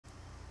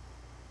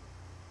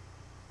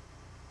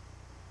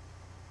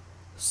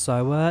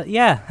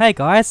Yeah, hey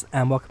guys,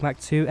 and welcome back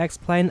to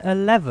X-Plane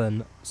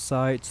 11.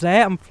 So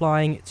today I'm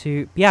flying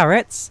to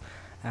Biarritz,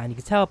 and you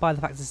can tell by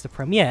the fact this is the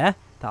premiere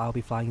that I'll be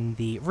flying in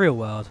the real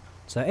world.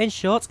 So in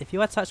short, if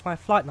you had touched my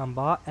flight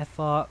number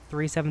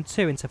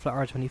FR754 into flight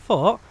row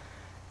 24,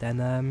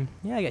 then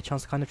yeah, you get a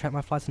chance to kind of track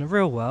my flights in the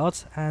real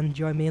world and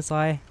join me as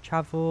I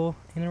travel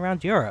in and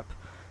around Europe.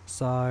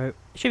 So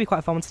it should be quite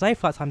a fun one today.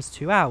 Flight time's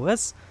 2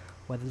 hours,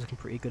 weather's looking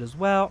pretty good as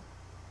well.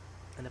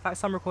 And the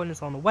fact I'm recording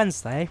this on a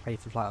Wednesday, ready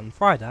for flight on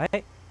Friday,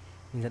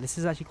 means that this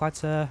is actually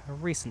quite a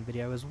recent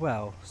video as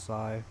well.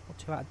 So, not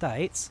too out of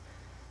date.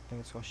 I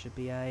think this one should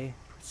be a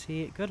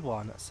pretty good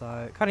one.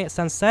 So, currently at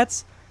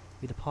Stansted,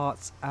 we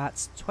depart at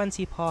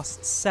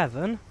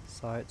 7:20.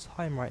 So, it's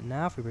time right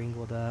now if we bring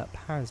all the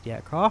powers of the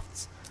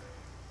aircraft,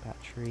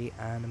 battery,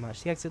 and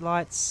emergency exit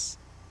lights.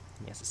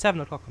 And yes, it's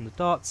 7 o'clock on the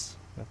dot.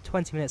 We have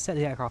 20 minutes to set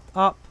the aircraft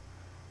up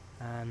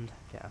and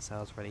get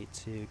ourselves ready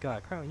to go.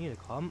 Currently on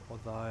Unicom,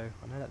 although I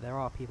know that there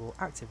are people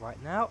active right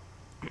now.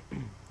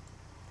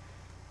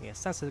 Yeah,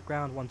 Stansted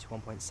ground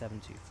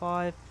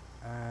 121.725,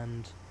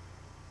 and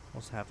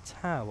also have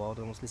tower. Well,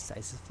 I want to list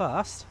this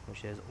first,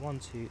 which is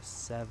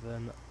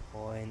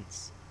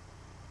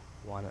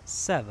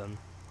 127.17.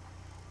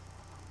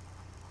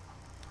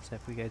 So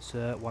if we go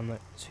to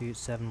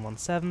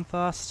 127.17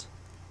 first.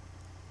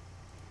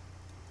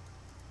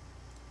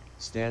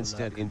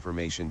 Stansted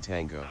Information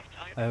Tango.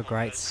 Oh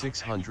great.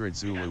 600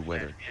 Zulu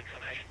weather.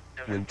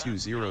 Wind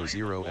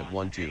 200 at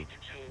 12.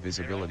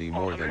 Visibility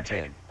more than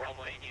 10.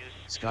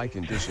 Sky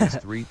conditions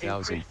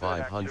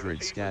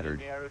 3500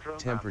 scattered.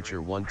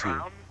 Temperature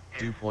 12.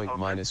 Dew point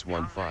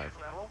 -15.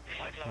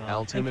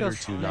 Altimeter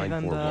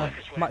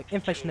 2941.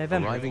 Inflation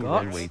November. Arriving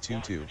runway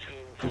 22. Wind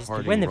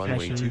Departing runway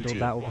information 22.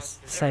 that was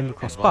the same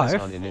across Advise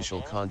both. on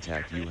initial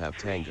contact you have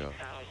Tango.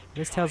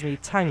 This tells me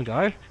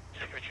Tango.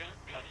 Temperature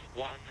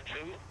 +1,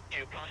 2,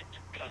 dew point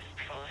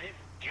 +5,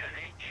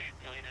 QNH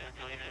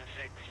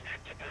 9906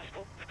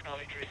 hectopascal.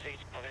 Acknowledge receipt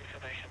of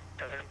information.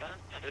 November,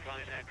 and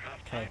advise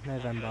aircraft. Okay,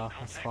 November,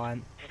 that's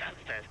fine.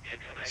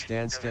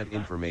 Stansted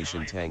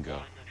Information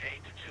Tango.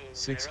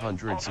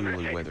 600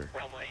 Zulu weather.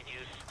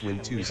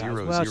 Wind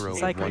 200 Well, at it's 12.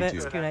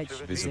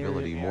 QNH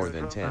Visibility more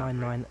than 10.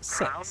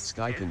 996.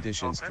 Sky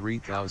conditions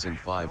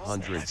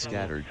 3500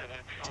 scattered.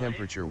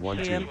 Temperature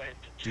 12.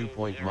 Dew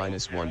point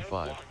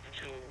 -15.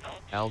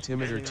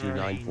 Altimeter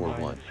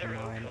 2941.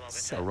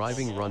 996.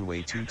 Arriving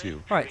runway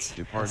 22. Right.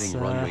 Departing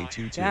let's, runway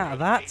 22. Get out of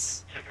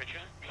that.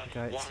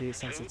 Go to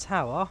Stansted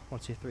Tower,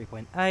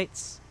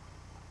 123.8.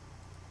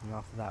 And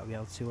after that, we'll be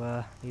able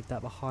to leave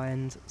that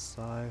behind.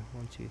 So,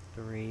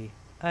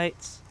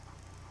 123.8.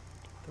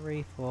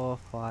 3, 4,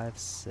 5,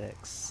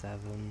 6,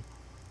 7,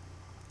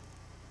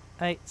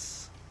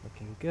 8.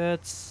 Looking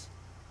good.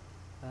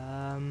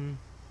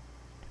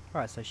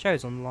 Right, so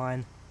shows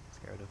online. Let's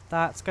get rid of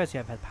that. Let's go to the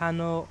overhead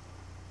panel.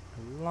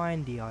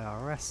 Align the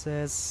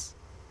IRSs.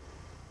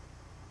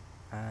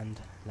 And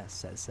let's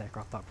set this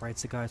aircraft up ready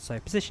to go. So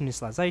position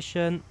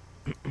initialization.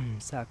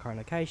 Set our current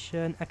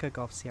location. Echo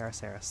Golf Sierra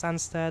Sierra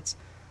Stansted.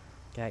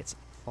 Gate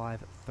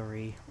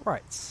 53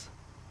 right.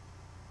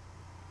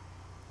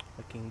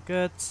 Looking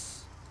good.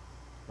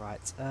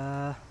 Right,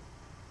 hi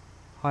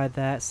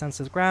there,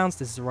 Stansted grounds.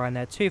 This is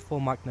Ryanair 24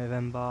 Mike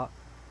November.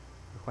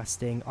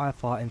 Requesting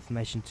IFR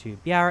information to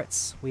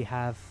Biarritz. We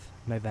have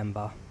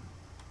November.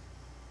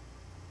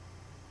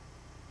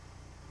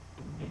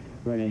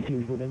 Ryanair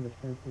 24 November,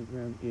 Stansted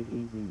ground, good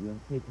evening. We are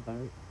here to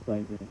Biarritz by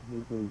the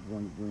Zibo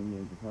 1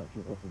 Romeo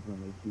departure off of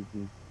runway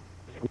 22.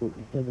 Squawk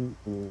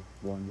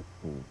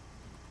 7414.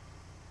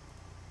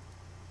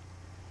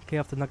 Okay,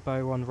 after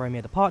Nugbo 1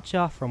 Romeo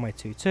departure from runway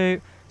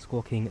 22,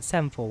 squawking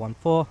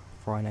 7414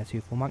 for Ryanair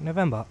 24 Mike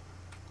November.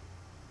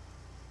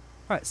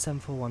 Right,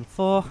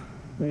 7414.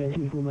 Ryanair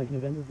 24 Mike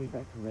November, be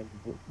back to red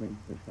report ready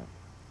to push back.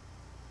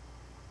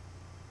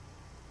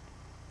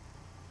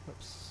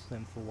 Oops,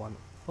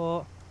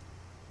 7414.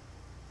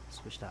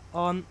 Switch that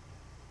on.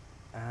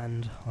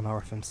 And on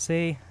our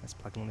FMC, let's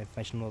plug in all the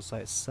information also.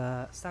 It's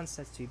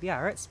Stansted to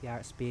Biarritz,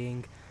 Biarritz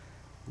being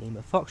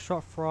Lima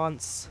Foxtrot,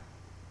 France,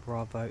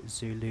 Bravo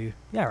Zulu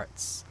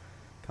Biarritz.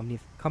 Company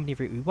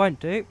route we won't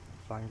do,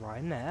 flying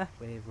Ryanair.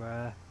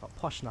 We're not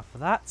posh enough for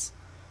that.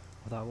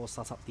 Although I will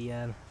start up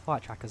the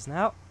flight trackers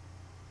now.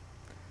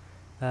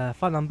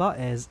 Flight number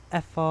is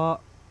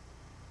FR.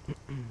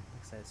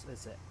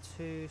 Is it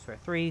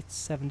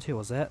 372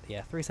 was it?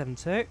 Yeah,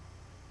 372.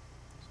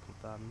 Let's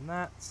confirm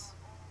that.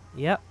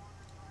 Yep.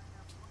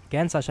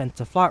 Again, so I should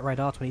enter flight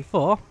radar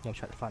 24. You'll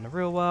try to fly in the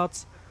real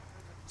world.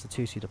 It's a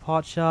 2-2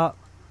 departure.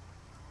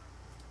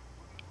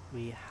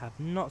 We have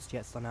not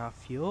yet done our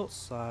fuel,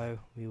 so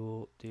we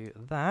will do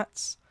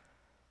that.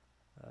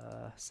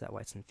 Set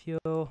weights and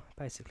fuel.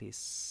 Basically,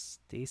 it's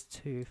these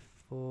two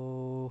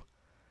for.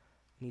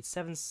 We need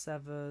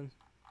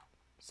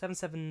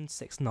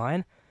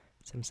 7769.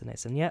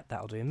 7787. Yep,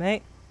 that'll do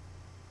me.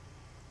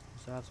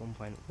 Reserves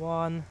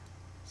 1.1.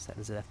 Set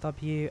the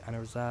ZFW and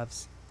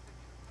reserves.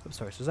 Oops,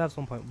 sorry, reserves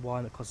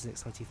 1.1. It costs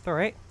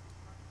 673.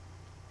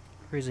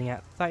 Cruising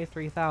at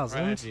 33,000.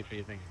 Right, if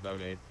you think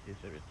slowly,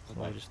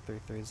 So just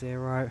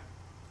 330.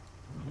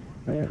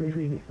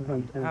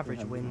 And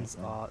average winds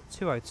are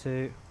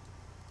 202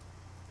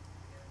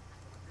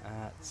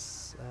 at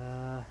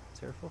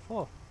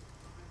 044.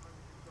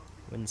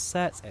 Wind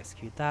set,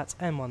 execute that,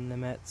 N1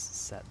 limits,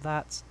 set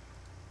that.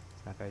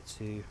 Now go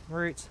to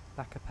route,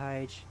 backer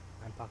page,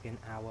 and plug in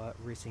our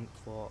routing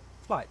for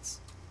flights.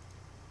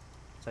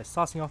 So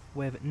starting off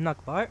with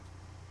Nugbo,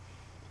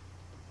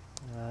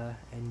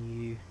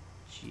 NUGBO,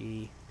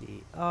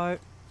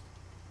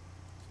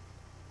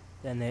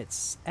 then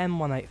it's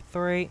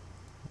M183,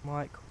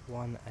 Mike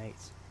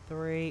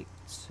 183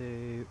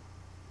 to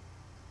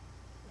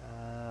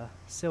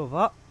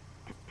Silver.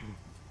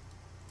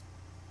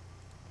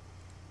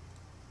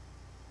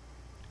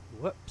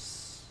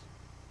 Whoops.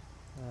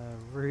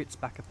 Routes,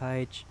 backer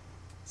page,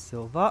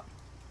 Silver.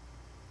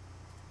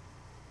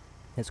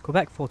 It's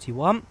Quebec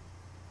 41.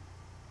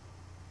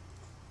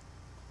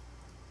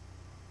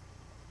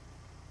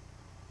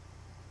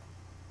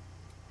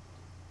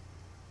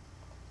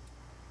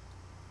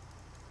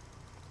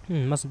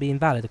 Mustn't be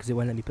invalid because it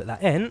won't let me put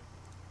that in.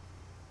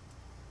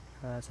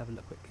 Let's have a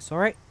look quickly,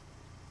 sorry.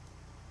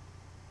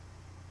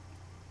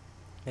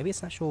 Maybe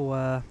it's an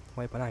actual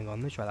waypoint. Hang on,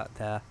 let me try that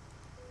there.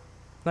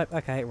 Nope,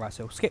 okay, right,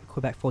 so we'll skip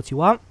Quebec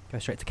 41, go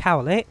straight to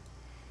Cowley.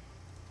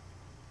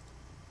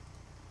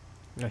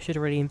 I should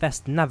have really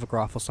invested in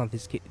Navigraph or something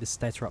to keep this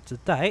data up to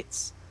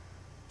date.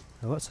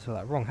 Oh, I spelled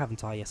that wrong,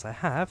 haven't I? Yes, I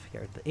have.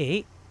 Get rid of the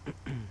E.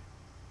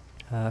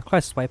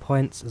 Closest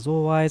waypoints, as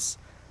always.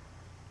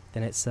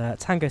 Then it's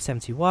Tango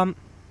 71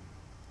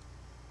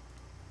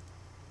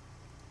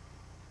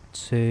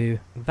 to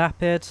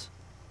Vapid.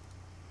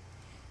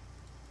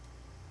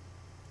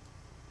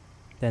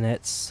 Then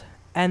it's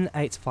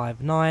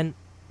N859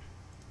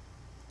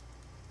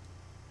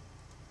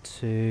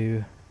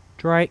 to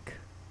Drake.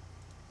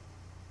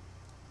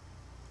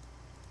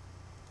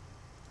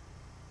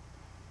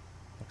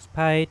 Next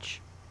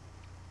page.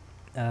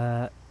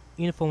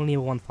 Uniform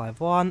Lima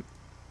 151.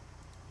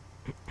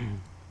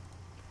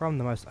 From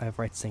the most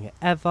overrated singer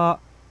ever.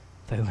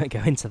 Though we won't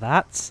go into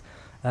that.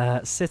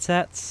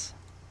 Sitet.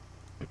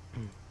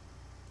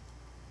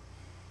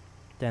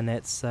 Then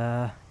it's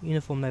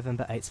Uniform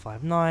November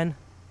 859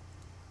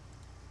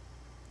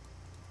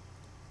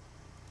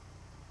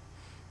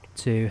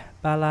 to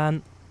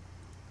Balan.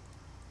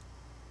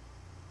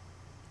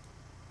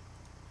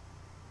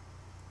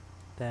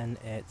 Then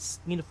it's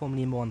Uniform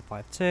Lima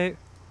 152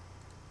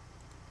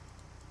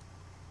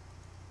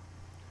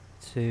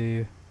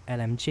 to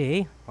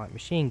LMG, light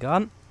machine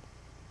gun.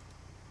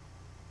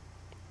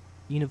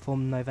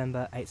 Uniform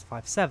November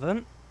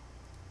 857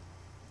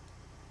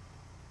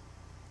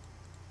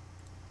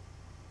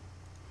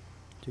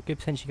 you could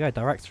potentially go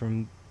direct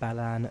from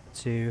Balan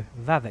to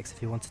Vavix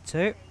if you wanted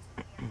to.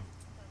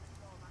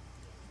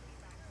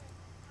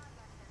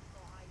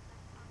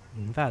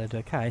 Invalid,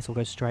 okay, so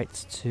we'll go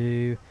straight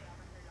to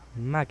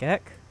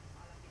Magek.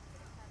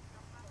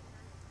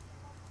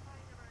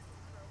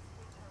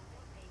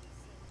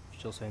 Which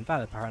is also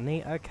invalid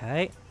apparently,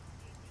 okay.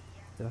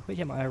 So if we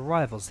get my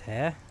arrivals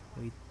here,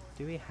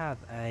 do we have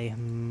a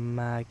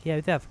mag? Yeah,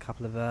 we do have a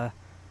couple of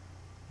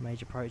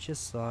major approaches,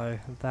 so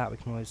that we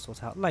can always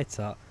sort out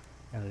later.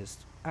 And it's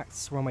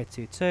Acts runway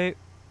 22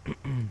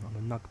 on the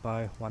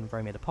Nugbo 1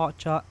 Romeo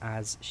departure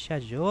as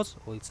scheduled,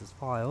 all this is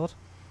filed.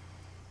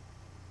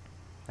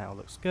 That all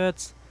looks good.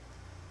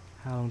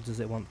 How long does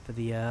it want for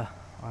the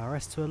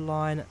IRS to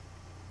align?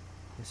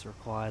 This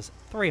requires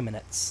 3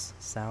 minutes.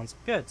 Sounds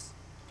good.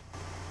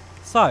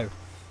 So,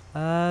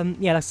 yeah,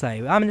 like I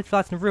say, I'm in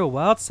flight in the real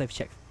world, so if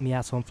you check me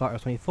out on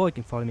Flight 24, you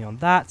can follow me on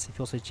that. If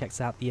you also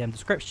check out the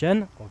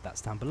description, or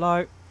that's down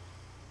below.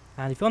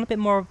 And if you want a bit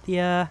more of the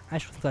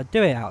actual things I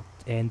do out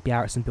in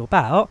Biarritz and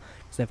Bilbao,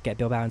 because don't forget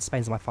Bilbao in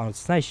Spain is my final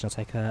destination, I'll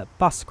take a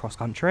bus cross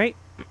country.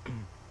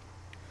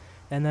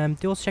 And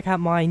do also check out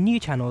my new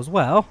channel as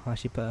well. I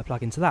actually put a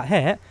plug into that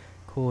here,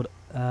 called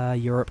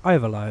Europe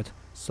Overload.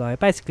 So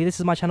basically this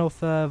is my channel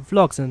for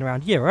vlogs in and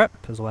around Europe,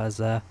 as well as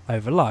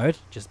Overload,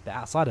 just a bit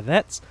outside of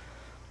it.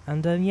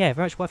 And yeah,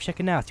 very much worth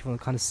checking out if you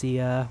want to kind of see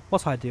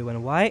what I do when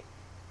away.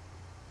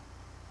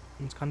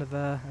 And kind of,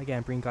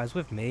 again, bring guys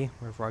with me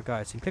wherever I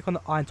go. So you can click on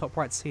the eye on top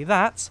right to see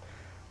that.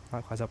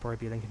 Likewise, I'll probably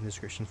be linking in the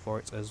description for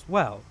it as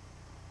well.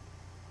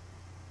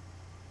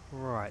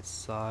 Right,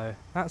 so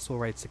that's all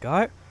ready to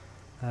go.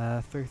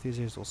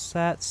 330 is all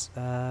set.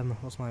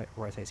 What's my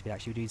rotate speed?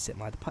 Actually, we do set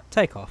my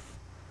takeoff.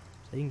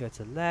 So you can go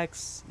to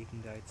legs, you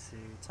can go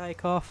to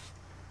takeoff.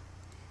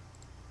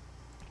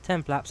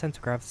 10 flaps, center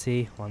of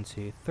gravity, 1,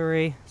 2,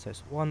 3. So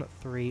it's 1,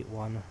 3,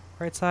 1,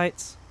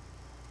 rotate.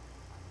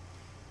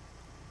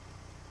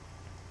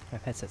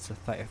 Headsets to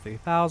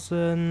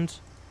 33,000.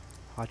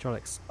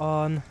 Hydraulics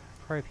on.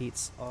 Probe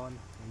heats on.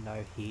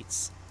 No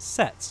heats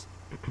set.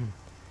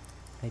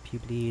 AP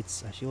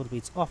bleeds. Actually, all the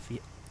bleeds off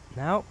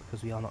now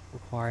because we are not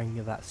requiring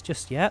of that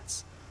just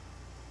yet.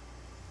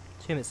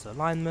 2 minutes of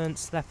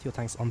alignment. Left fuel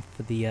tanks on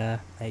for the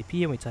AP,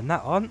 and we turn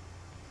that on.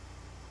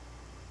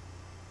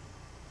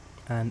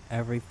 And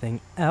everything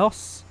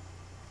else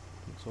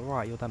looks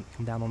alright. Your damp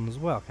come down on as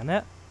well, can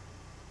it?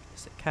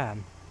 Yes, it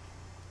can.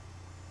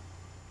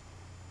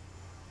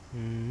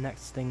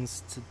 Next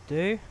things to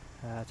do,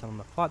 turn on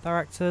the flight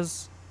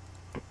directors.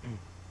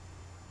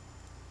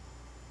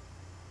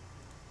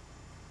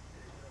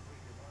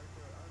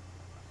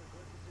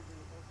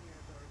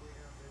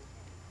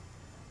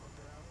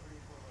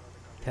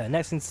 Okay,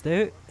 next thing to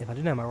do, if I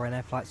do know my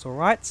Ryanair flight's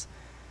alright,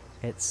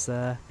 it's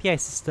PA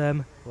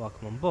system,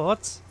 welcome on board.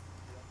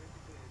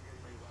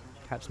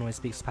 Captain always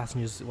speaks to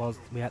passengers while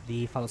we're at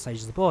the final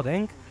stages of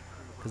boarding,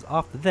 because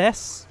after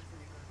this,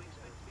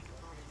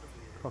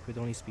 cockpit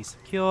all needs to be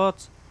secured,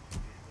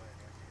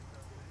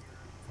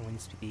 and we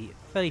need to be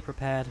fully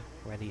prepared,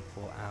 ready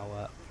for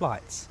our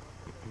flights.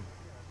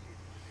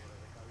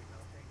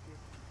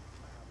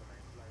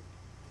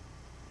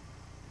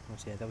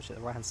 Obviously, yeah, double check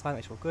the right hand side,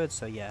 make sure we're good,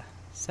 so yeah,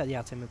 set the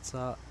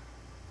altimeter.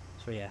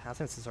 So yeah,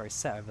 altimeter's already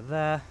set over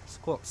there,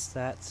 squawk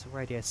set,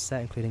 radio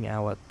set including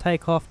our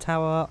takeoff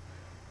tower.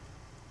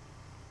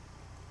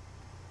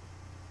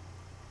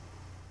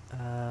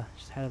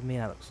 Just ahead of me,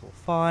 that looks all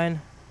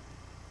fine.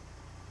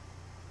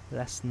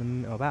 Less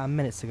than about a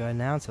minute to go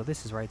now until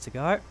this is ready to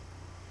go.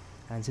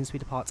 And since we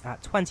depart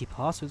at 20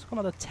 past, we've got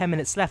another 10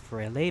 minutes left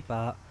really,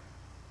 but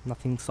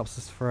nothing stops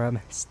us from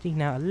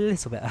sneaking out a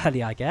little bit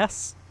early, I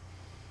guess.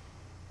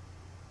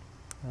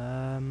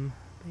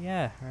 But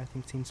yeah,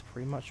 everything seems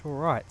pretty much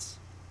alright.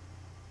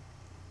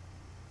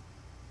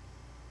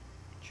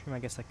 Trim, I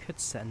guess I could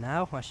set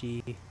now.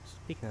 Actually,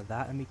 speaking of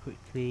that, let me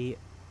quickly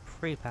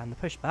pre-plan the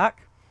pushback.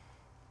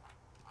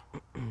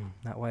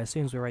 That way, as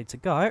soon as we're ready to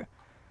go,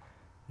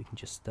 we can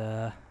just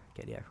get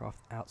the aircraft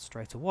out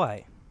straight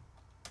away.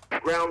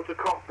 Ground to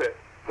cockpit.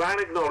 Plan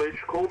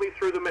acknowledged. Call me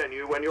through the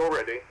menu when you're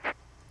ready.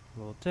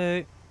 Will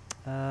do.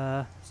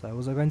 So what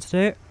was I going to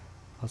do?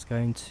 I was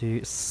going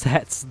to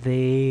set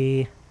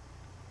the...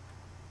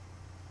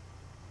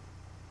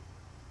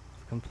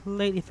 I've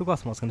completely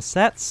forgotten what I was going to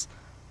set.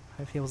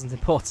 Hopefully it wasn't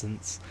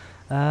important.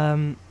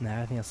 No,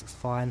 everything else looks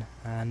fine.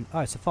 And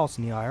oh, it's a fault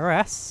in the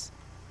IRS.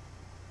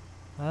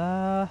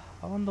 I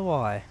wonder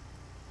why.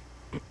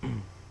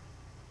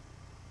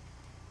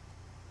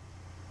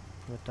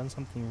 We've done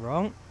something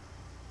wrong.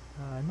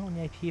 Not on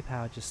the APU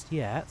power just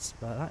yet,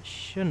 but that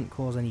shouldn't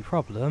cause any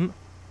problem.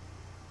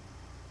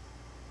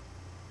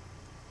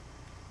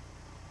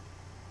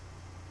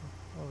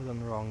 What have we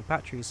done wrong?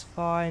 Battery's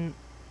fine.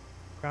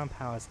 Ground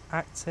power's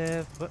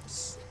active.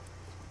 Whoops.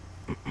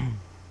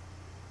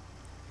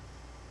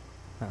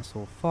 That's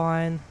all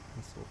fine.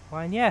 That's all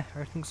fine. Yeah,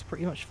 everything's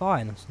pretty much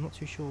fine. So I'm not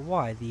too sure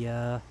why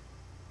the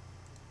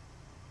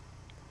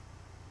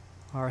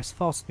RS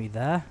faulted me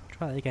there.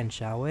 Try that again,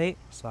 shall we?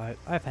 So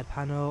overhead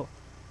panel.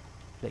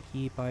 Flick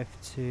you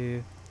both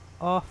to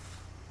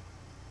off.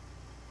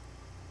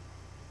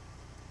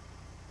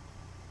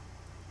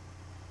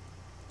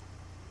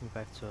 You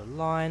both to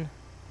align.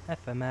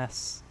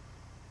 FMS.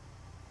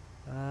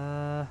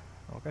 I'll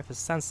go for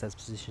Stansted's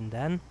position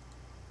then.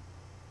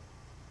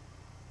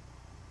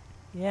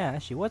 Yeah,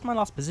 actually, where's my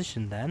last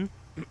position then?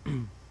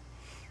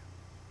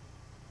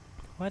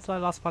 Where did I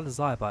last fly the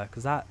Zibo?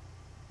 Because that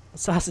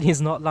certainly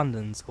is not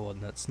London's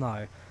coordinates,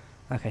 no.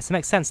 Okay, so it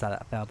makes sense that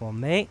that failed on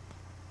me.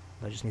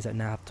 I just need to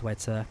now have to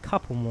wait a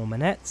couple more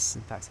minutes.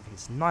 In fact, I think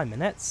it's 9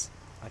 minutes.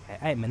 Okay,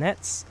 8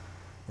 minutes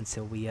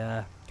until we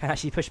can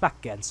actually push back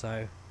again.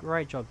 So,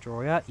 great job,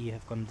 Drawyah. You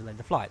have gone and delayed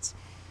the flights.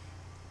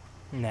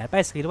 Yeah,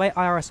 basically, the way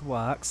IRS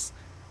works,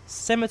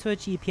 similar to a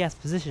GPS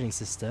positioning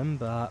system,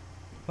 but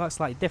works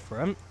slightly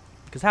different.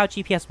 Because how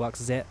GPS works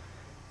is it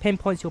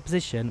pinpoints your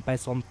position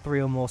based on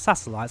 3 or more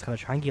satellites, kind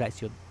of triangulates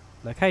your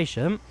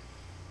location.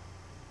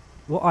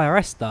 What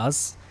IRS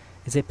does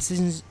is it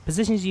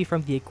positions you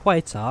from the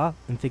equator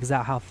and figures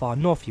out how far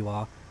north you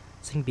are.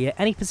 So it can be at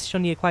any position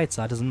on the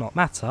equator, does not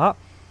matter,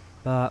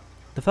 but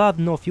the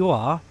further north you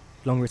are,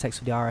 the longer it takes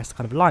for the IRS to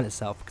kind of align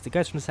itself, because it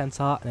goes from the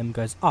centre and then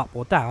goes up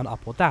or down,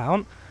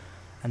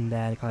 and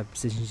then it kind of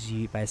positions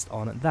you based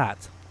on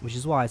that. Which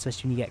is why,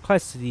 especially when you get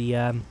close to the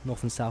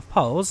north and south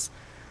poles,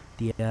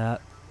 the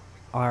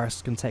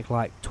IRS can take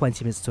like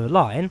 20 minutes to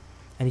align,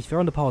 and if you're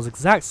on the poles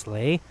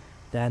exactly,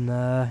 then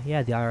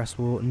yeah, the IRS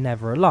will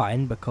never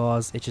align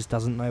because it just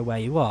doesn't know where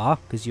you are,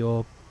 because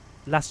your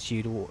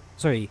latitude, or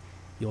sorry,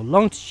 your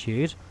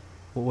longitude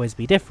will always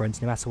be different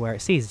no matter where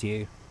it sees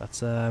you,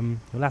 but your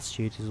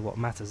latitude is what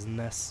matters in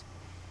this.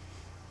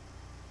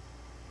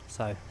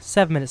 So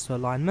 7 minutes to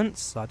alignment,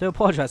 so I do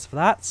apologise for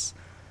that.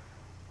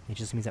 It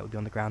just means that we'll be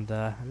on the ground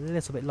a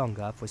little bit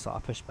longer before we start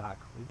our pushback.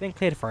 We've been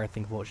cleared for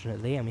everything,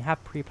 fortunately, and we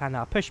have pre-planned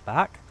our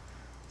pushback,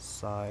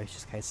 so it's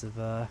just a case of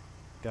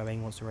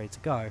going once we're ready to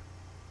go.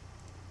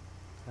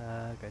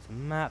 Go to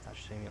map, that's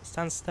showing me at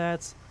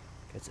Stansted.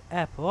 Go to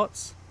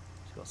airports.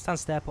 So we've got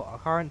Stansted Airport, our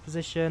current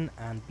position,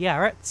 and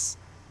Biarritz,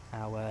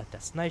 our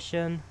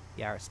destination.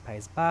 Biarritz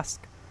pays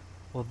Basque.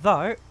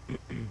 Although,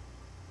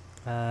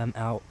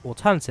 our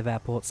alternative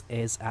airport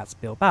is at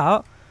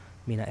Bilbao,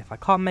 meaning that if I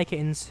can't make it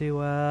into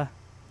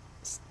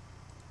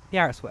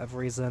Biarritz for whatever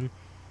reason,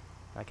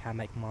 I can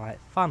make my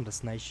final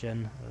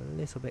destination a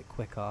little bit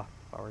quicker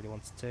if I really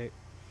wanted to.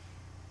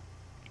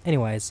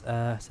 Anyways,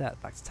 so that's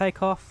back to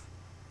takeoff.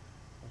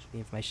 The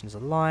information is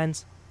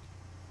aligned.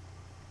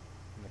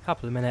 In a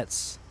couple of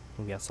minutes,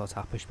 Oh yeah, so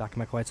I'll push back and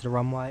make my way to the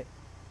runway.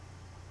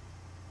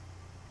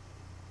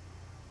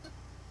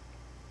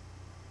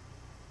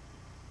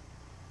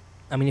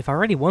 I mean, if I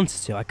really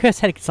wanted to, I could have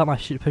taken some I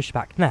should push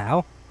back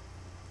now,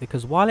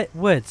 because while it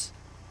would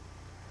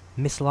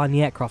misalign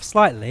the aircraft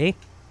slightly,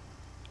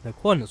 the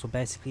coordinates will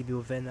basically be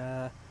within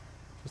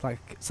it's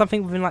like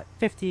something within like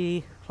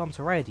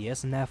 50-kilometer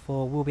radius, and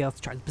therefore we'll be able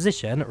to track the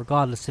position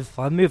regardless if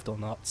I moved or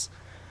not.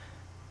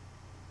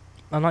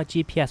 Unlike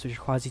GPS, which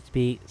requires you to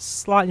be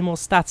slightly more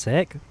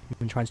static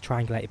when trying to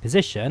triangulate your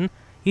position,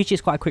 usually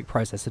it's quite a quick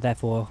process, so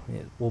therefore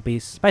it will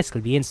be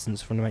basically be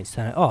instance from the moment you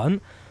turn it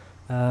on.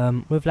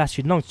 With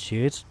latitude and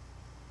longitude,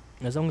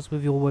 as long as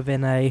you're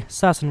within a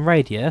certain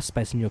radius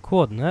based on your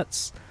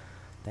coordinates,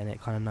 then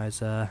it kind of knows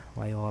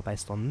where you are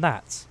based on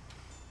that.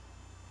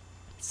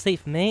 Seat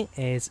for me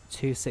is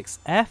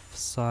 26F,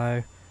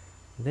 so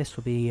this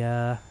will be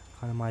kind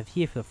of my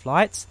view for the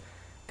flight,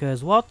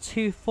 because while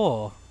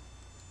 24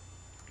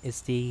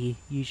 is the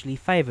usually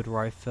favoured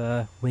row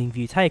for wing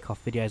view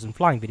takeoff videos and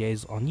flying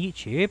videos on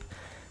YouTube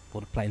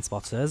for the plane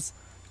spotters,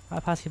 I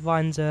personally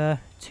find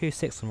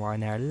 26 on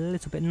Ryanair a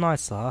little bit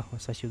nicer,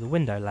 especially with the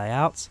window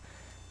layout,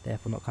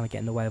 therefore not kind of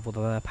getting in the way of all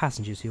the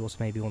passengers who also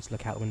maybe want to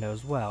look out the window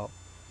as well.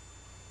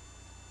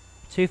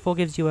 24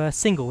 gives you a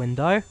single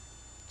window,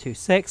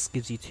 26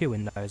 gives you two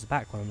windows, a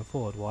back one and a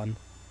forward one.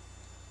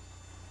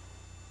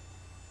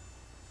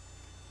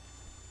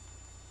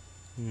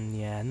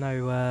 Yeah,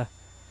 no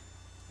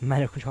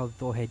manual control of the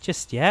door here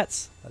just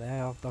yet, but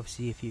there are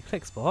obviously a few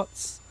click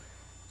spots.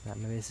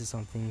 Maybe this is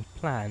something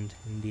planned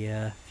in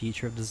the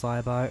future of the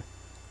Zibo.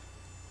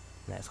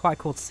 Yeah, it's quite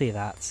cool to see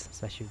that,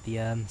 especially with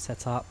the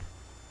setup.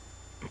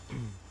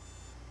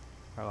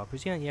 Right, well, I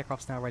presume the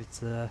aircraft's now ready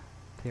to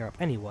clear up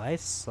anyway,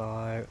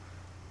 so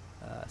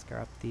let's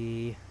grab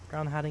the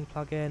ground handling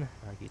plug-in,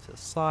 and go to the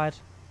side.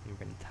 We're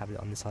going to have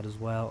it on this side as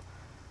well.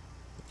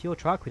 The fuel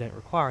truck we don't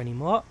require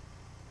anymore,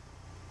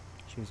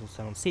 which means we'll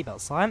turn on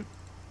seatbelt sign,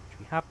 which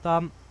we have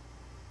done.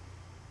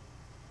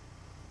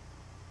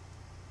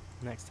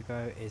 Next to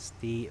go is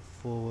the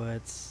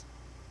forwards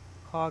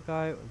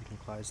cargo. We can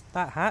close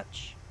that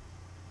hatch.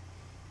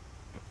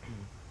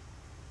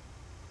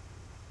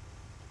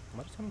 I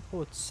might just turn on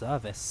forward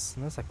service,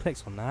 unless I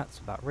clicked on that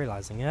without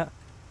realising it.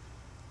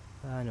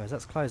 Anyways,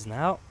 that's closed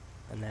now.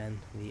 And then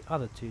the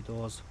other two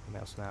doors will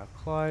also now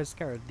close.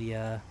 Get rid of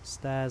the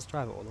stairs,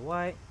 drive it all the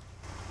way.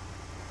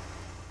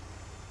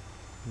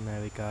 And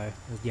there we go.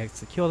 As the eggs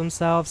secure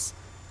themselves,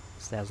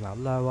 the stairs are now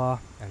lower,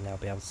 and they'll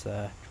be able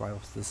to drive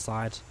off to the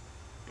side.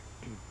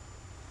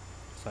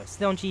 So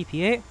still on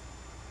GPU,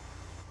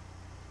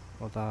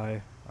 although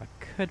I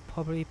could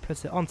probably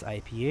put it onto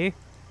APU.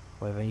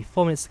 With only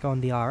 4 minutes to go on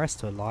the RS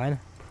to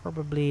align,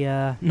 probably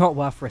not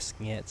worth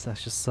risking it,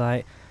 let's just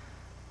say,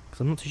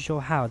 because I'm not too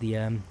sure how the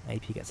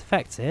APU gets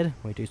affected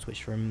when we do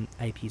switch from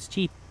APU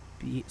to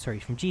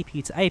from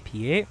GPU to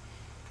APU.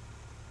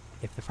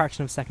 If the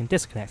fraction of a second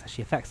disconnect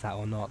actually affects that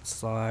or not.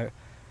 So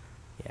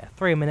yeah,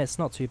 3 minutes,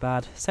 not too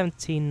bad.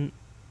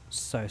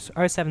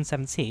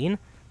 0717.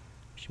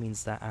 Which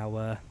means that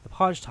our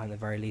departure time at the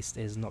very least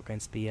is not going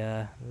to be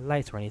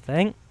late or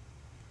anything.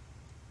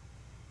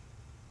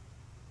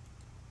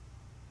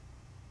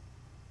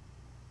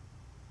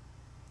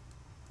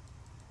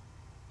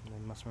 And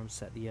then must remember to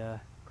set the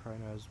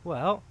chrono as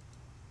well.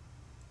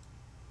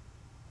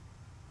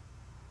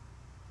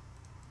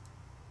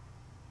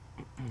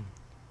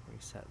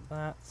 Reset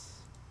that.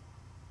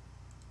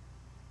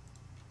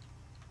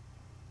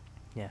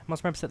 Yeah,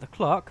 must remember to set the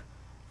clock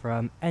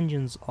from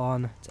engines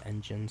on to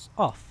engines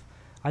off.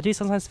 I do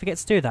sometimes forget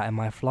to do that in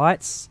my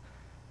flights,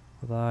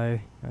 although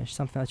it's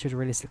something I should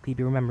realistically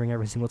be remembering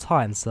every single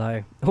time,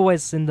 so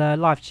always in the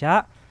live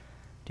chat,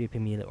 do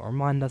ping me a little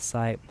reminder,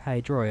 say,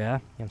 hey Drawyah,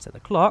 you haven't set the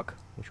clock,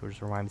 which will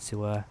just remind me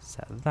to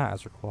set that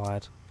as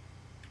required.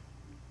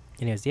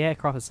 Anyways, the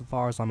aircraft, as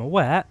far as I'm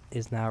aware,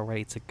 is now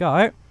ready to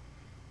go.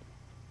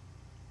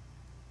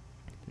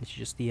 This is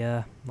just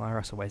the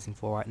IRS we're waiting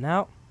for right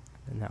now,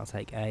 and that'll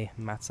take a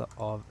matter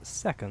of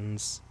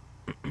seconds.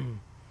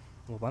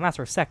 Well, by a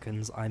matter of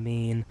seconds, I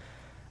mean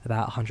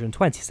about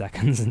 120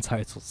 seconds in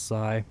total,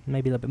 so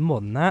maybe a little bit more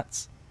than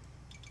that.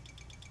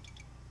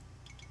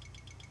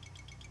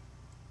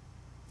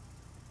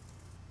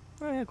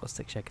 Oh yeah, I've got a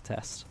stick shaker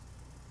test.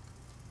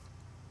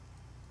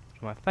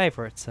 My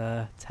favourite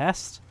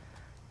test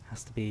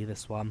has to be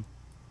this one.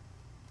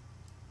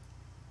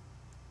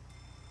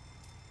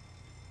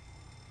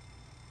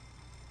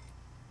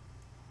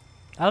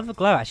 I love the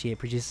glow actually it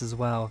produces as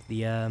well,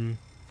 the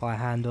fire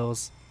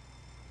handles.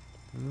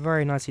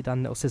 Very nicely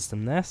done little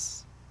system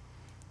this.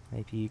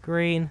 APU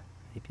green,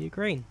 APU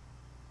green.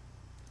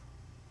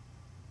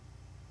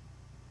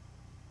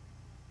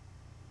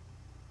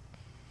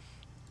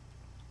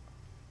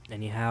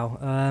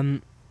 Anyhow,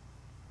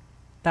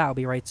 that'll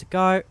be ready to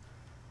go.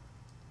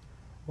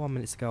 1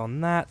 minute to go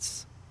on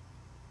that.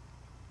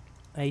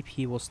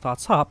 APU will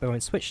start up, I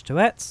won't switch to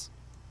it.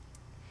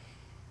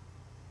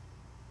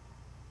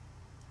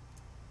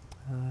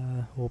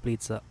 All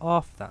bleeds are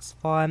off, that's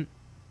fine.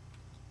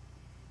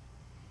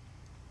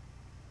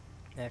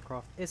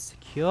 Aircraft is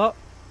secure,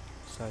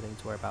 so don't need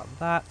to worry about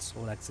that.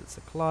 All exits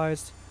are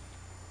closed.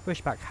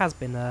 Pushback has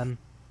been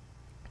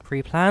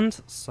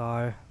pre-planned,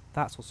 so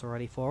that's also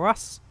ready for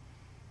us.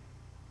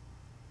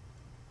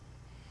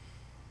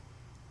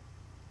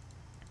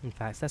 In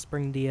fact, let's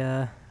bring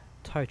the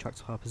tow truck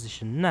to our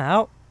position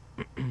now.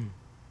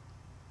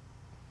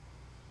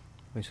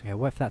 We're just going to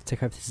wait for that to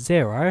tick over to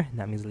 0, and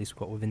that means at least we've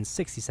got within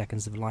 60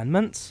 seconds of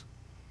alignment.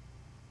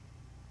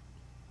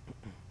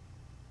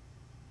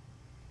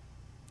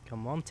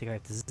 Come on, tick over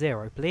to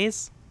 0,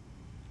 please.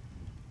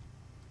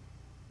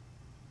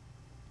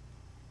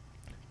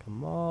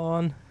 Come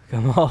on,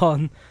 come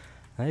on.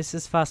 Now, this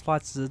is first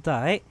flight of the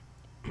day.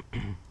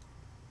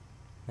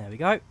 There we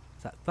go. Is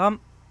that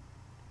thumb?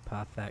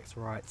 Perfect.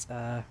 Right.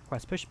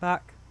 Request pushback.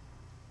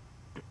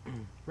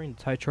 Bring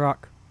the tow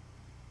truck.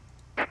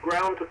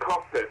 Ground to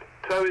cockpit.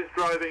 Tow is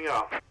driving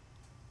up.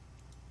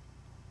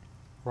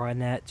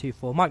 Ryanair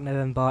 24 Mike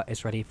November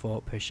is ready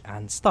for push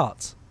and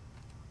start.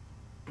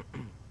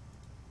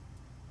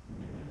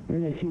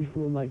 Ryanair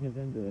 24 Mike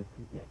November.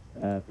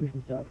 Push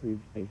and start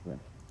approved. Face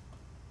west.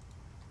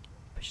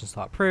 Push and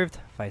start approved.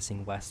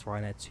 Facing west.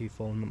 Ryanair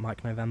 24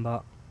 Mike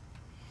November.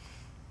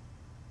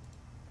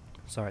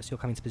 Sorry, so you're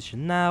coming to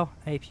position now.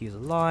 APU is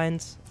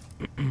aligned.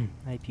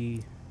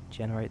 APU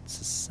generates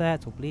a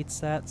set or bleed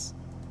sets.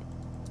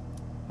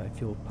 Both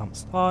fuel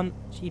pumps on.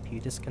 GPU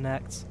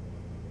disconnect.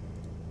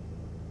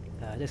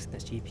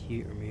 Disconnect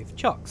GPU. Remove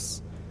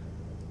chocks.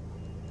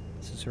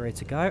 This is ready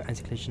to go.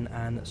 Anti-collision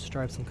and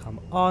strobes can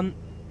come on.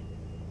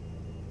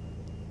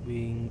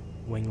 Wing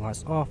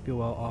lights off. Fuel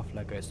well off.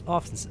 Logos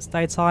off since it's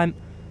daytime.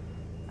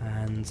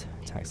 And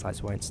taxi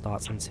lights won't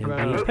start until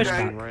we push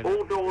back. Okay,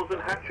 all doors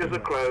and hatches are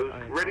closed.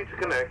 Ready to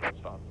connect.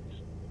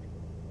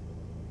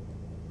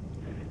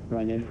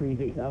 Ryanair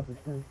 36 Alpha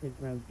Stansted,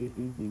 ground good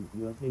evening.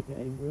 You are taking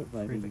Edinburgh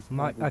by the...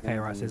 Mike. Okay,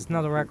 right, so there's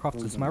another aircraft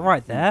to my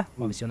right there,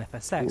 obviously on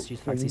FSX, due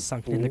to the fact he's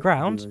sunken in the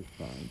ground.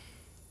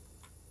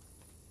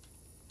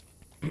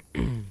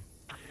 And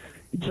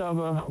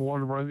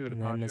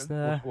then there's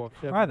the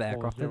private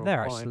aircraft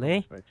there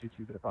actually.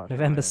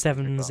 November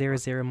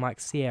 700 Mike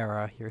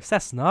Sierra, you're a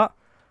Cessna.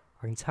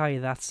 I can tell you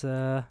that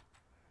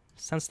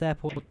Stansted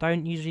Airport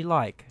don't usually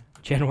like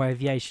general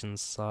aviations,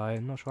 so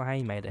I'm not sure how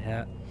he made it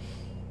here.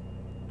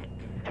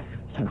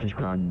 And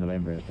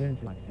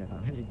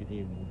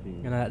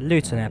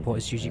Luton Airport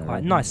is usually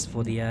quite nice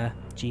for the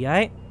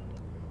GA,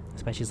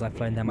 especially as I've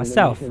flown there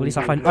myself. Or at least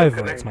I've flown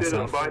over it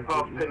myself.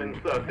 Bypass pin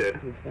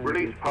inserted.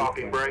 Release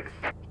parking brake.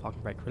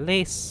 Parking brake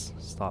release.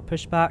 Start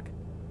pushback.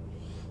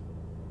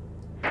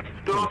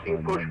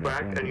 Starting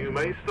pushback, and you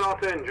may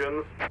start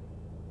engines.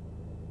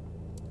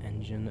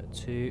 Engine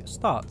to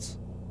start.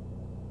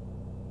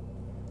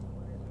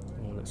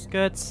 All looks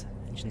good.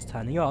 Engine's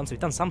turning on, so we've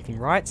done something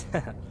right.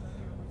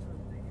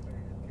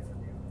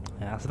 Yeah,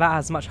 that's about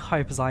as much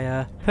hope as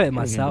I put in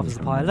myself as a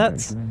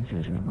pilot.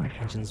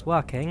 Engine's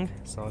working,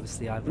 so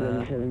obviously I've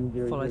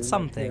followed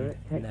something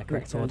in their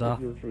correct order.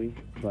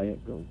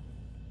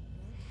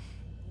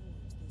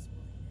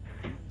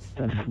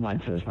 That's my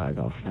first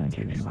paragraph. Thank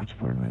you very much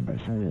for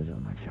remembering.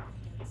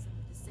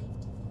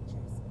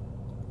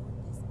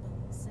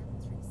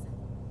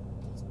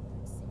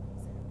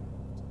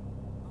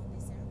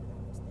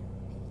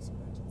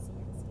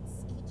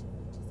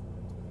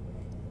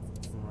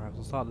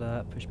 We'll start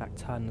the pushback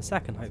turn in a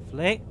second,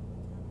 hopefully.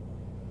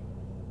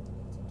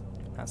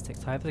 That's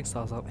ticked over. It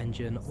starts up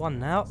engine 1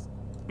 now.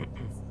 There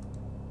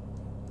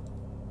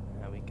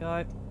we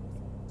go.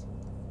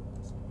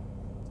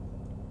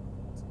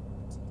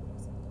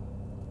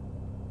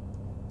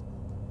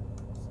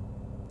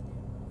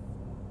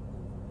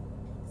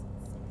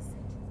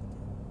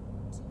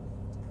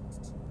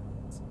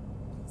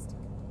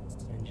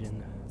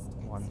 Engine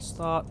 1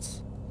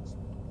 starts.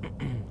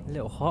 A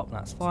little hot,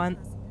 that's fine.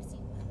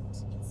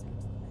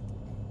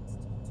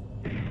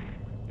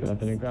 Good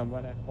afternoon, Ground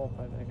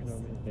 145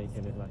 Economic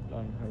vacated like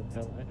Long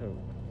Hotel Echo.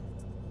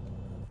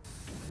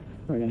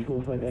 Right,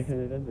 45 Echo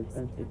November,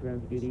 Stansted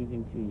ground, good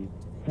evening to you.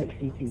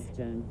 Taxi to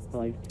stand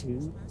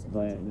 52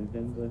 via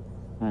November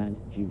and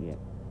Juliet.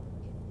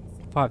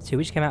 5-2,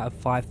 which came out of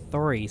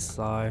 5-3,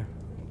 so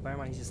bear in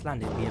mind he's just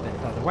landed, be a bit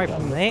further away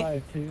from me.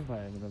 5-2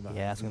 via November.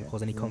 Yeah, that's going to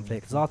cause any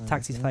conflict, because our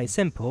taxi's fairly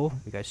simple.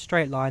 We go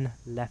straight line,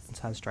 left and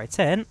turn straight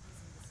in.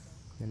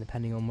 And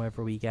depending on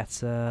whether we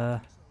get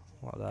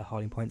what are the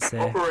holding points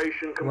here,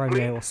 Operation complete.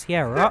 Romeo or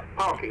Sierra,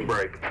 Parking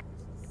brake.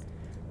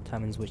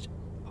 determines which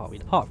part we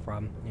depart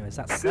from. Anyways,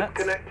 that's set.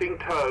 Disconnecting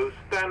tow.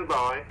 Stand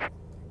by.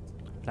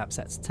 Lap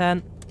sets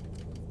 10.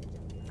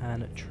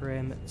 And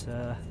trim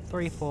to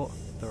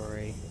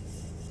 343.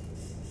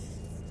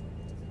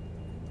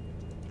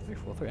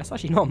 343. That's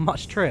actually not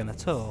much trim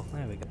at all.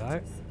 There we go.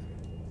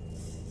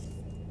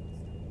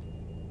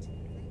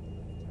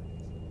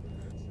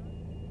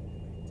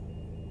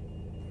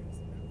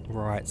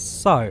 Right,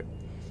 so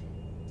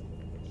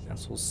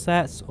that's all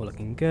set, all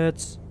looking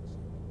good.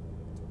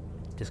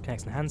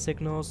 Disconnects and hand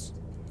signals.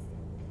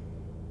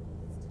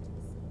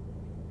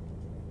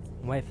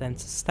 Wait for them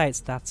to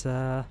state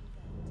that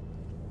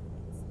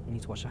we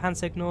need to watch the hand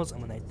signals,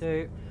 and when they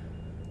do,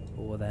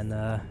 We'll then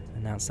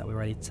announce that we're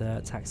ready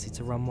to taxi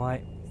to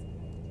runway.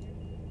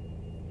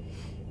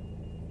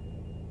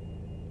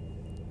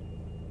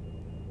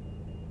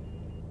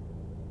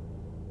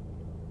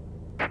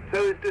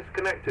 Tow is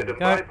disconnected and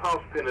bypass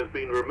pin has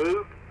been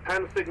removed.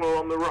 Hand signal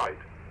on the right.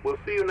 We'll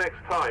see you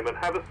next time and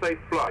have a safe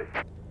flight.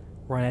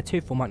 Ryanair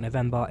 24 Mike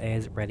November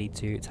is ready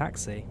to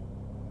taxi.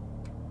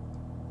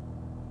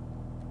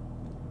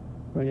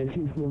 Ryanair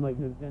 24 Mike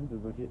November,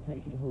 roger,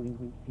 taxi to holding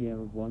point Sierra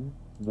 1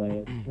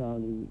 via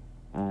Charlie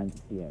and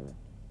Sierra.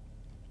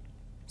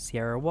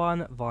 Sierra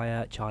 1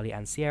 via Charlie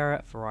and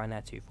Sierra for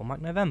Ryanair 24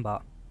 Mike November.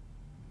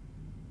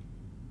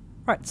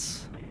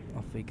 Right,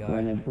 off we go.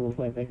 Ryanair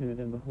 45 Echo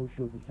November, hold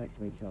short of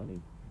taxiway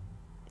Charlie.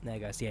 There you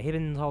go. So yeah, he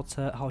didn't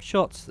hold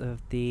short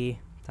of the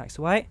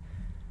taxiway,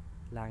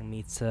 allowing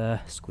me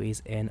to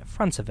squeeze in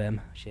front of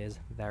him, which is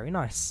very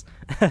nice.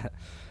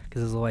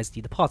 Because as always,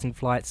 the departing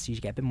flights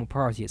usually get a bit more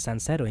priority at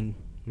Stansted, or in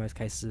most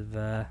cases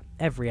of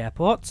every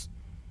airport.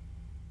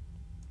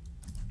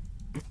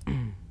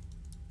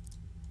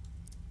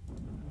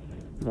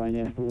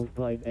 Ryanair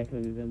 45 Echo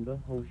November,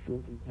 hold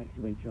short of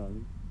taxiway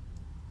Charlie.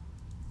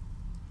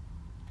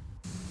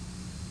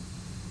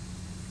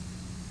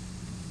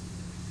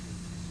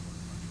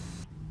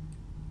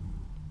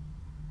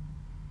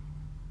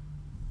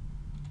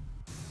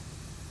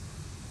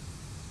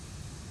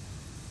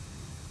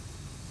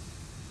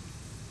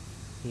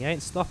 He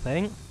ain't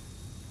stopping.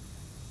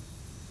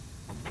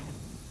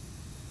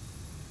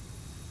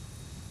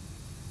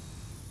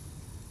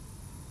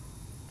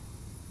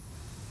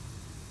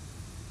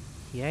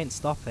 He ain't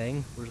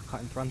stopping. We're just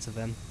cut in front of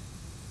him.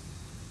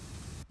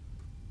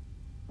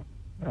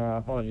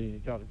 Apologies, you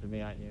dropped it to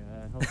me, aren't you?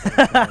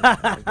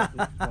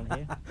 One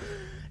here.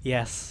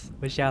 Yes,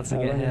 we're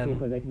shouting at him.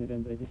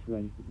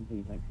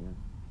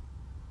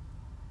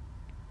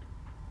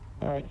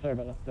 Alright, sorry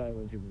about that. I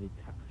was really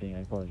taxing. I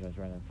apologise,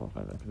 right now.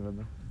 45 I can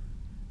remember.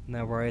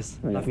 No worries.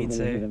 Love you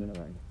too.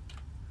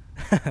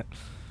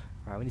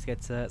 Right, we need to go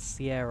to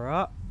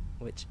Sierra,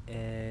 which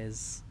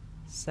is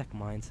second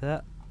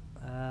monitor.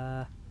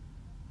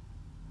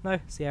 No,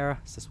 Sierra,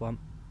 it's this one.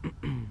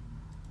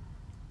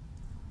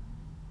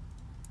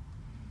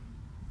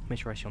 Make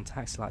sure I see on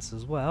taxi lights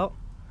as well.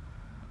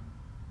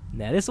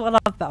 Now, this is what I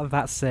love about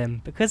that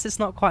sim. Because it's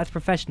not quite as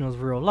professional as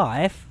real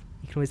life,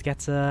 you can always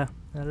get a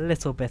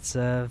little bit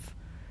of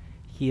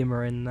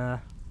humour in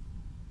and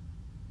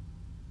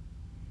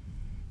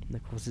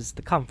of course it's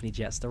the company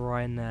jets, the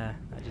Ryanair,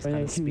 that just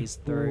kind of speeds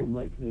through.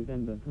 Like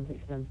November,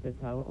 contact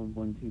Stansted Tower on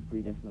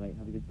 123.8,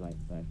 have a good flight,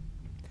 bye.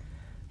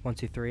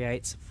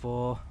 1238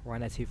 for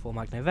Ryanair 24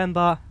 Mike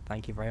November,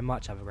 thank you very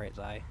much, have a great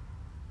day.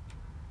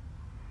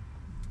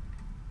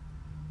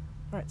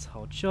 Right,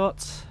 hold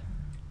short.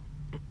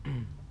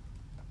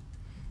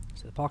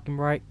 So the parking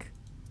brake,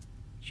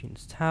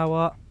 tunes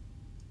tower.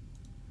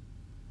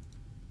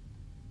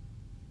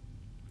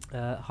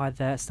 Hi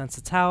there,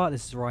 Stansted Tower.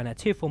 This is Ryanair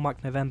 24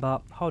 Mike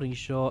November, holding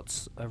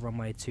short of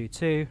runway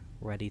 22,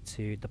 ready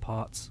to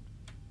depart.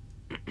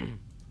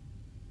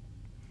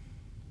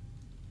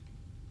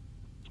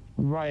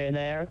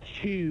 Ryanair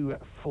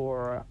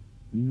 24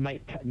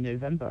 Mike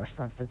November,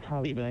 Stansted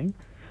Tower, evening.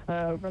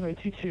 Runway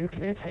 22,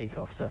 clear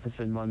takeoff, surface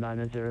wind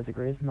 190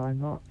 degrees, 9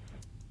 knots.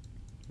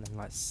 Landing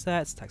lights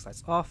set, taxi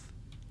lights off,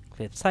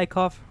 clear for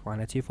takeoff,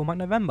 Ryanair 24 Mike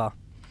November.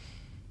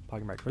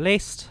 Parking brake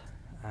released.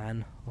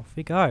 And off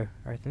we go.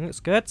 Everything looks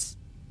good.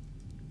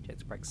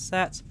 Jet brake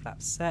set,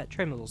 flaps set,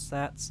 trim is all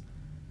set.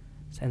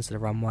 Let's enter the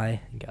runway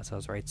and get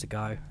ourselves ready to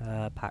go.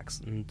 Packs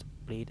and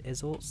bleed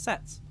is all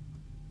set.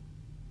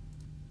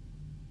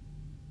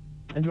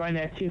 And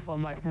Ryanair 24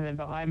 Mike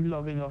November, I'm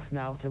logging off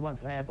now to once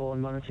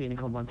airborne, 102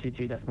 Unicorn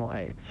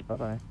 122.8.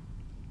 Bye-bye.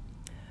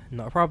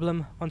 Not a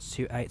problem.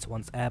 1228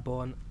 once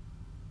airborne.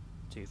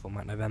 24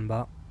 Mike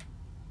November.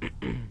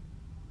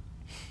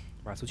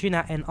 Right, so we'll tune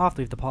that in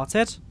after we've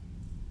departed.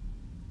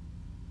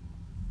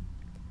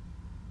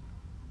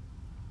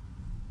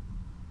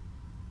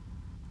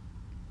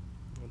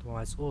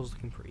 Otherwise, all's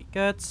looking pretty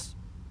good.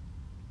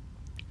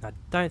 I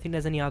don't think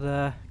there's any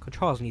other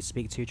controls we need to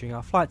speak to during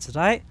our flight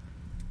today.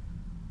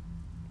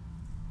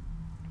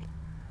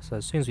 So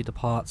as soon as we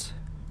depart,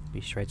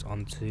 be straight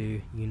on to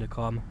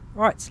Unicom.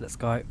 Right, so let's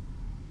go.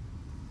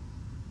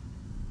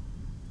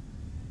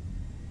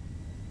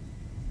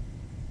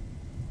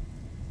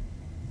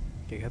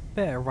 Get a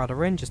bit of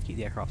rudder in, just to keep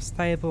the aircraft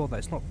stable, although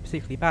it's not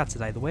particularly bad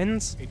today, the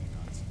winds. 80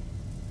 knots.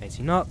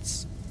 80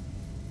 knots.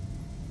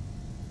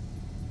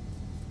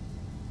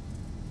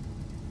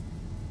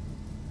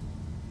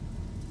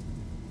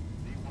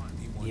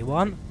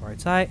 E1,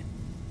 rotate.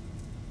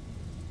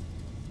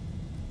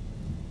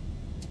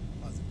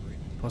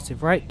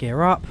 Positive rate,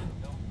 gear up.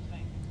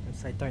 I'd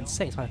say don't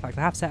sit, in fact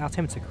I have set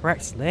altimeter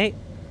correctly.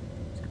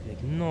 So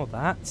ignore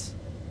that.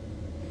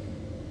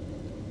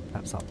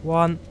 Flaps up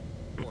 1.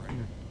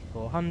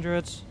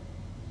 400.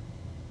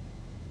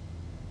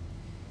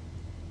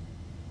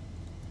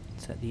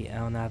 Set the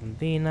LNAV and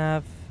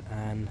VNAV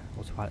and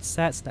autopilot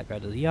sets, let go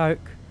to the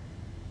yoke.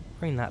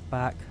 Bring that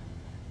back.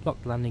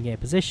 Lock the landing gear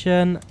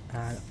position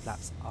and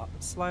flaps up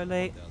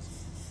slowly.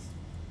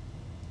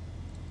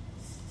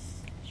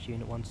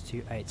 Unit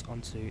 1228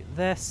 onto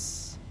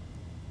this.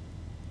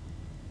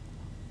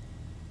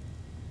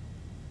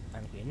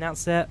 And we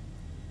announce it.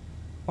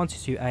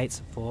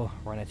 1228 for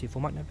Ryanair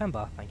 24 Mike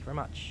November. Thank you very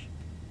much.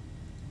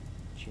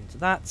 Tune to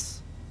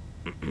that.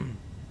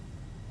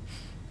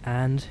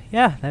 And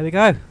yeah, there we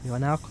go. We are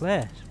now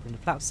clear. Bring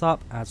the flaps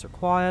up as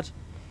required.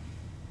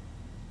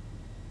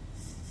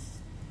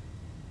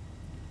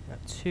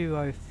 At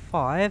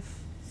 205,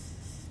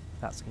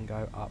 that's going to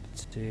go up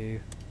to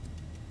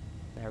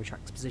their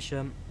retractor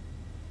position.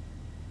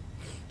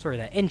 Sorry,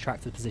 their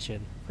in-tractor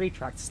position.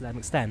 Retractors let them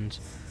extend.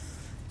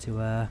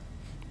 To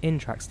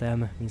in-tract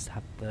them means to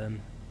have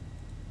them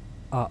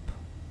up.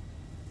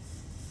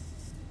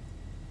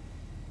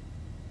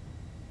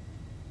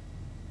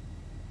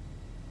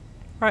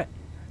 Right,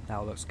 that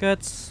all looks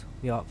good.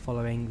 We are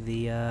following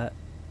the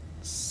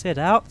SID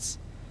out.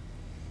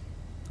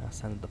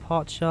 Standard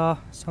departure.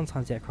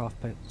 Sometimes the aircraft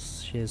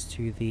pushes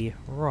to the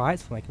right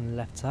for making a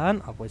left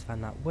turn. I've always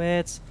found that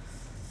weird. So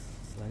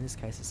in this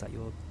case, it's that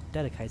you're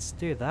dedicated to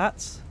do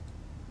that.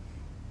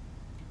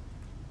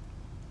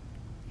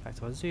 In fact,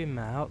 if I zoom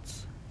out,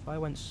 if I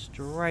went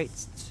straight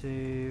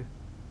to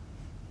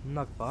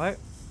Nugboat,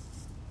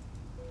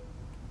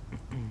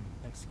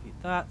 execute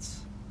that.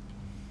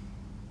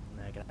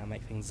 There we go. That'll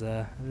make things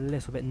a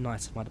little bit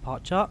nicer for my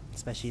departure,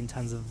 especially in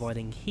terms of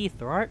avoiding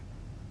Heathrow.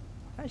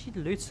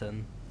 Actually,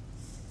 Luton.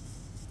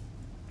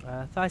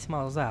 30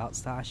 miles out,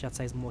 so that actually I'd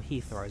say is more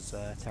Heathrow's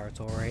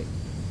territory.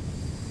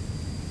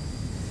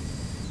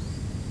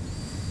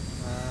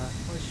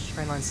 Which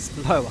train lines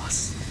is below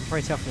us? I can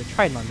probably tell from the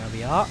train line where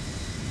we are.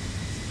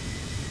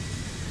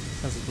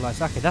 That's below.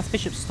 So, okay, that's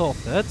Bishop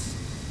Stortford.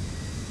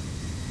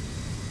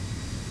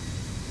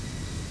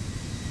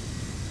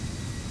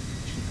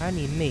 Which can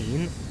only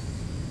mean...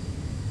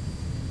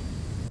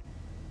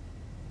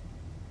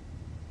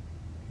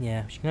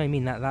 Yeah, which can only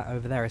mean that that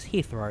over there is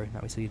Heathrow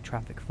that we see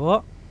traffic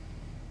for.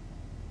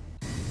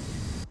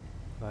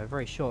 So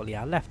very shortly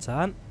our left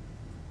turn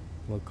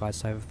will guide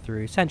us over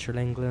through central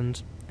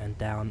England and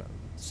down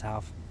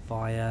south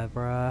via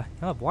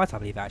White, I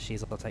believe actually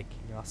is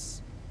taking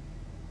us.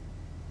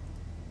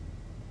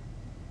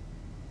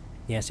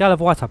 Yeah, so Isle of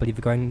Wight I believe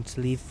we're going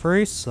to leave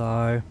through,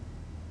 so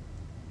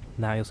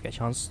now you'll get a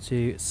chance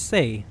to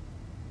see.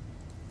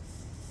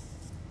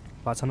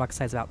 By the time, like I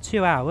say, it's about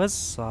 2 hours,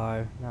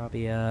 so that'll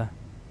be a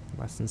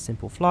nice and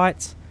simple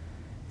flight.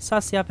 So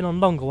see, I've been on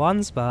longer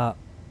ones, but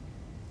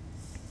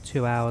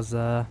 2 hours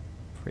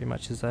pretty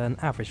much is an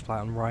average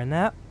flight on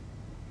Ryanair.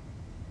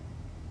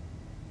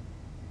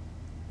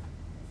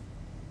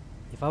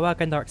 If I were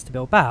going direct to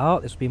Bilbao,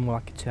 this would be more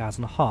like 2 hours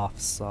and a half,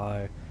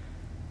 so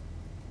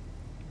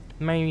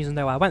the main reason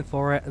though I went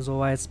for it, as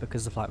always,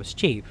 because the flight was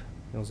cheap.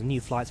 There was a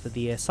new flight for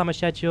the summer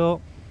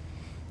schedule,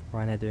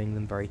 Ryanair doing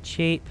them very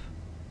cheap,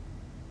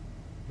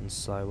 and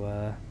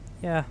so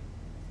yeah.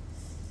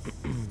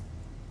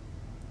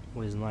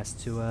 Always nice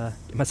to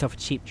get myself a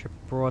cheap trip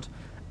abroad.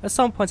 At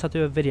some point I'll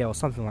do a video or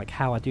something like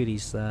how I do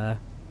these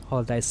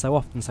holidays so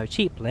often so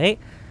cheaply.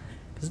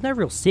 There's no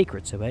real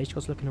secret to it, you just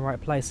got to look in the right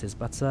places.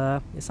 But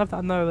it's something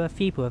I know a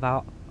few people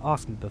have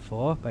asked me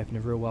before, both in the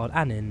real world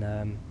and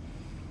in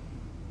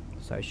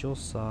social,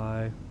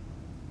 so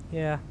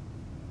yeah.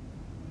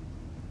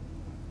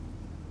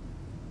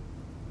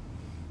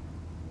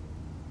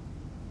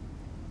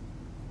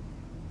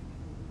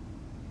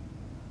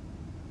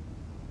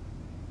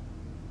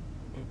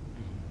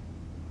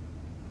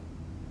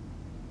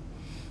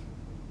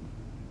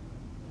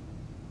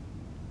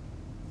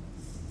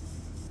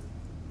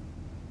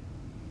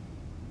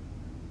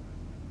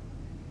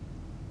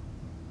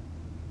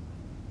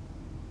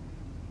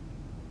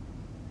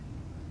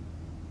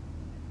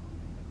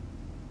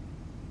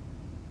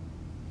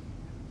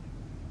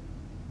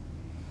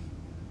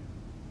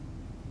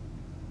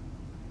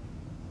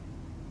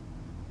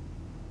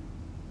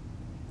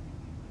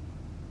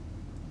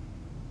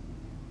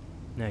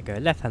 There we go,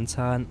 left hand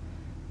turn,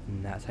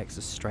 and that takes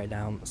us straight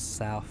down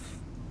south.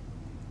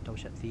 Double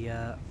check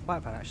the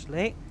flight plan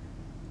actually.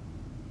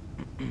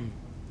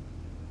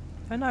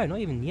 Oh no, not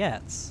even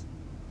yet.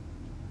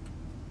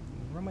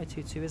 Runway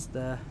 22 is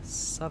the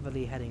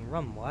southerly heading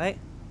runway.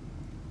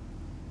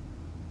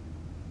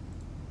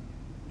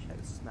 Check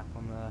this map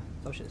on the,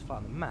 double check this flight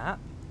on the map.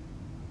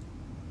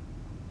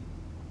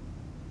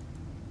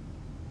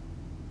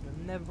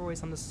 I've never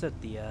always understood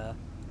the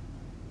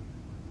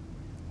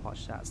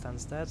watch that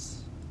Stansted.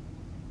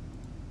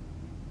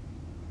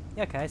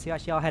 Yeah, okay, so you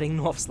actually are heading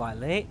north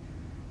slightly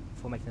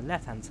before making a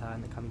left-hand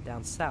turn and coming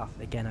down south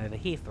again over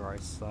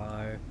Heathrow,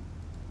 so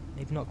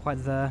maybe not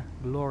quite the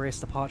glorious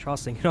departure I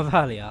was thinking of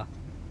earlier.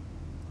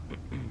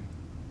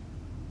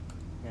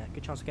 Yeah,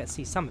 good chance to get to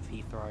see some of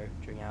Heathrow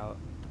during our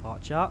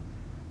departure.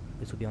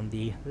 This will be on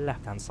the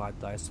left-hand side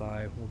though,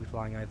 so we'll be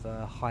flying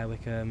over High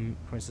Wycombe,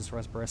 Princess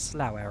Risborough,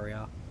 Slough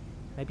area.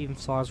 Maybe even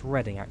as far as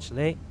Reading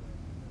actually.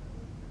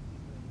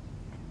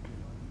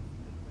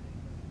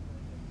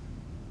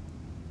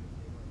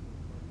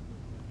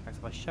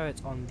 If I show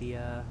it on the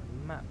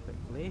map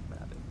quickly,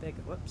 a bit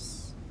bigger,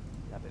 whoops,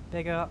 a bit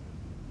bigger.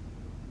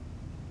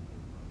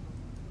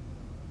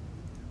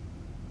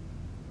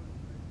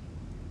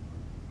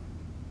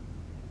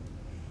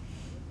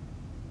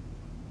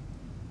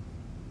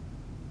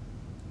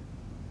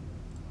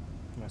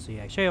 So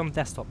yeah, show you on the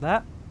desktop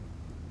there.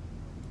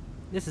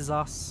 This is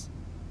us.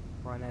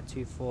 Ryanair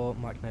 24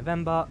 Mike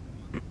November.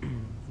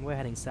 We're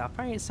heading south.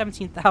 Apparently it's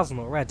 17,000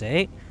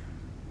 already.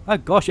 Oh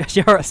gosh,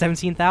 you're at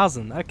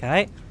 17,000.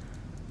 Okay.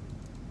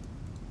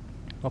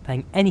 Not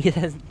paying any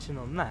attention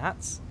on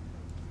that.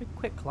 Pretty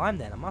quick climb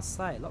then, I must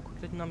say. A lot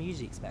quicker than I'm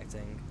usually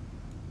expecting.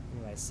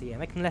 Anyway, so yeah,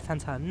 making the left-hand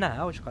turn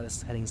now, which got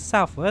us heading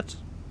southward.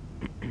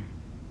 It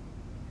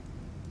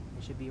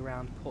should be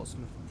around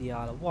Portsmouth, the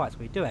Isle of Wight,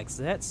 where we do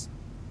exit.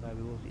 Where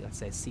we will, like I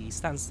say, see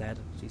Stansted.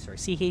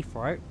 See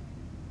Heathrow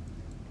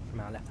from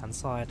our left-hand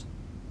side.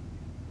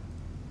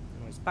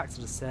 Anyways, back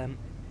to the sim.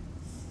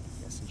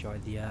 Let's enjoy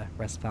the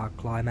rest of our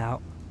climb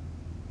out.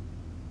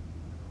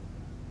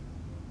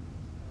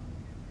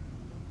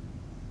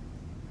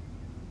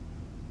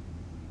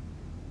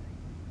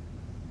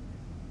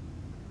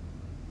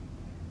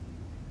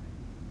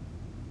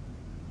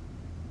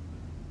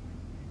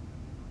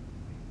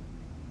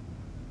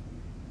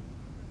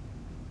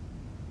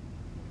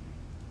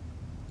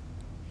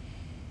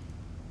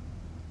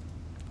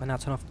 I now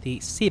turn off the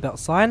seatbelt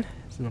sign,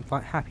 so I'm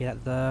quite happy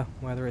that the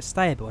weather is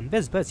stable and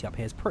visibility up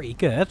here is pretty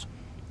good.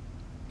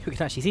 We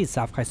can actually see the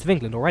south coast of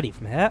England already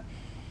from here.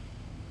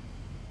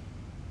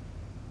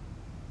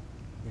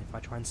 And if I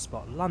try and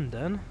spot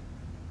London,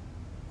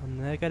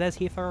 and there you go, there's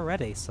Heathrow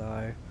already,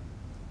 so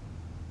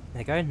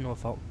there you go,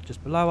 Norfolk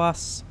just below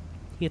us,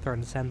 Heathrow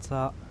in the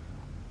centre,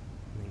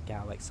 and then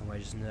Gatwick somewhere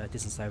just in the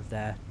distance over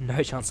there.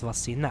 No chance of us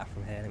seeing that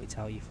from here, let me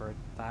tell you for a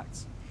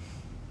fact.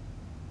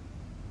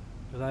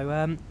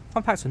 Although,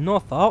 fun fact of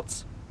Norfolk,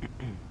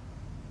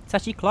 it's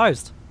actually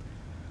closed.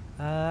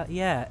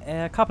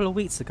 Yeah, a couple of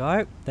weeks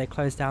ago, they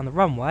closed down the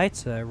runway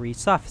to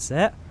resurface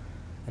it,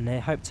 and they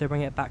hope to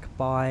bring it back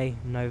by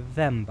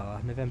November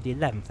the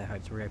 11th. They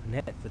hope to reopen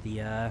it for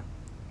the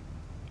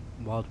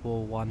World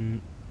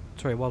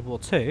War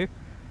II.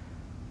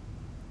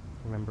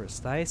 Remember it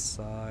stays.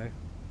 So,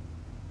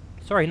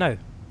 sorry, no,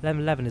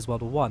 11/11 is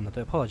World War I. I do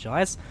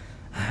apologise.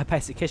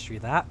 Basic history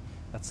of that.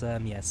 But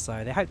yeah,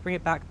 so they hope to bring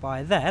it back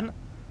by then.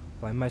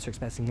 But most are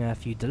expecting a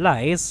few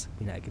delays.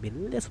 You know, it could be a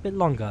little bit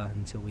longer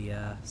until we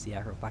see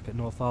aircraft back at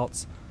Norfolk.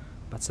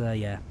 But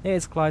yeah, it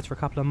is closed for a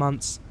couple of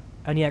months.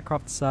 Only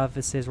aircraft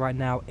services right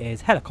now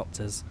is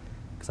helicopters,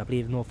 because I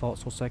believe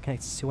Norfolk's also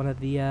connected to one of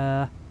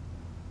the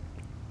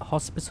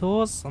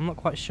hospitals. I'm not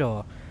quite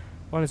sure.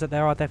 One is that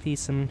there are definitely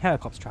some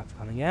helicopter traffic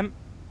coming in,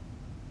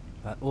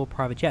 but all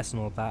private jets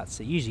and all that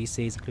it usually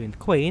sees, including the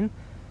Queen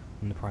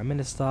and the Prime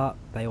Minister,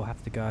 they all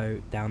have to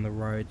go down the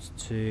road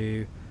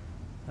to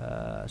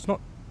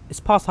it's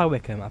past High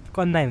Wycombe. I've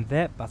forgotten the name of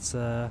it, but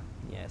yeah,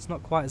 it's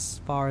not quite as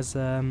far as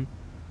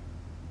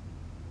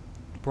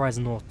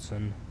Brighton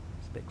Norton.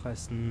 It's a bit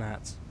closer than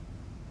that.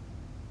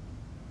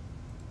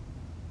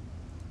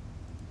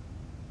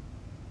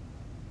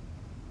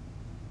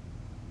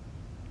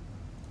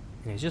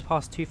 Yeah, it's just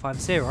past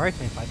 250,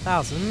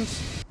 25,000.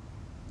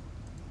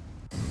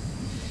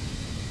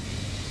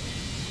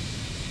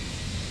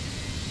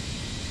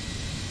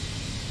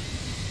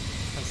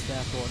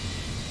 Therefore,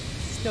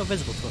 still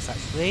visible to us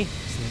actually,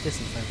 just in the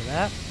distance over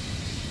there.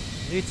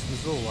 Luton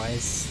as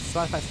always, so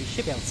I actually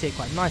should be able to see it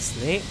quite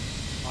nicely.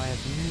 I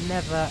have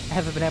never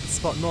ever been able to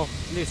spot North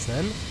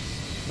Luton,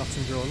 not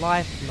in real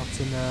life, not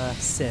in a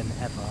sim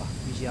ever.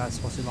 Usually I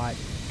spot it like,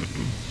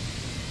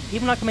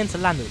 even when I come into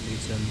land at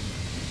Luton,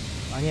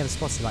 I only ever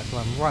spot it like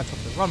when I'm right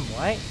off the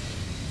runway,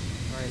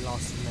 very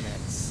last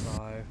minute,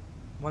 so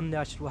one day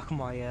I should work on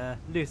my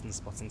Luton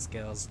spotting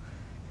skills.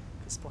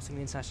 Spotting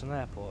the international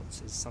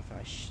airports is something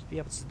I should be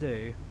able to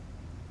do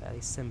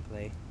fairly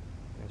simply.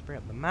 Let's bring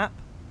up the map.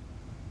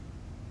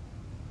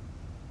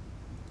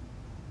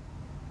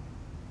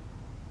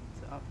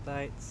 To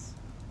updates.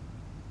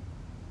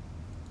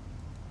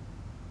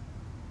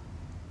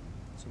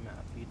 Zoom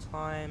out a few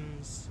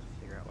times,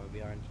 figure out where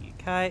we are in the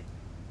UK.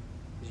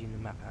 Presume the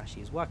map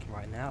actually is working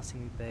right now,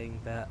 seeing being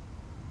a bit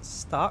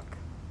stuck.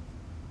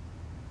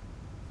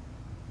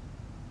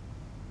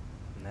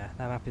 Nah,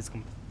 that map is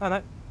oh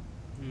no.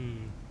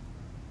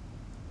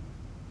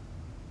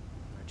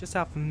 Just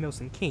out from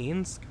Milton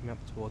Keynes, coming up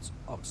towards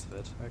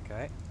Oxford.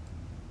 Okay.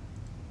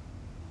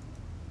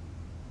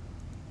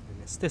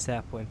 And it's this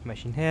airport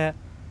information here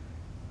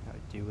that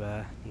we do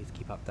need to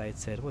keep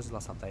updated. What was it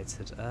last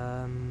updated?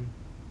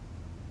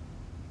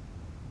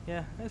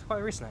 Yeah, it's quite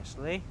recent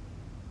actually.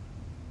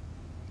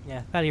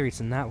 Yeah, fairly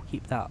recent that. We'll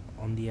keep that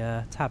on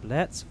the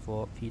tablet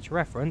for future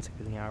reference,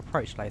 including our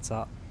approach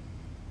later.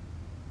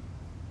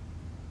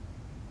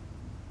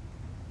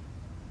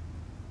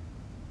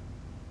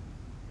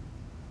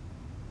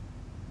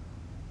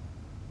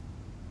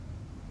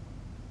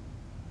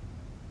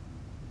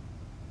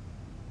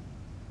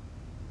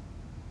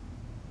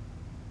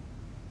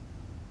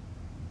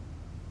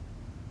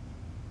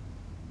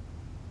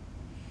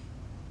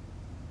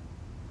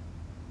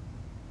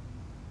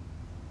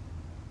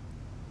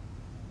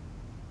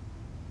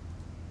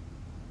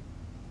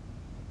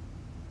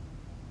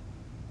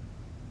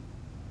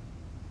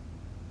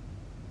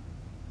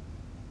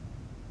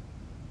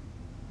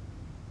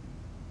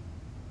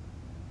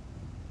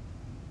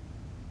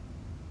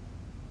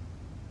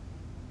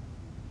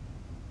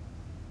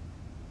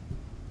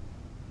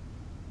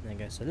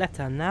 Okay, so left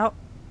hand now.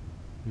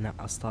 Now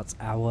starts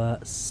our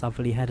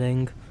southerly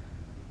heading.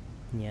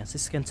 Yes,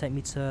 this is going to take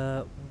me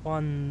to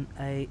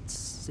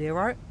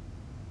 180.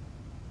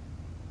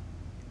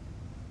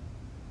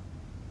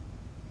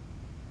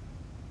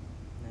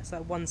 Yes,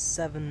 that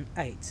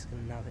 178 is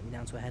going to now take me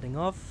down to a heading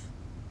of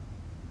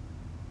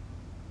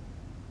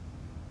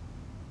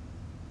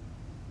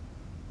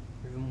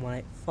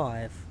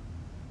 185.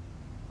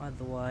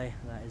 Either way,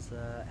 that is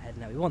the heading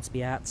that we want to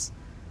be at.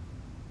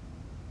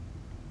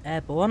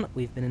 Airborne,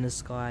 we've been in the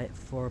sky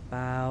for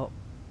about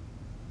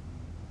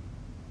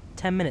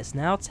 10 minutes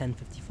now,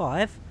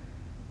 10:55.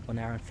 1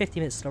 hour and 50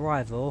 minutes to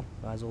arrival,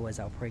 but as always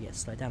that'll probably get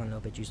slowed down a little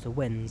bit due to the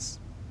winds.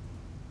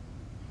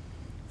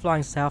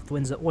 Flying south, the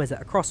winds are always at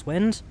a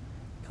crosswind,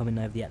 coming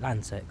over the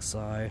Atlantic,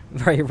 so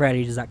very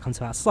rarely does that come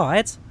to our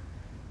side.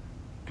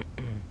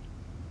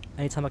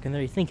 Only time I can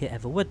really think it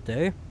ever would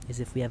do is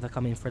if we ever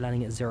come in for a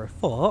landing at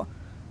 04,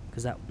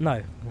 because that,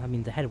 no, I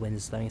mean the headwind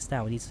is slowing us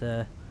down. We need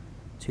to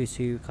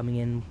 22 coming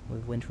in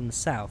with wind from the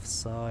south,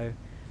 so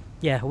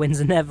yeah, winds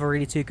are never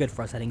really too good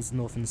for us heading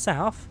north and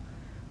south.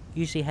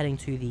 Usually heading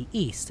to the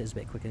east is a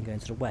bit quicker than going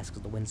to the west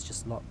because the wind's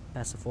just a lot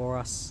better for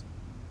us.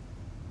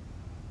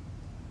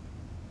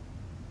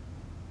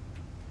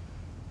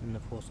 And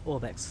of course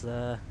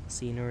Orbex's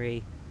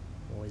scenery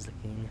always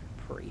looking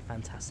pretty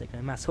fantastic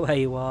no matter where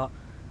you are.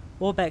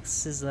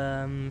 Orbex is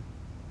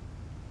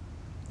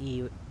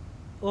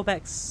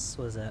Orbex,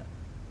 what is it?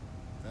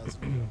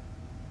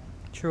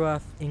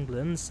 Drawyah,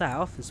 England,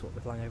 south is what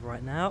we're flying over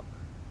right now.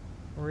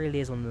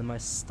 Really is one of the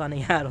most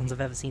stunning add-ons I've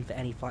ever seen for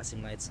any flight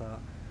simulator.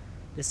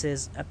 This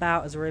is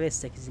about as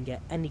realistic as you can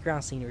get any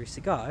ground scenery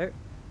to go,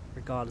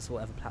 regardless of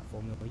whatever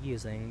platform you're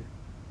using.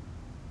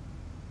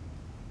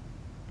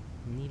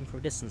 And even from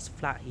a distance,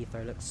 flat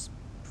Heathrow looks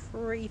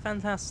pretty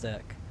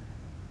fantastic.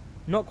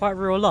 Not quite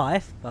real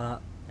life,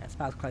 but it's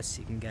about as close as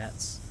you can get.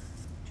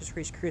 Just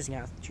reached cruising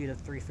altitude of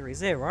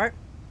 330.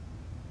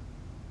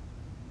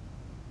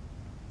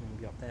 We'll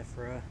be up there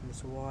for a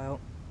little while.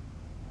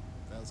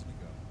 1,000 to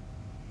go.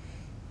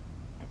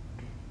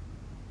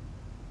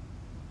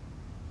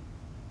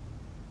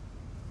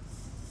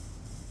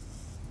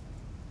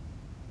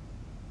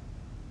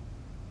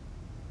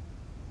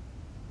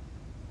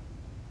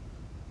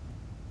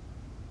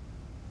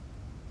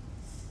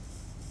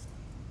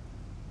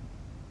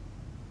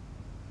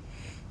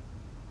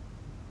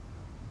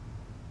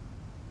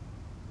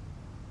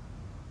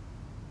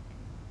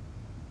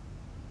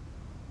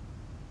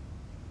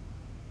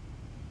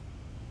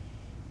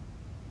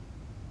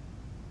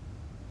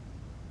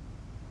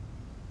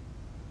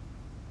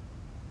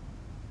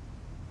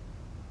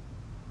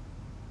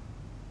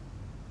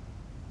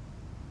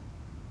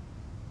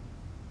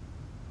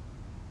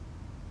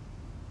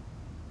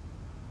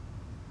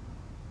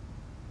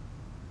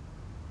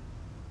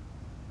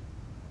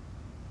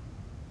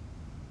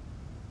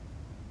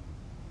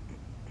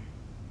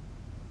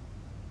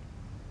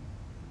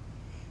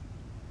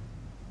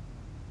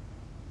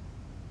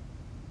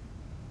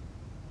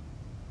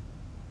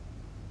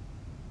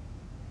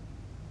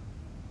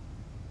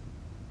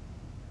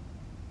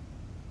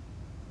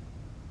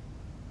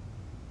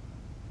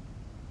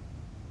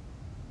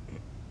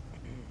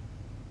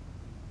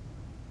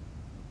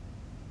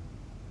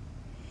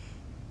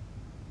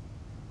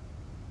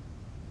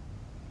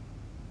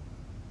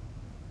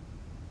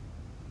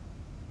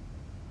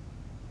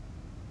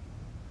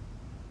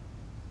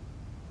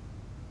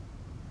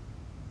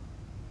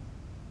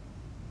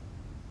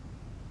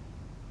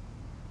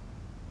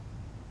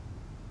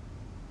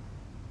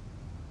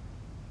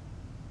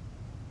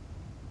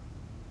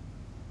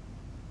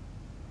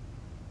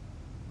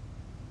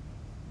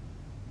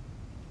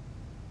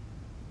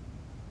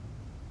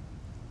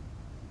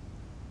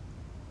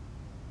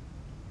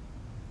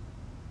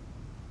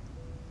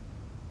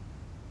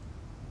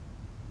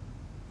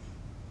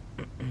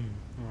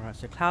 Alright,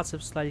 so clouds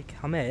have slowly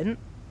come in.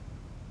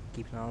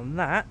 Keep an eye on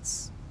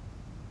that.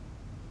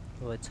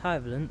 Although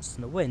turbulence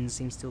and the wind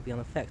seems to still be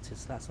unaffected,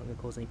 so that's not going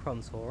to cause any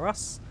problems for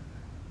us.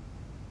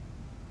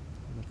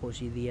 And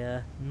unfortunately,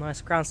 the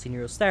nice ground scenery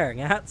you're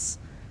staring at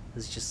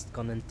has just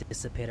gone and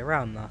disappeared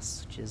around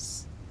us, which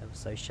is ever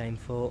so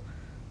shameful.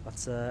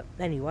 But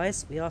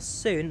anyways, we are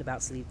soon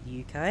about to leave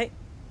the UK.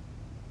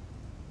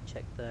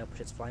 Check the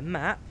project fly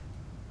map.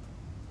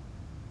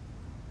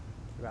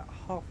 We're about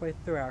halfway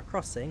through our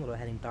crossing, although we're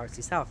heading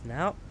directly south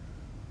now.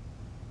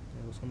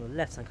 There was one on the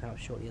left hand coming up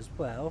shortly as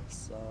well,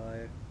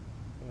 so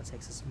that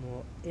takes us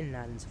more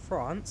inland into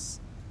France.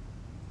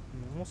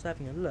 And I'm also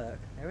having a look.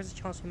 There is a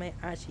chance we may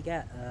actually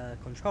get a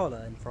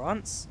controller in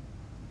France.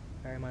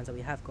 Bear in mind that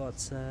we have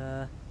got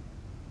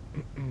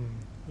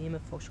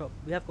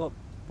we have got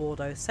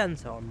Bordeaux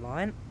Centre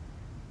online,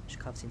 which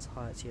covers the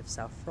entirety of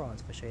South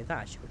France. If I show you that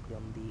actually quickly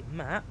on the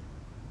map,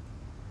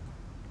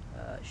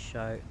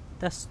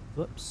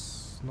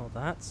 whoops, not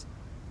that.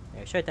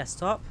 There, show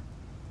desktop.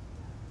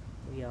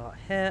 We are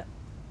here.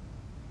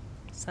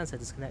 Stansted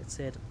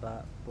disconnected,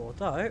 but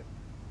Bordeaux.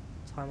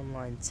 Time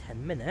online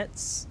 10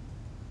 minutes.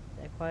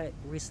 They're quite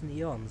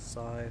recently on,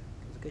 so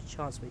there's a good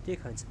chance we do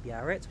come into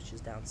Biarritz, which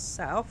is down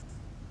south.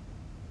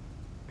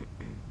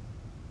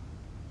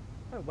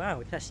 Oh wow,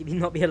 we could actually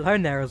not be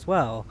alone there as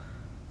well.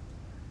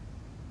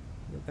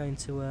 You're going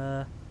to,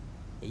 yeah,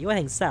 you're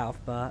heading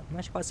south, but I'm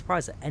actually quite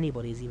surprised that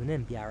anybody's even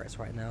in Biarritz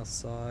right now,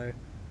 so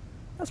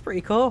that's pretty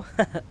cool.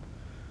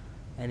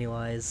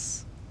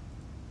 Anyways,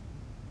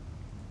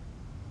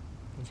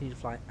 continue to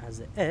fly as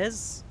it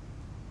is.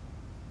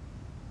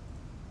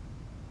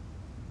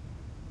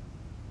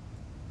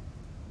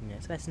 Yeah,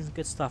 so that's some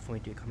good stuff when we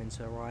do come in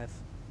to arrive.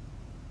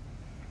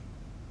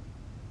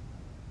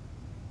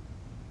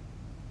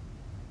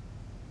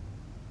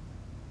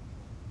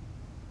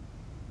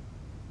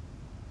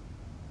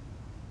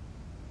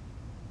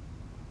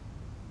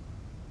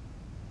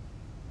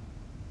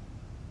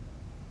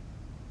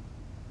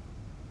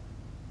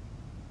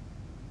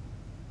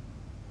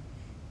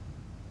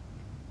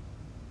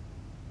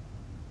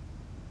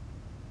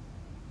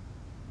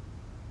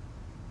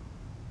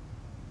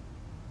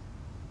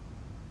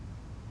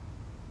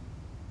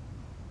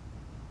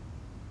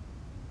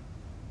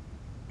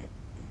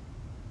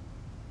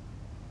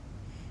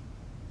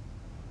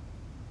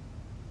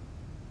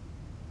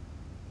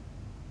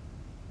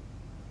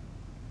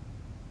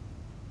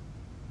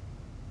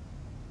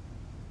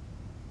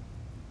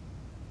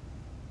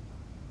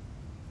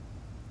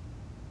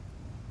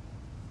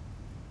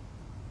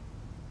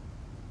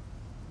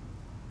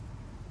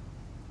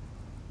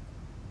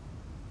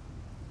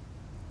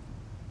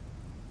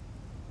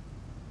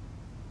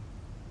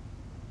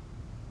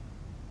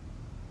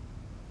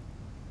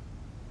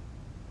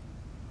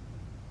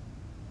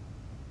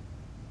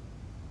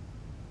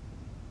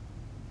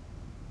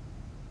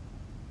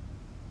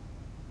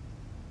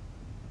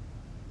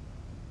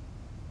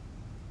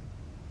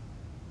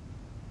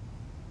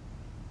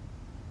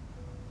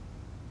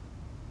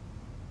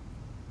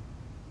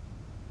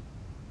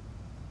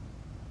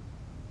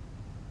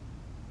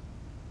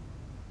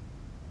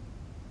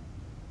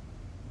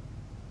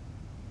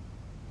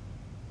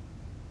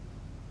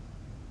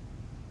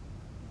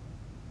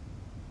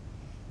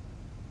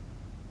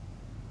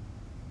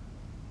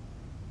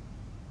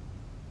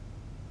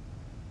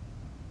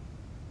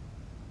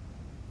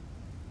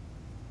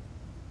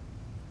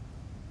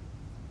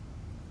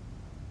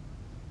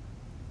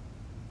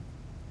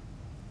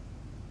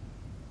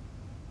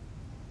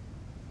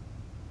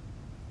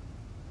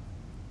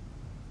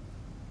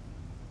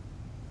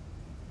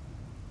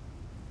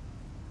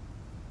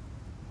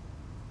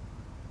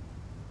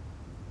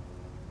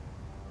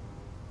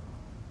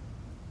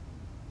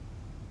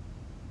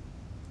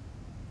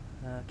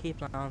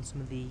 Keep an eye on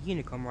some of the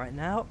Unicom right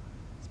now,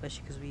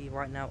 especially because we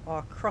right now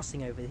are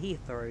crossing over the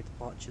Heathrow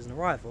departures and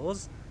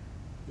arrivals.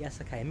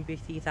 Yes, okay, maybe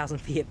 3,000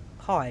 feet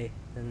high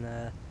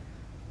than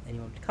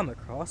anyone would come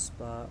across,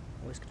 but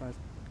always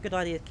good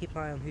idea to keep an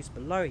eye on who's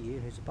below you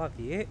and who's above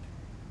you,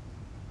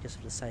 just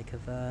for the sake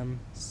of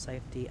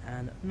safety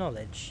and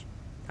knowledge.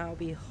 That will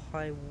be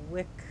High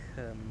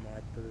Wycombe,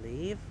 I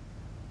believe.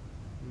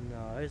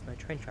 No, there's no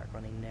train track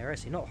running near it,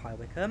 so not High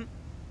Wycombe.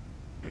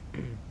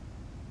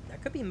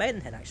 That could be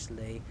Maidenhead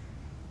actually.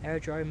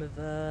 Aerodrome of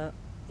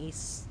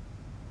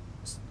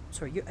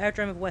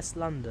Aerodrome of West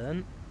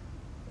London,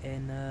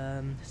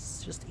 in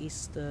just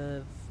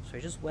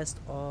just west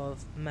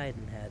of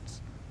Maidenhead.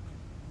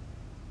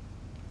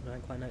 I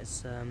don't quite know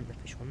its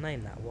official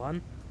name, that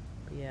one.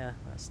 But yeah,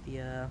 that's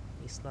the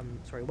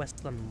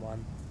West London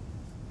one.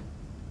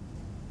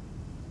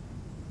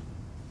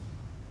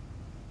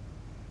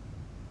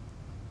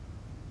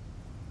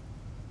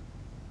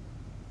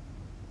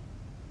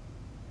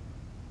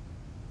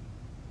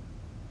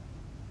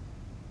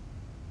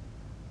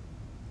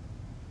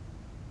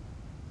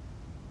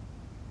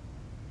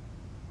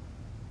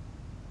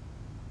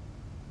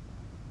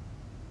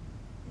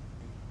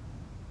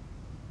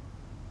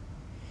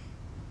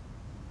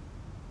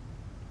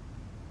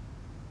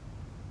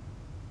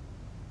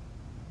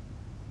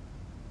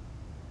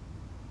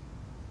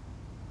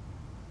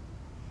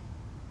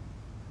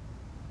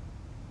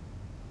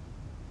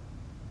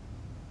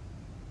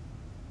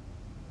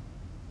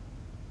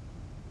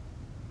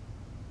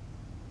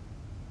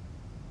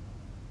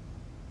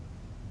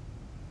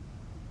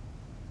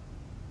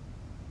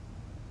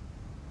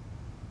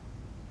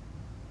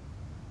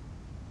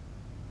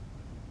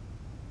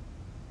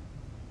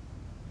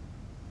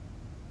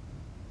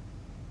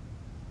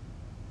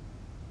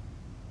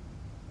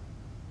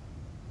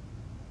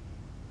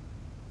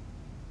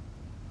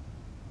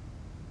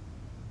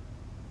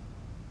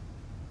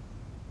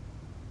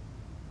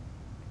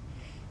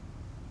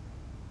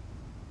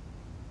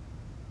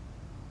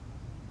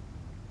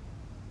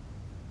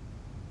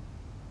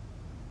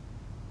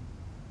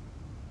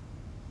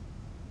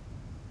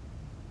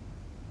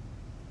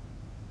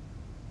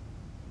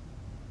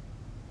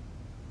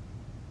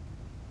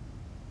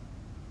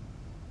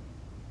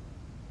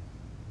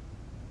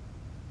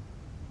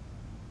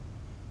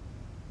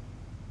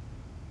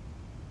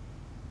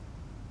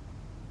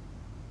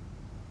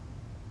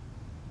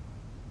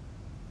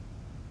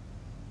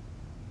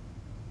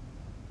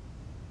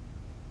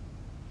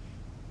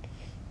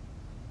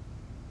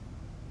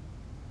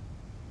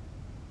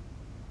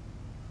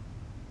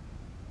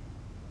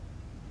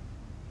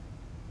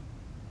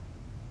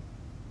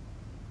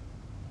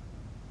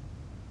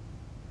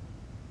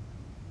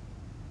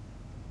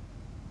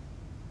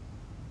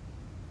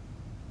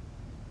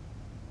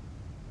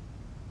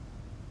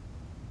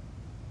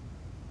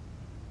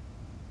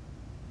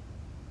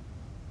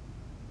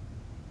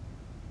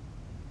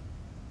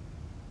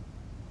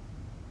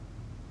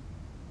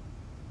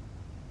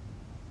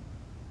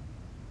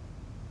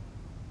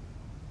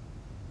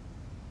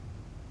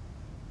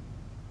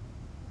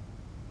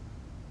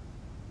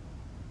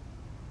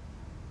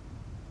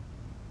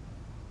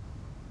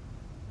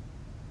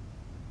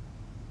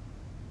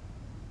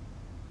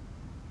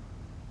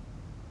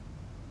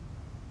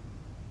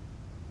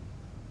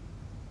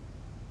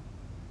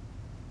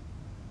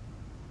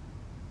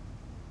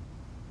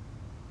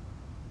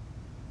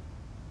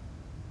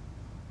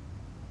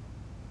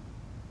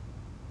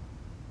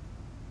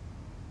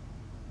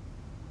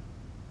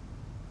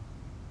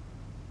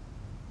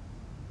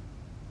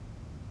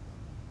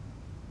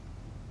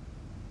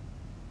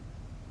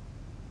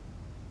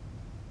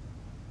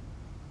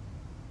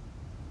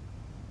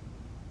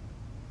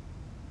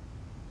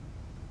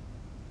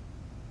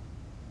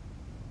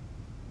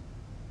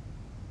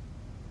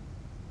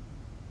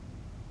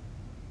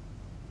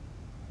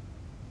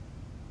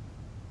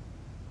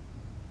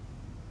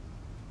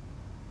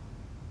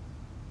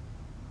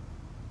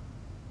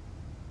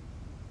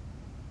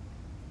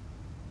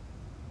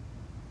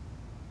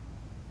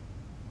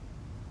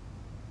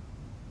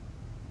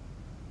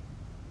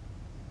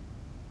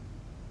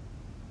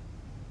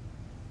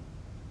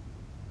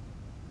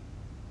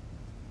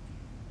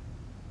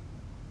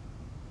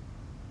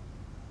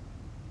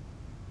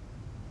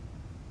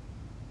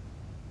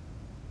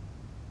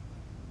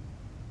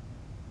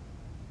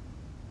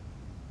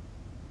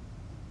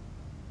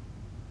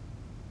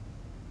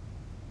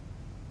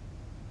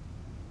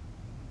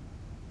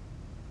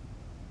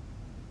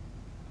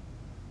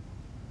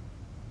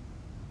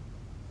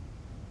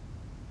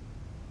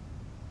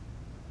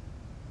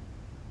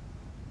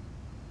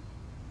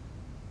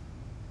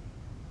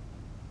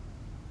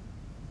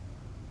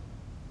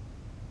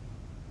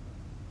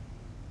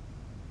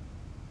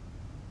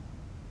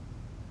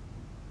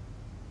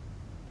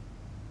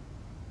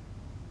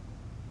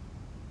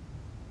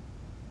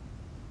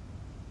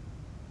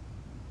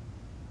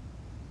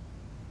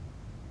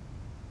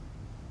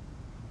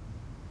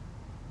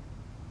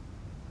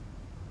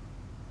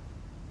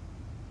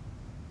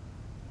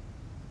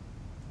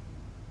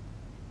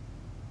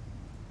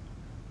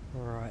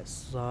 Right,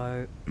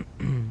 so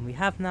we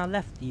have now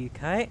left the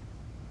UK.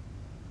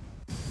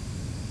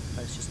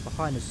 It's just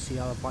behind us, you see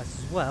our bikes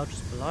as well,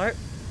 just below.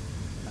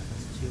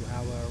 That's to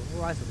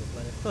our right of the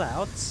blood of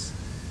clouds.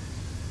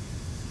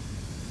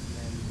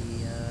 And then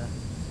the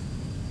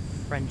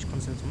French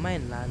continental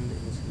mainland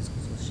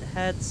is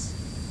ahead.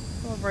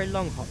 Not a very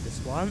long hop, this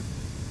one.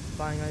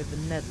 Flying over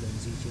the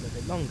Netherlands, usually a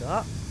little bit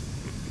longer.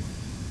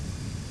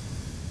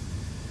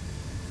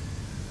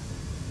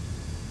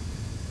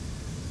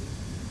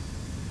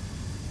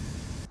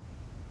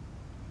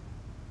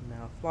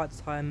 Now, flight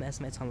time,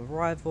 estimated time of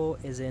arrival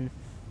is in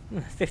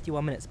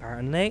 51 minutes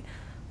apparently.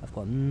 I've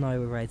got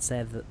no way to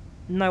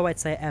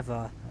say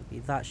ever it'd be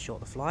that short,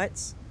 the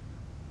flights.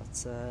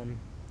 But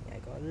yeah,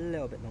 got a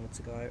little bit longer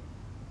to go.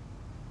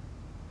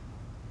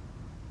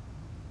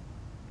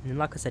 And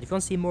like I said, if you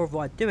want to see more of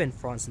what I do in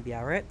France and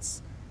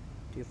Biarritz,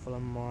 do follow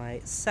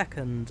my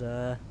second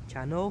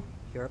channel,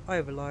 Europe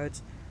Overload,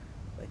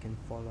 where you can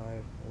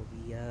follow all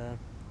the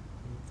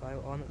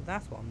info on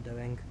that's what I'm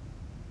doing.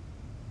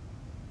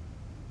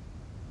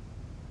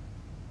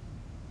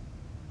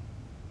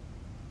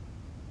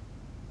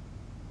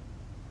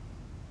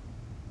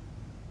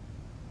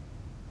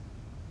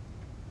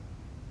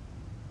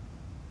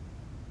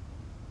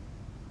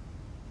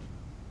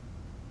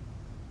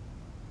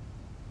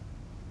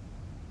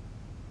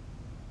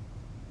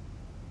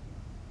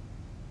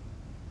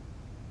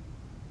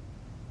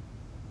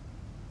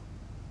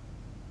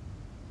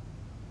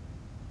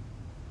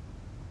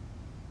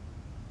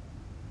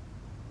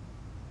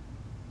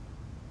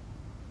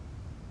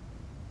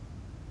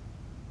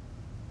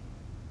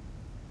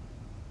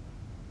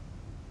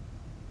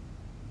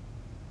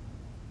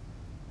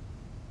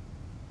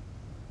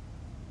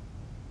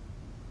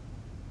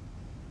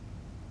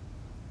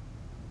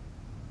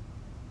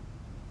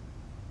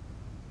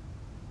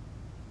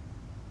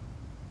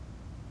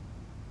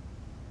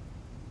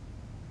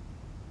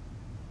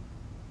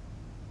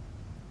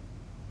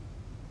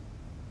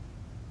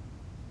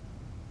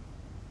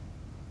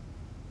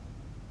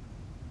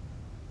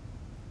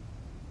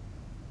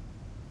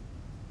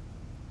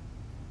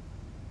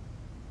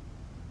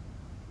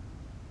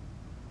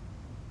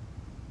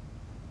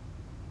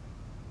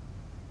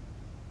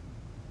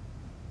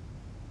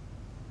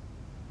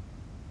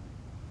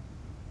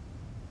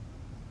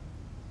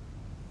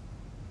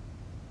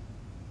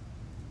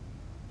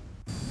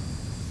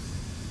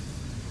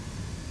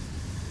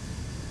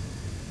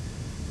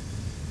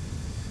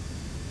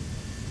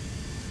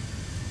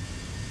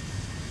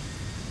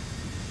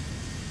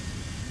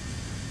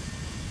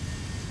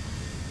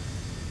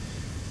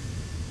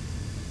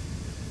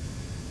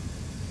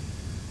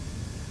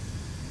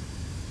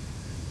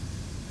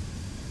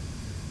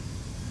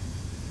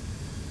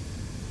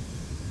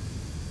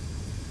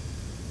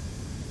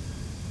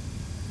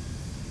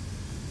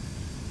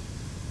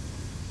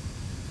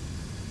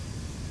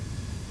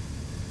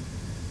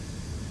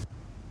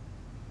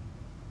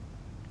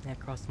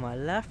 Across my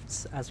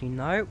left, as we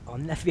know, I'll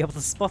never be able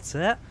to spot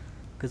it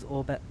because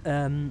orbit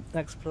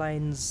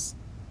X-Plane's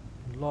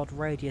Lord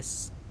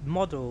Radius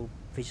model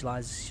visualizer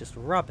is just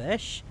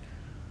rubbish.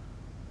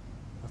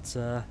 But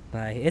no,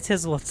 it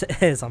is what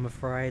it is, I'm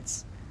afraid.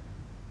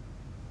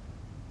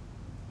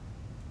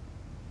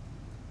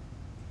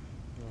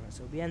 Alright,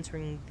 so we'll be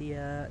entering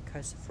the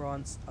coast of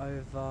France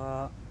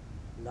over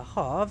Le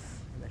Havre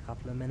in a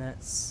couple of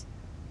minutes,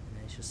 and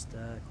then it's just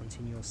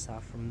continue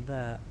south from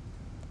there.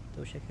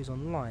 Double check who's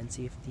online,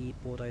 see if the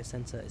Bordeaux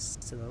Centre is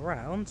still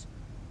around.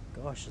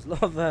 Gosh, there's a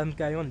lot of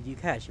going on in the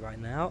UK actually right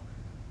now.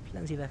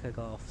 Plenty of Echo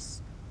Golfs.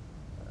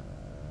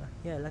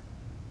 Yeah,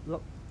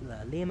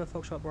 Lima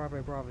Foxtrot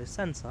Bravo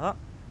Centre.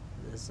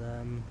 There's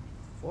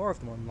 4 of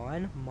them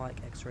online. Mike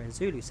X-Ray and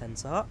Zulu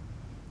Centre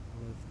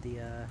with the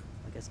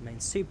I guess main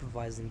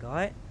supervising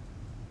guy.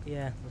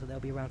 Yeah, so they'll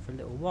be around for a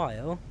little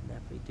while.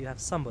 Therefore, we do have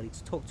somebody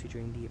to talk to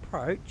during the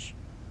approach,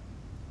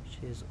 which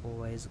is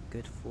always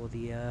good for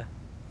the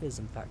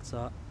realism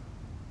factor.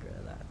 Get rid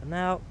of that for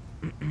now.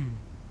 I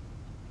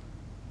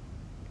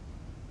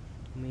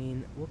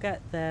mean, we'll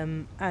get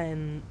them,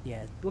 and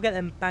yeah, we'll get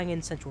them bang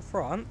in central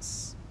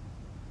France.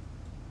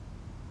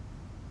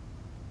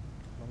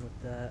 Along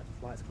with the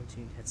flights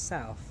continuing to head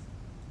south.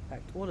 In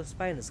fact, all of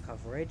Spain has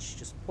coverage,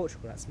 just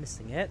Portugal that's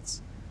missing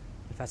it.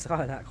 In fact, I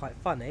find that quite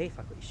funny, if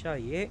I could show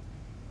you.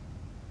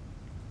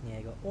 Yeah,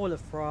 you got all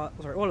of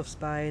all of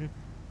Spain,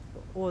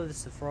 got all of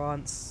this of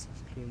France,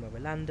 including where we're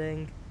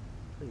landing.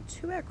 Including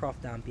 2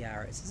 aircraft down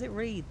Biarritz. Is it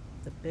really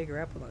the bigger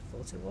airport I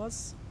thought it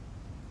was?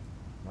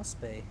 Must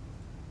be.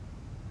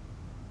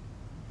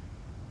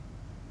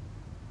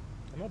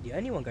 I'm not the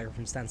only one going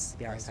from Stansted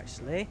to Biarritz,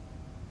 actually.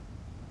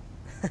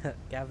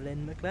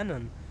 Gavlin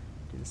McLennan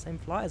doing the same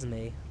flight as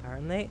me,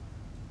 apparently.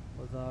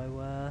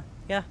 Although,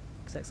 yeah,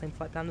 exact same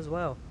flight plan as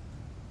well.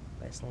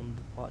 Based on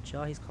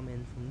departure, he's come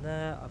in from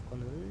there. I've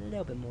gone a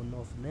little bit more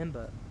north than him,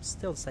 but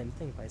still the same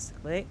thing,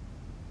 basically.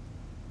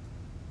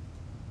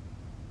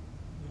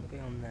 What's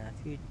going on there?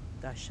 A few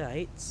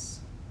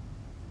 -8s.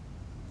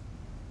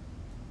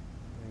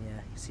 And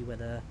yeah, you see where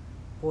the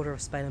border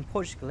of Spain and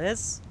Portugal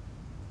is.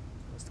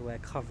 to where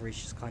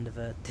coverage just kind of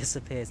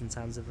disappears in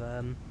terms of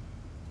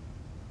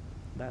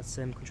that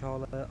sim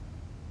controller.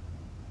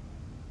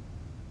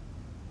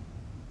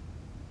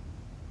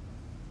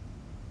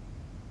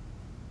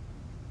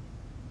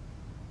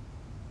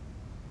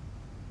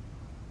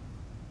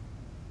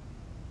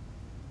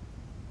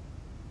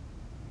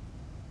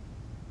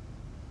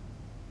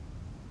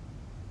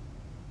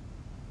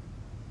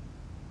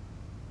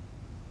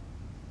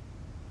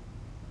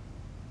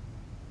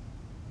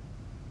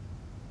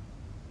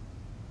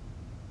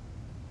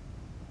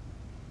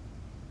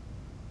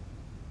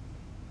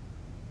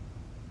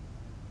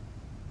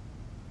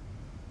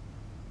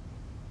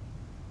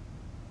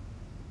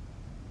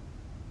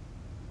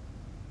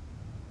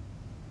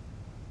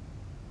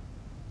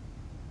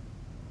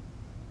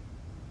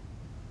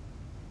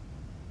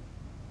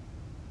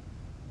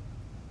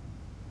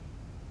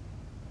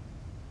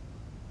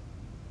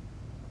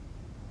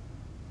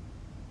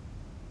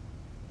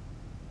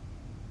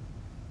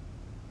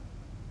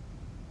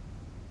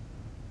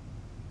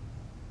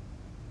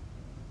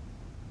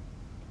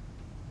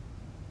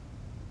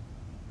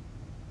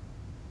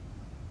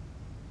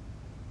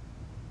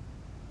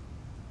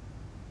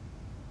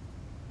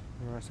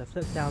 Alright, so if I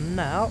look down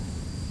now,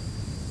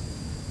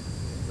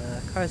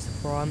 the coast of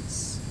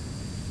France.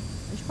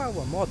 I should probably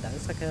want to mod that.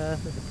 Looks like a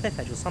cliff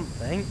edge or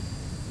something. Yeah,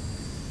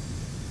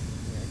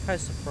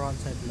 coast of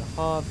France over the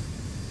Havre.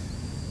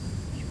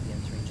 Should be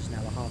entering just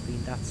now the Havre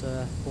being that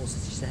 4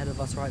 cities ahead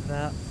of us right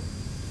there.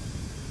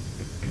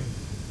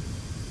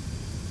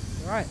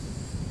 Right,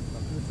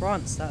 welcome to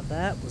France. That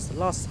there was the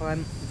last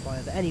time we fly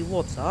over any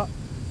water,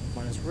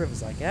 minus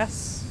rivers, I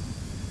guess,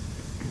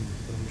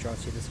 for the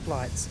majority of this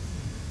flight.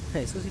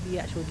 It's also the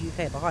actual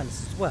UK behind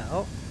us as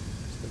well.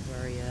 Just the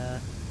very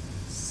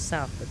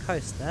south of the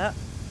coast there.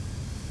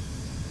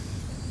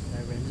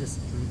 Over in the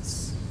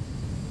distance.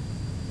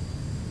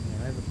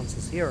 Yeah, over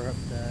continental Europe,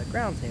 the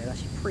ground here is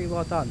actually pretty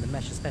well done, the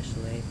mesh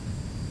especially.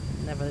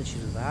 Never had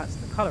issues with that.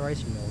 The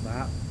coloration and all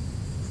that.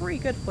 Pretty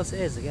good for what it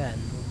is again,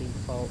 all being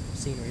default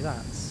scenery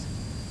that's.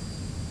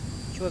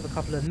 Sure have a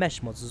couple of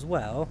mesh mods as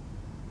well.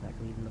 That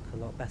can even look a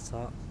lot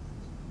better.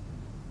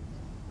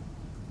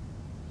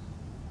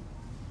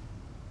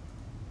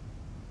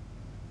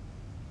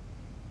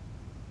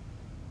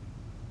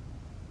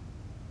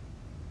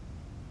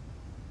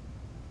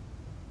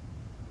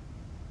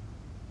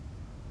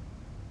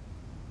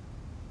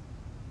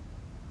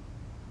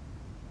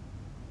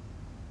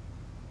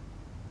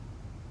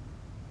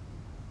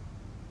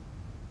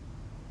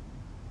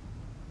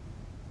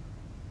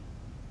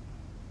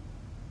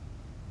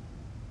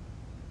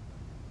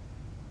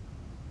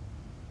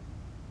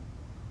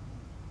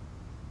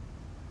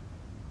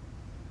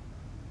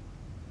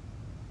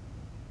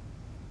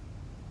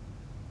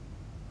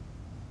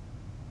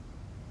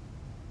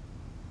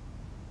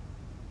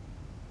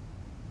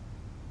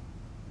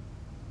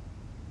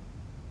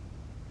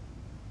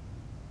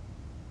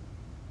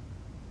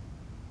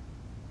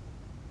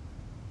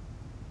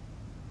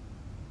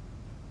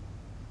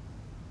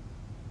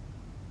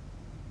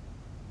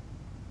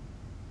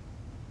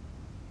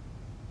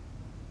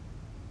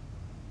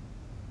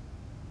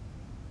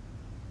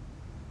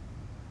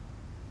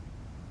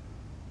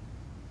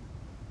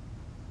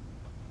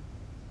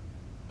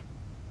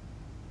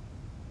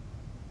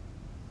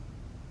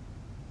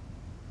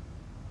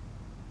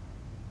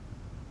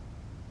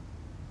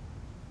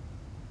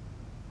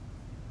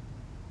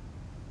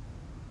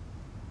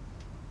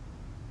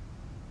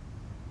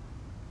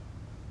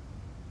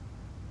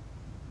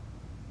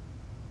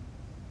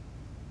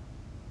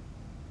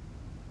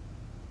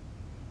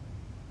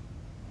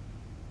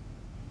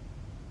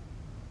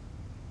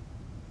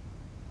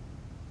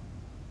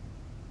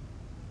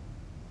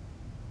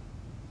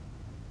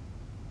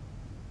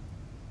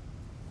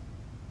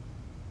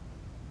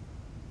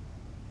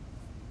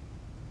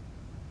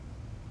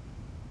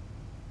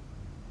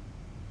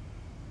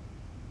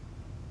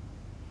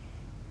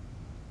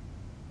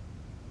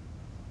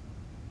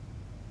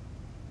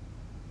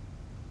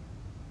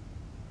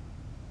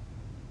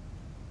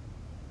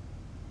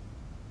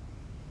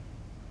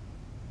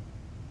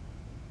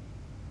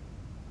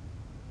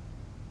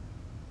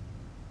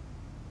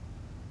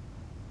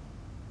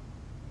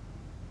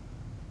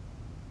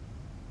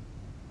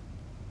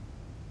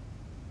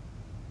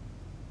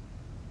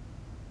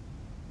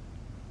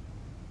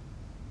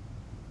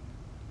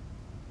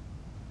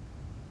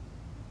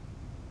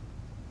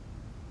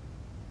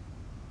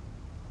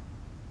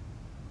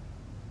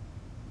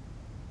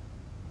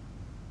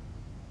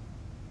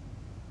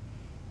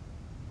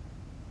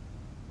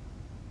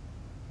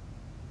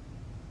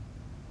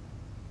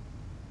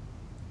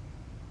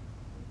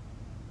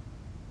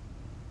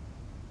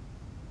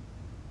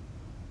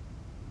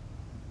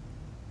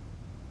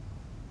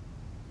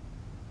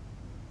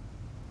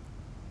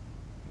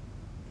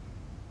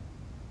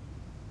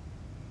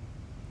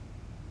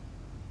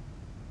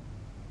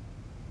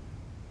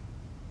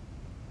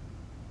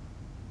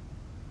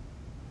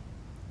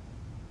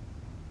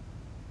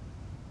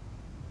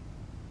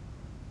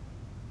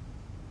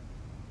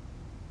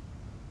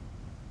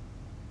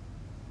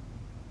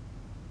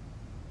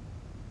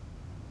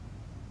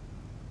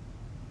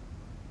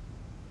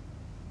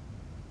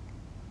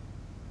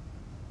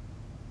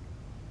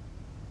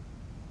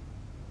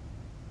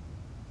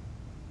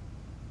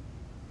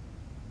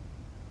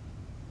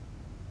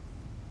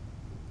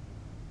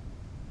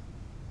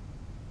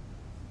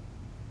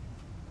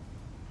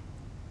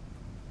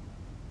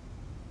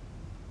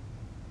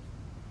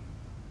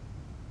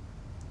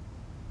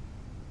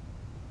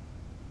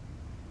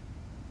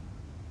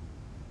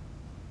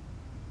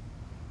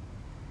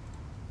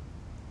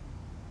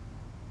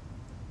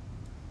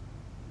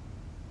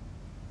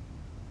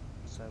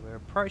 So we're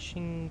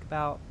approaching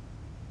about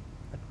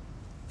a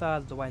third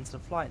of the way into the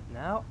flight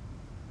now.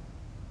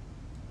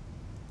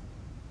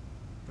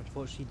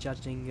 Unfortunately,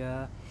 judging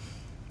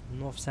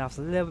north-south is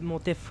a little bit more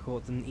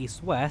difficult than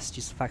east-west,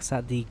 just the fact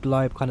that the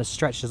globe kind of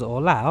stretches it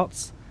all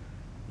out.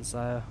 And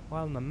so,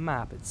 while on the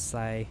map it'd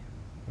say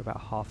we're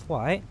about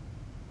halfway,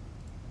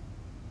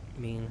 I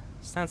mean,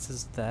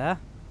 Stansted's there,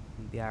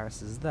 and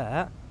Biarritz is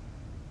there.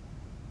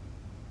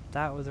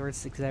 That was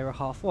realistically they were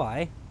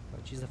halfway,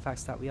 which is the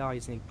fact that we are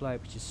using a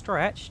globe which is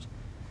stretched.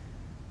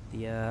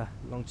 The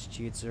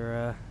longitudes are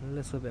a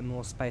little bit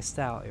more spaced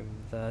out in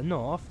the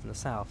north than the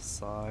south,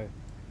 so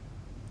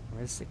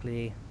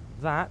realistically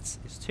that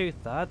is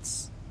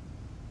 2/3,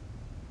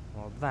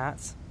 while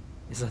that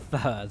is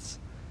 1/3.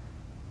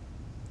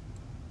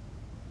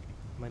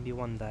 Maybe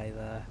one day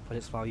the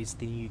projects will use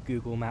the new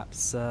Google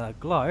Maps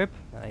globe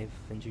that they've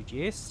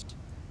introduced,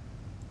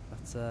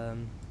 but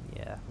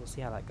yeah, we'll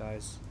see how that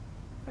goes.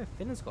 Oh,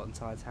 Finland's got an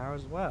entire tower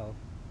as well.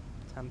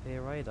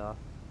 Tampere radar.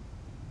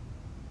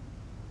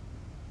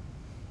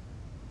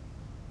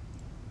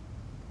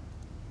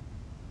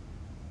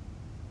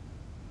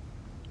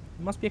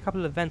 There must be a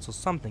couple of events or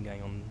something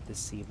going on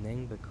this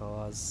evening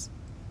because,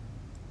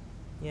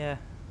 yeah,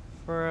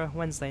 for a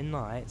Wednesday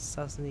night, it's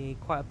certainly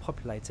quite a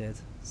populated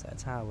set of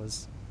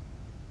towers.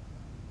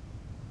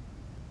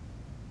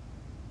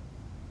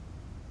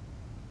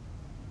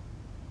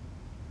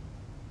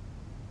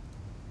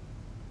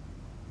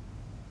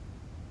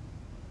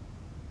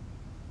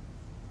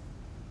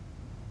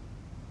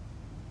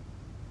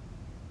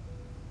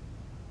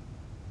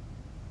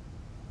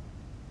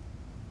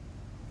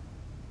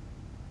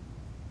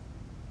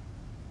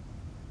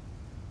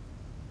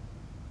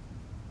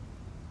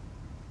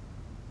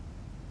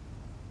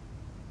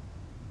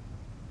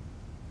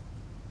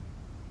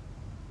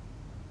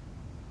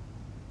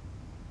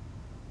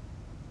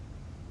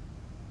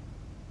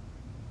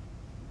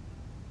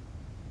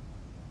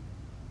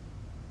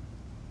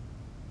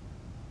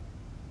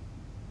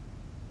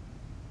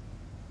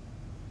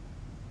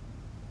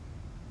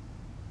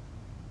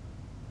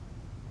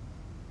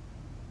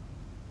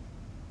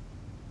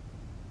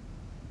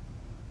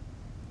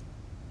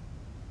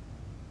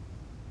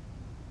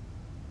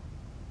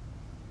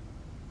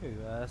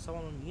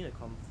 Someone on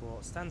Unicom for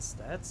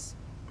Stansted.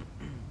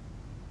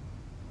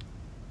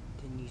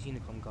 Didn't use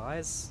Unicom,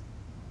 guys.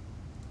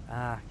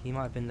 He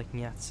might have been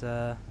looking at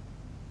Tower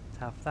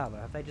Tower.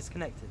 Have they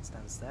disconnected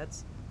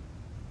Stansted?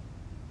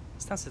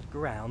 Stansted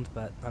ground,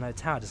 but I know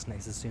Tower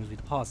disconnects as soon as we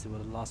departed. It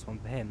was the last one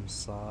for him,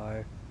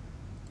 so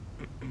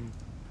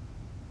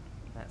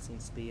that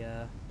seems to be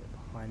a bit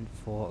behind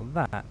for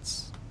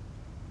that.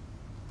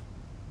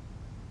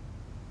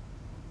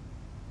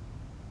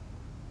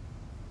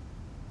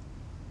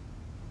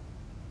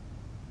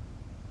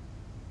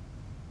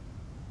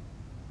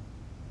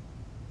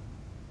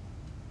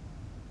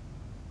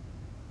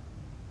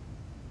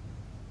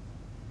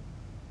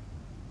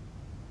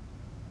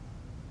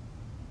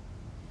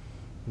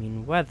 I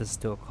mean, weather's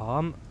still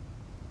calm.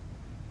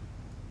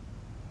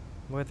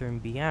 Weather in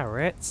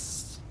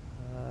Biarritz,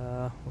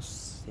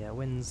 yeah,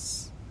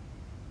 winds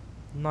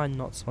 9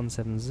 knots,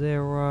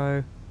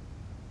 170.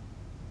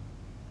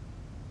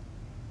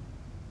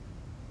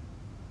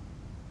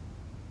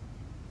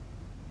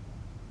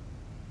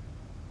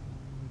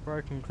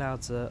 Broken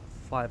clouds at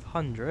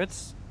 500.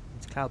 It's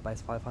cloud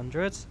base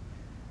 500.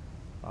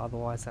 But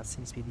otherwise, that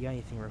seems to be the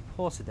only thing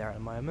reported there at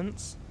the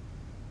moment.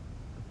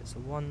 It's a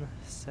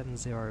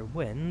 170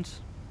 wind.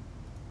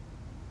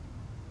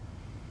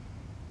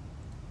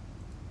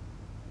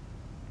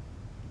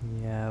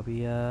 Yeah,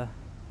 we it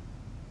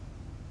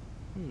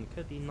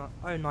could be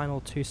 09 or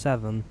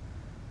 27.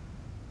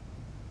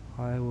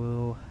 I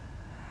will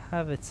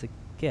have it a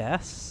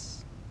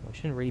guess. Well, it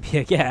shouldn't really be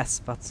a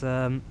guess, but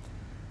for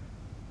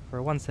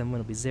a 170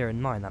 wind it'll be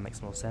 09. That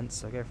makes more sense.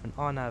 So I'll go for an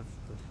RNAV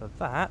for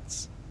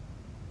that.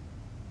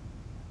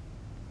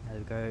 There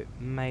we go,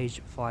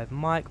 Mage 5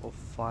 Mike or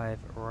 5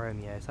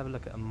 Romeo. Let's have a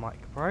look at a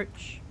Mike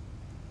approach.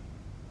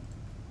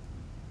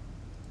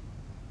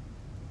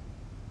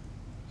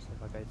 So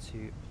if I go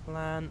to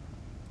plan.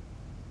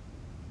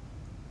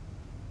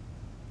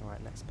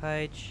 Alright, next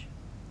page.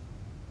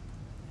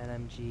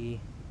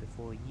 LMG,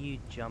 before you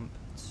jump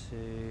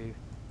to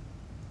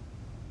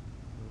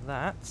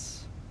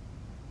that.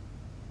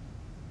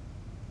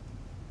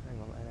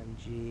 Hang on,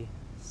 LMG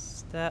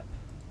step.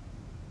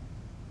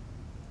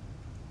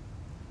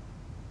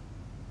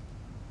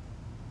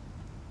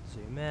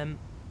 Zoom in.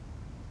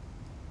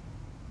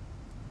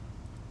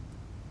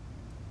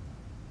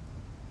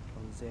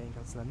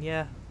 Comes to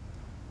yeah.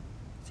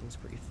 Seems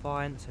pretty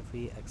fine. So if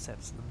we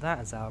accept that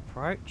as our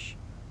approach,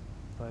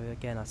 though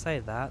again I say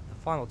that the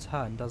final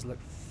turn does look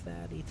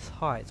fairly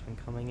tight when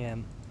coming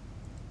in.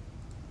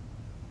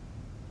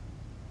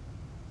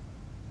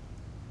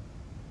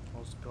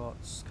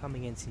 Scott's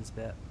coming in seems a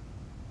bit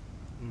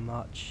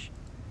much.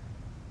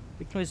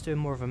 We can always do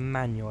more of a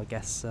manual, I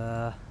guess.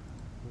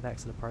 With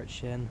exit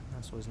approach in,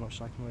 that's always an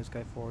option I can always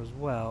go for as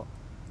well.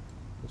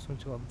 Also,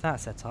 once we've got that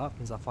set up,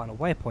 means our final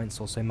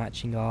waypoint's also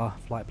matching our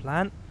flight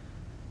plan.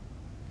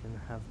 can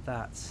have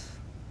that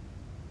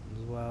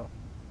as well.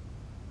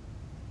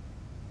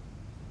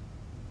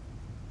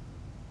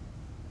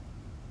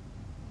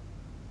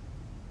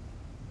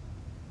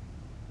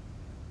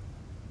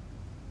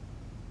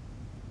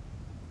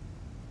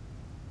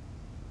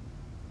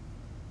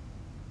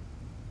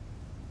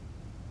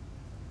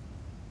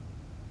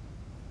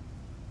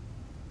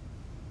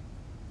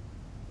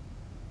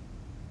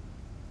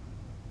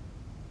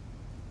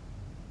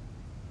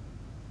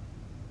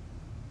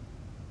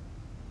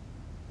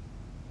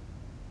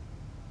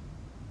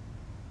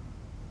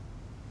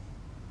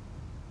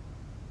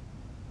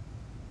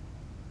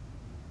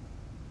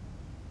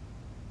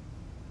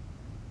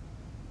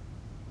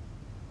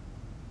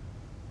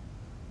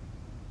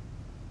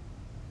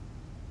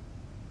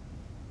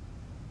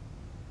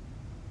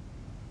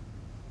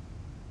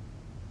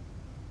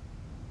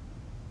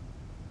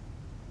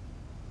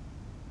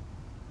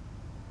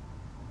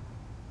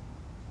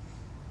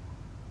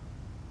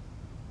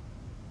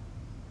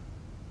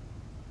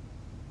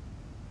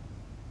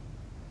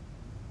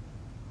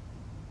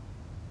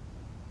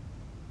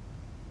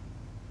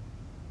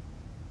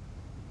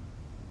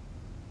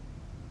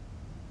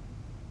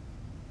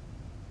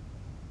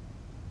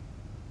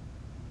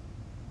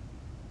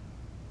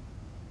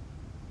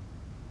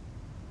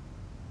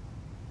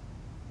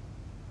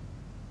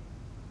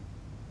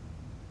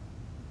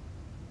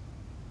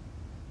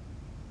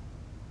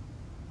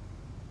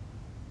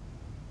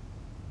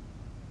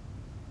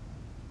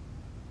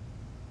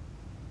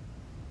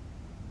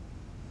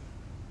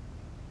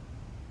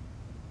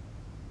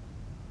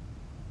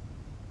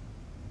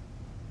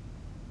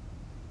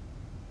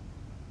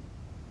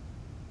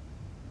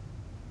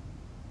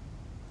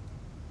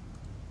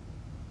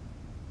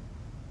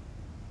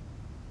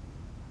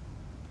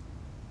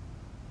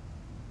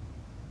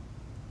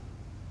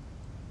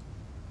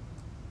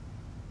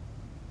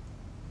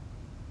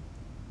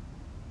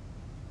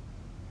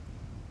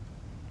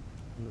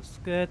 Looks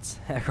good.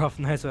 Aircraft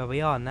knows where we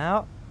are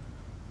now.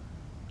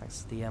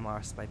 Thanks to the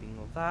MRS being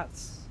all that.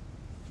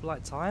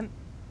 Flight time.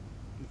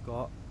 We've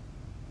got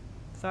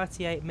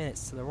 38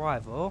 minutes to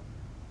arrival.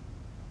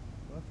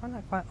 Well, I find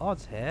that quite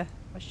odd here.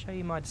 If I show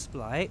you my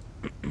display.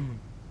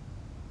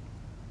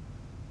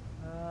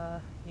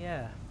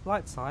 Yeah,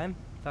 flight time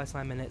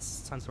 39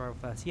 minutes, time to arrival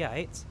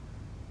 38.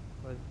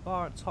 With the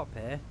bar at top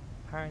here,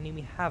 apparently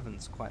we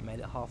haven't quite made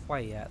it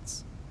halfway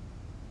yet.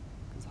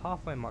 Because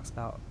halfway mark's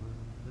about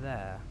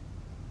there.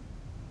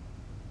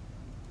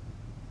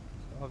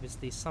 So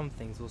obviously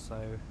something's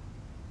also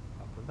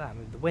up with that.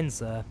 Maybe the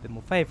winds are a bit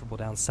more favourable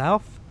down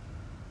south.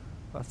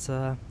 But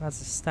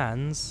as it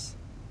stands,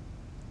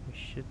 we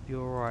should be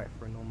alright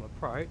for a normal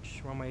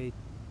approach. Runway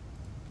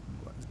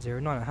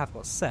 09 I have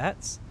got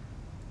set.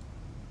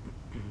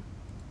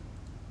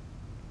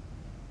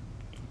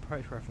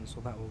 Approach reference,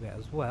 all that we'll get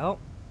as well.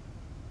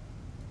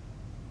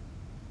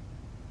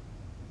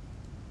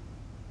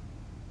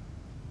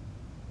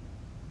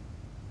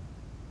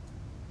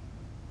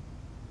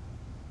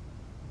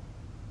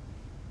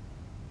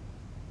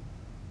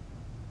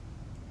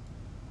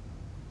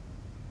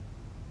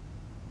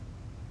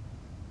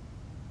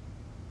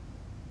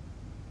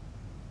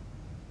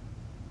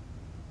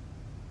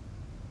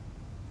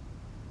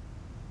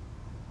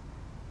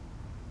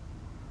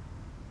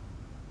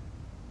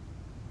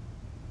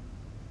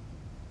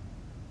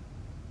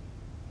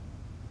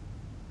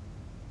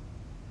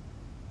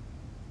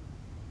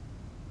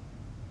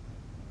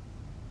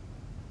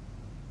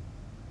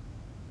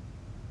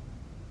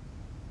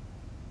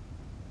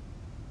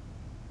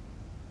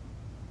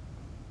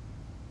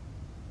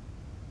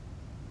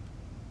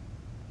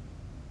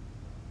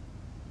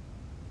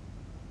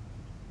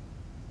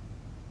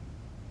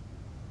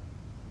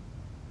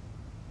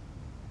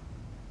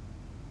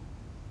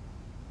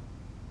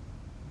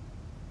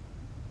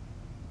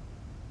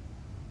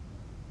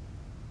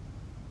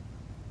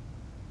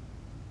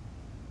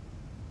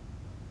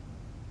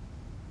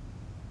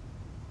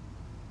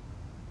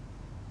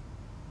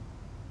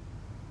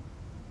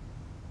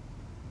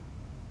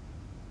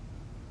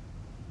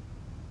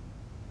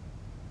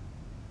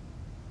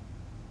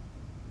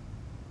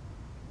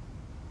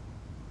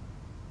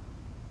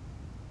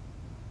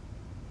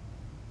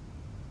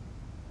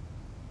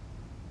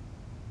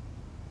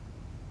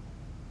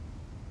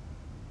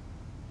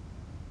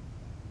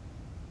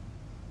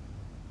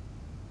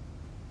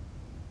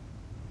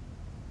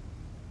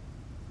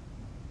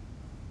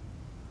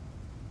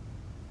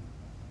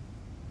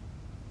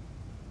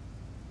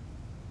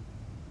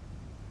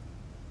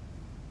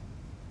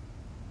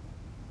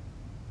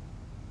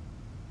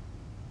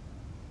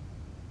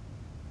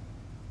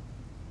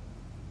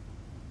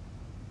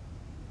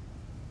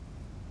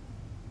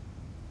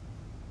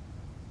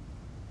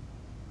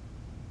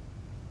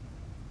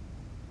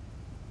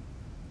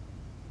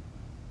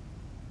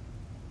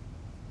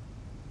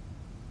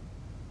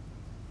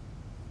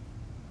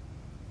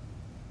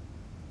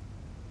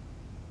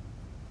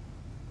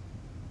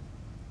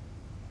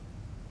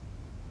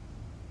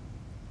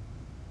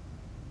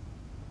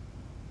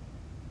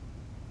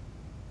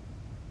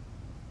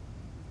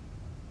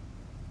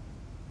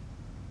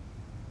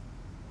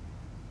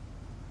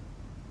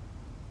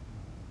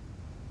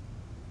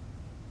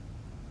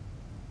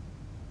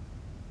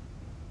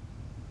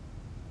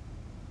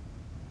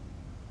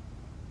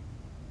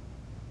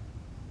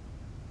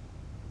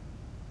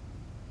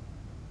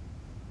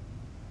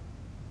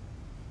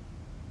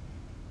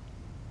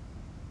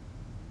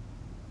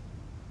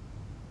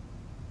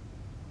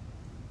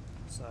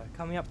 So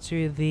coming up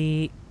to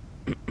the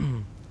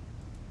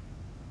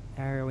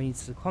area we need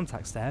to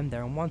contact them,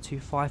 they're on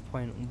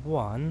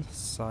 125.1,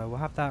 so we'll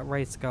have that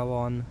ready to go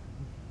on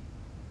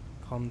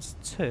comms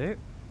 2.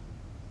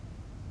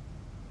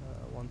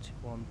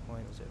 121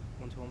 point, was it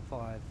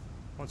 1215?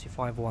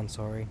 1251,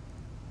 sorry.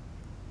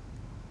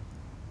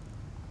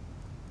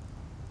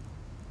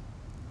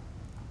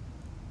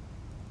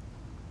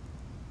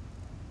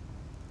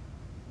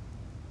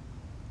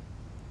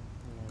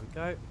 There we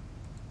go.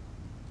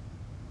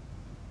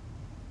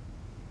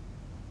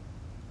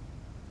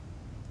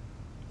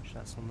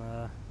 That's on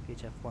the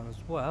PHF1 as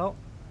well,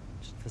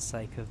 just for the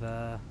sake of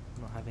not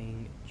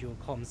having dual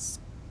comms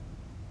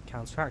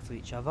counteract with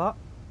each other.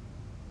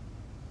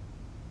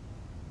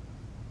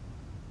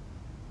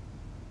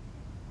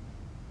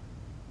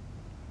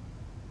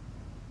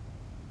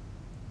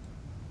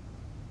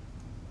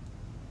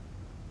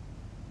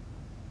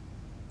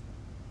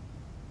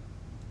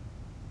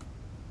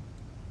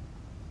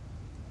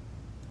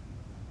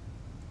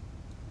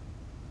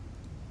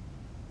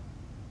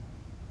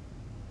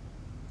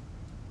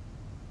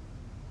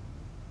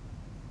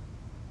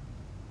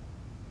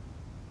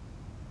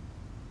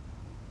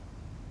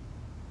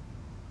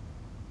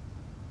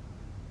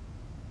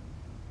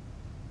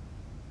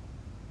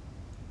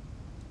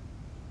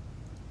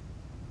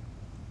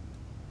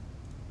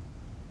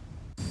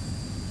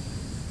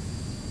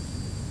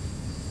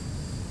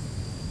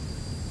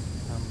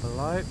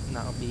 Below, and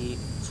that'll be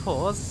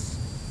Tours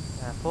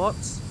Airport.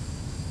 Just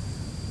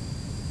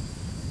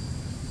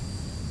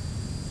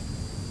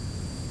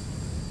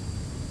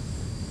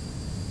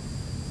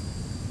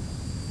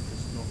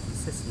north of the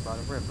city by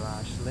the river,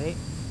 actually.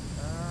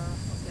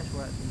 What's the actual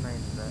name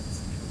of it?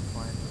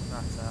 Try to find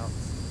that out.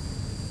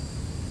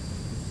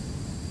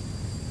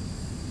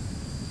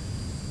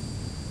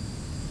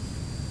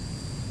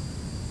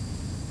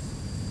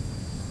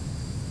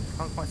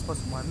 Can't quite spot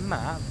it on my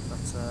map,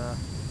 but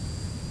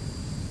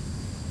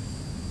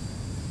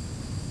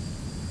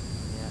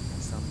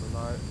down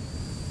below.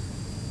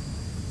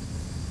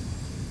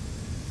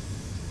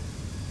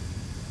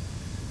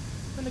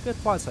 Been a good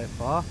flight so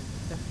far,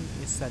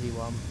 definitely a steady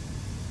one.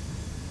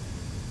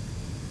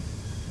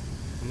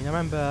 I mean, I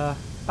remember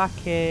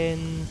back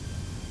in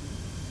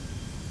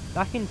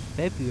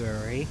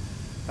February,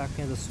 back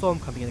in the storm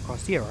coming in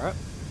across Europe,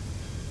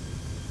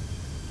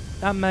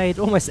 that made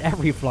almost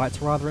every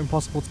flight rather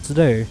impossible to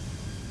do.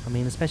 I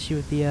mean, especially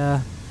with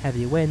the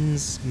heavy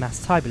winds, mass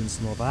turbulence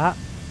and all that.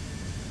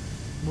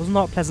 It was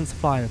not pleasant to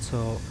fly in at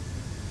all.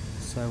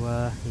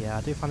 So yeah, I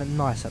do find it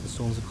nice that the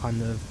storms have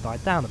kind of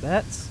died down a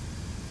bit,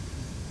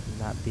 and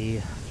that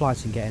the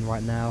flights I'm getting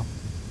right now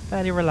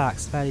fairly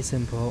relaxed, fairly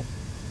simple.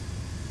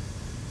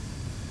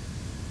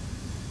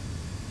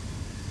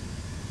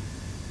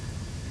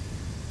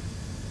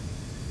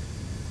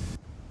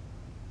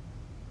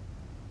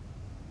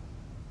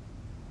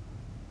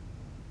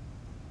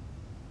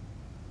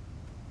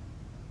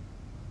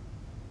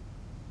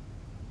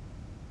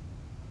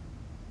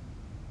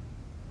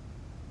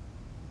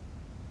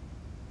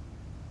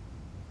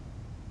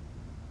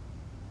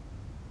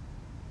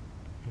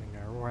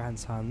 Right hand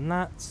side on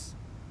that.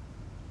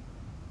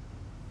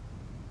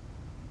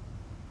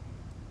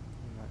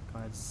 And that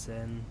guides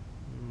in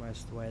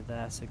most of the way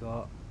there, so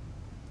got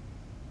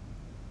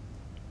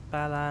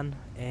Balan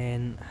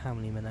in how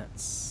many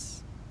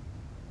minutes?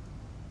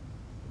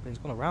 The plane's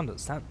gone around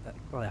at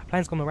well, yeah,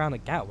 plane's gone around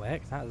at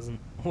Gatwick. That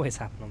doesn't always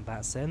happen on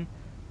that sim.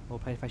 Or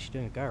plane actually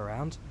doing a go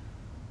around.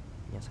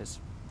 Yeah, so it's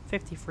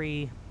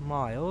 53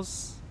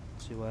 miles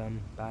to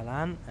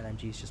Balan.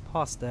 LMG's just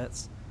passed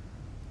it.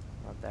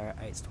 Right there at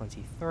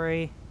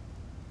 8:23.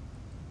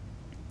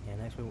 Yeah,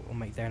 next we'll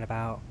make there in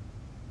about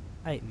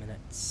 8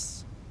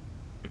 minutes.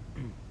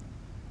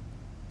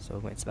 So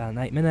we'll wait about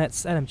 8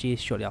 minutes. LMG is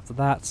shortly after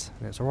that,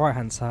 and it's a right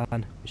hand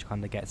turn, which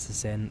kind of gets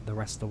us in the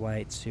rest of the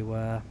way to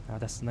our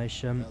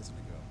destination.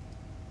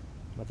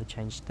 Weather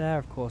change there,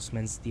 of course,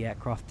 means the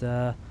aircraft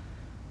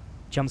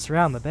jumps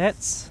around a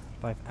bit,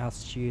 both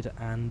altitude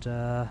and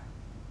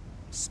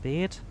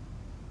speed.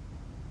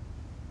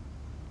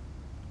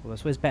 Well,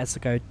 it's always better to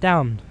go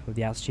down with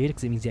the altitude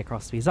because it means the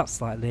aircraft speeds up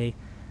slightly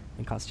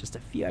and cuts just a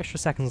few extra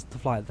seconds to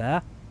flight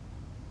there.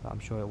 But I'm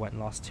sure it won't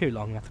last too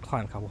long. We have to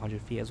climb a couple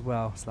hundred feet as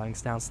well, slowing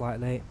us down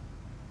slightly.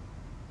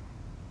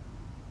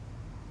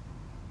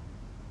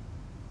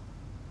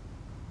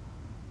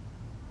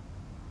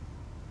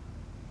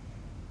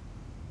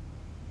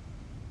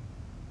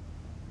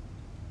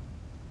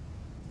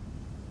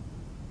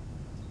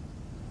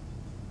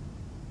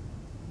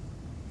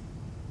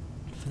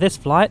 For this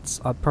flight,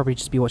 I'd probably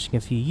just be watching a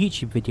few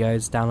YouTube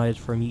videos downloaded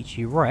from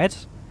YouTube Red.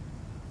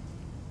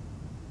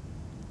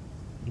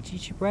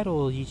 YouTube Red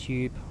or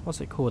YouTube...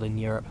 what's it called in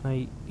Europe? I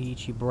know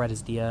YouTube Red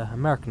is the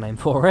American name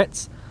for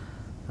it.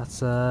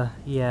 That's,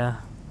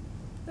 yeah.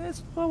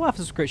 It's well worth a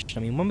subscription.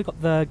 I mean, when we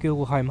got the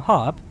Google Home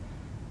Hub,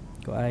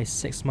 got a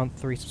 6-month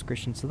free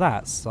subscription to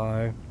that, so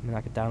I mean,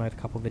 I could download a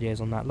couple of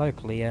videos on that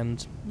locally,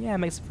 and yeah, it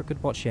makes it for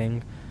good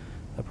watching.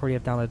 I'll probably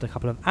have downloaded a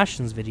couple of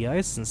Ashton's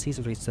videos, since he's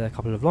released a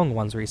couple of longer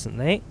ones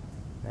recently.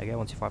 There you go,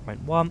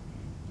 125.1.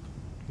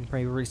 And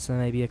probably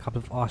recently maybe a couple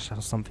of arch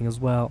or something as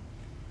well.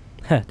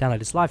 Download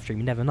this live stream,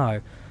 you never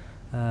know.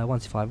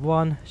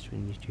 1251,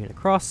 unit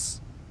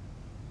across.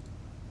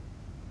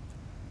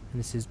 And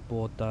this is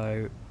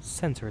Bordeaux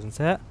Centre, isn't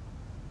it?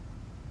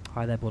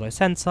 Hi there, Bordeaux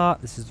Centre.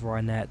 This is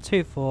Ryanair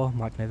 24,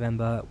 Mike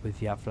November, with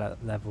the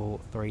flight level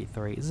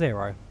 330.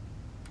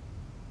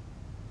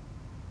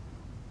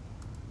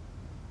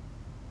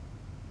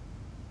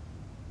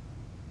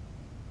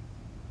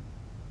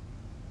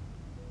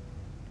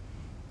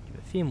 Give it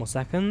a few more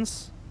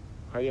seconds.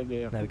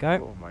 Ryanair There we go.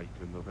 24, Mike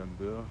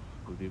November.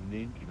 Good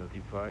evening.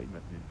 Notify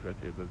maintenance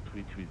flight level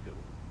 330.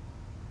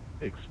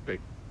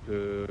 Expect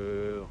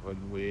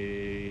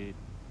runway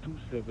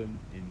 27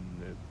 in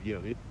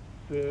Biarritz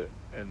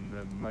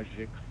and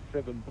Magic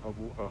 7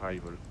 Bravo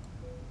arrival.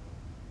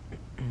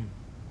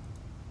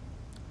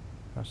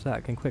 Watch that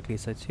again quickly.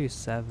 So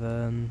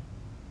 27.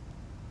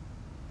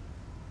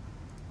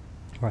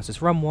 Right, so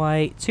it's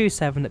runway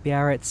 27 at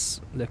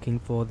Biarritz, looking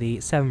for the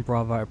 7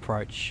 Bravo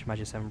approach.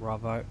 Magic 7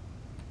 Bravo.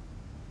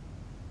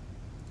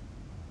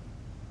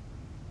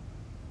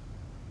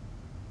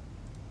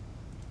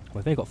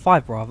 We've only got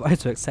 5 Bravo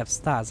to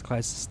accept that as the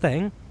closest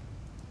thing.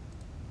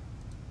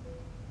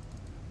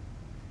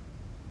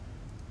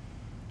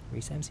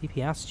 Reset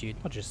MCP altitude,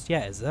 not just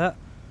yet, is it?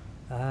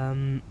 Yeah,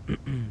 I'm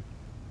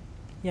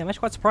actually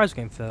quite surprised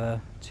we're going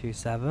for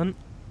 27.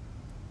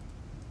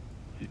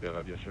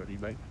 Cyberaviation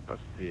Limite,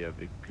 passé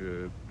avec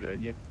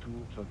Blagnac Tour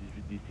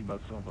 118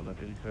 décimales 100 avant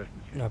l'atterrissage,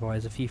 monsieur. No, but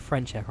there's a few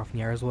French aircraft in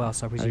the air as well,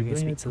 so I presume we can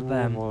speak to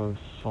them.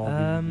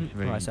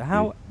 Right, so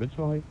how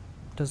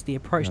does the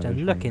approach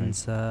then look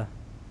into...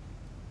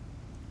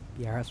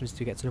 Yeah, that's just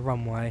to get to the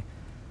runway.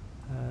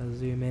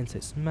 Zoom in, so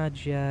it's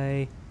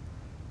Magé,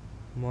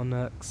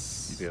 Monarchs.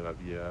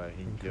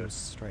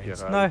 Straight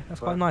into. No, that's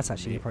quite nice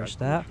actually, the approach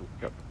there.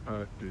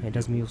 And it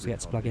does mean we also get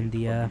to plug in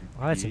the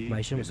ILS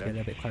information, which will get a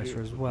little bit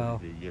closer as well.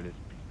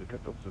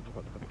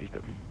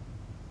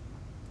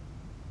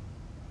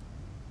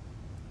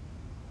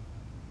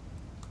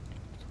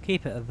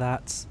 Keep it at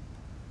that.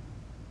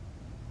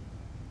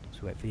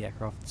 Just wait for the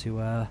aircraft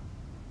to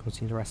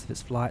continue the rest of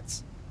its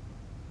flights.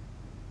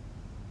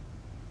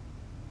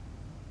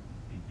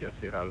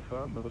 Sierra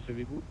Alpha, me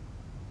recevez-vous?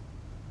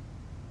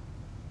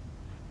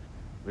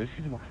 Oui,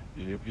 excusez-moi,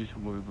 j'ai appuyé sur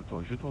le mauvais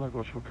bouton. Je tourne à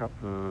gauche au cap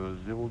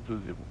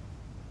 020.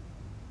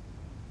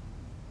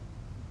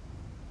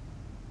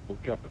 Au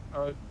cap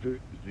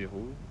 120,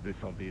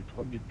 descendez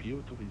 3000 pieds,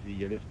 autorisé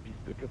ILS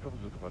piste 14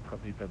 droite,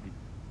 rate établi.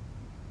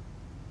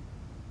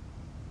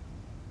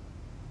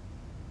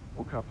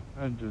 Au cap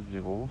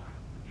 120,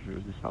 je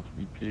descends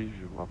 3000 pieds,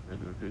 je vous rappelle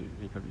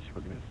l'établi sur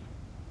l'ILS.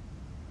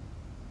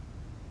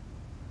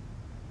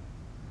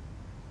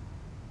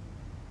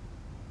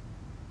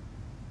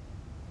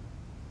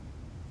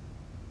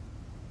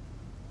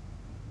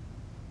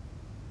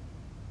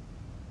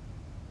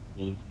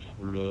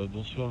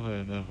 Bonsoir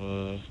Ryanair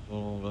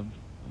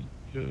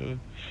 125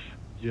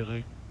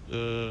 direct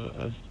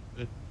à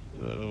Stansted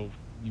au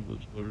niveau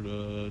de vol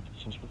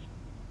 260.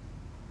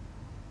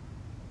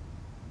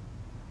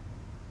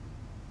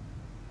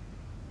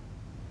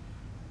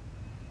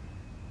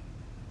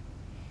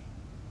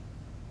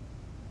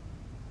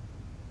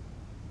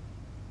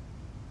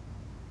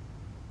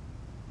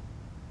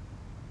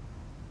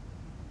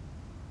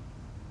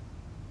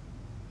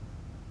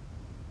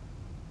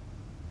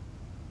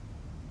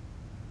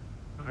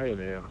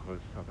 Ryanair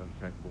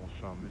 125,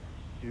 bonsoir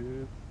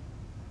monsieur,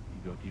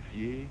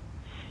 identifié,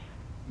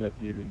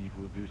 maintenez le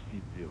niveau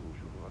 260, je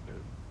vous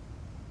rappelle.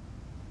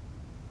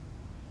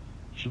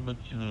 Je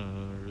maintiens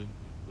le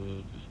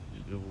niveau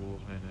 260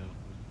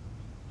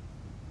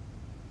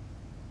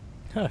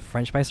 Ryanair.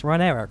 French-based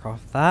Ryanair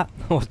aircraft, that?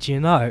 What do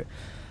you know?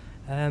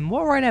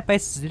 What Ryanair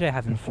bases do they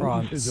have in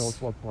France?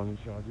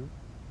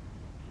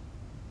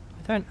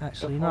 I don't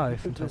actually know,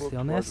 if I'm totally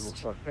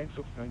honest. Let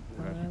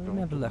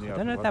me have a look. I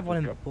don't know if they have one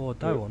in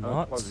Bordeaux or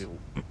not. They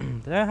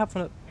don't have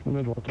one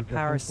at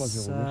Paris.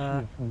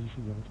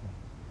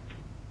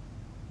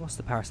 What's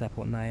the Paris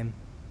airport name?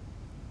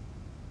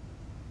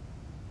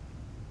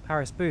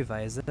 Paris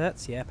Bouvet, is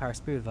it? Yeah, Paris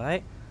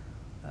Bouvet.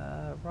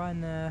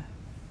 Ryanair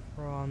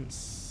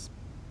France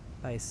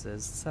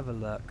bases. Let's have a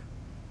look.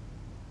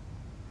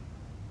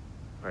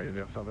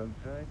 Ryanair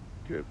 125.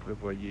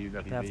 Prévoyez une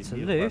arrivée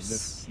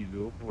Toulouse. 9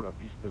 kg pour la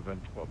piste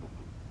 23.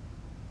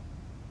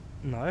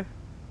 No.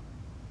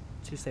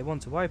 Tuesday they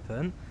want to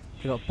open.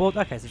 We've got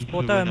Bordeaux. Okay, so it's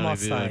Bordeaux and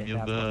Marseille. They've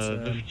got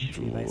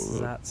 2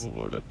 bases at.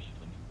 Pour la piste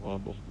 23 à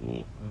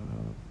Bordeaux,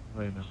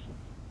 Ryanair.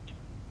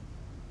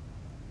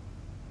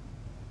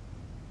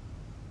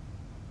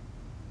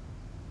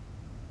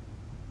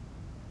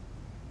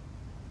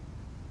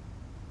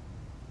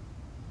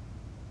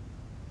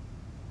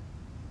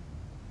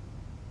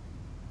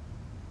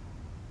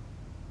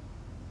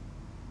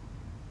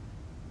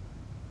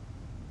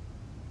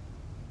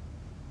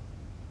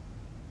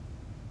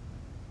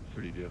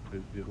 Solidaire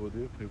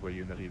 1302,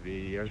 prévoyez une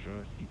arrivée à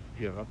Agen 6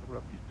 Sierra pour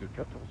la piste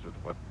 14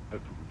 droite à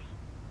Toulouse.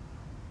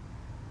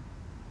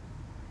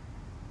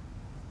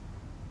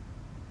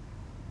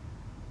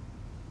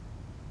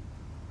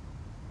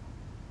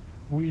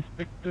 We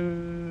expect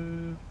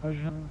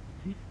agent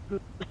 6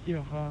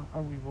 Sierra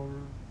arrival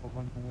of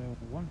runway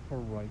 1 for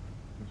right.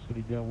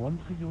 Solidaire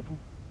 1302.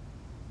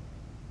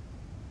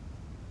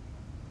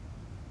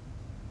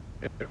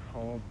 Air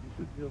France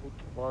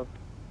 1703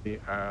 et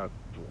à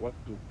droite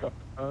au cap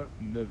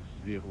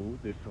 190,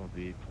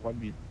 descendez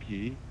 3000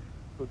 pieds,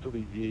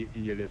 autorisé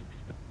ILS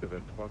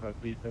 23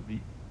 rappel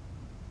établi.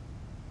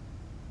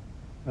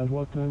 À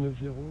droite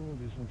 190, on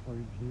descend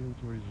 3000 pieds,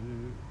 autorisé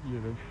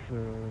ILS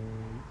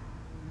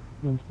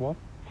 23.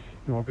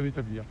 Et on rappelle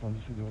établir, enfin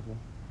 17 de retour.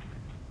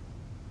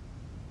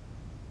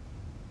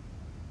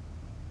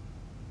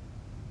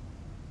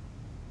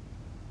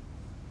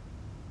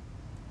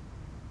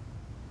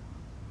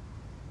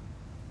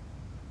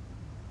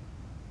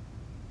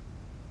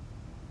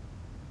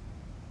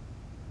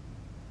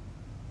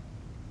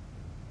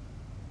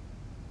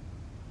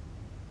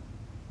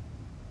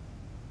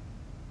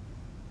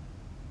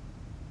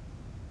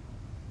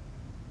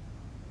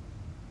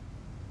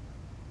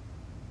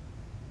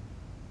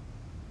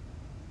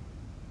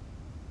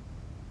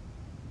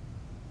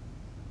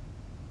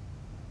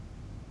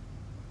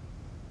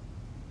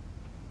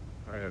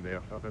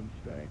 Ryanair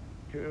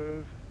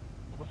FR75,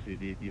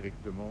 procédez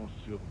directement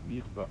sur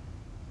Mirba.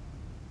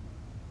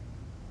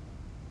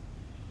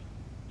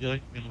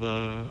 Direct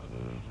Mirba,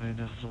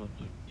 Ryanair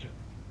 125.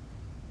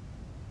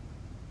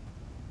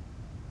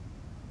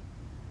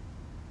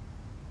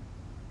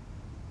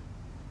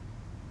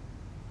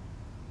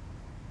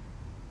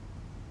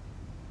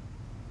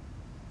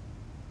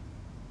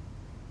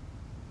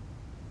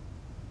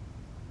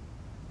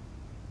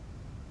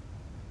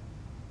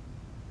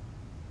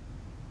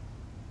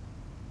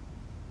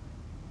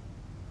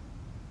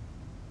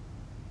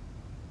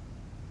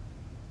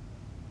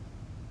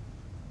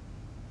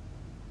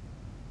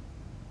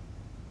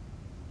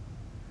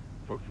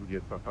 Fox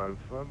Juliette Papa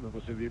Alpha, me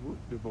recevez-vous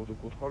de bord de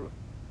contrôle?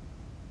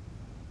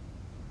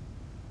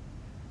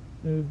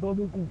 Bord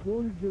de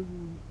contrôle, je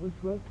vous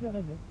reçois clair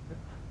et net.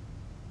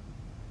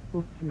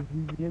 Fox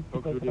Juliette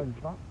Papa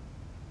Alpha.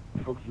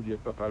 Fox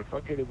Juliette Papa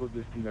Alpha, quelle est votre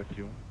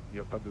destination? Vous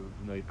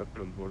n'avez pas de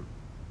plan de vol.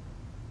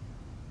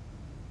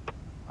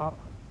 Ah,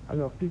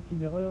 alors c'est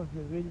une erreur, je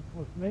vais le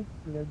transmettre.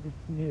 La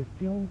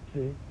destination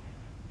c'est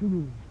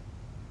Toulouse.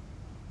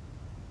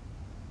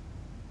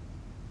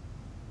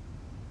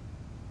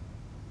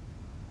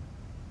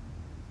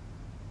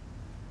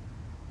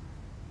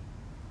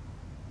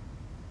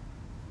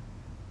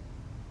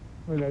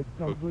 Voilà,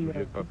 Drawyah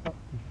est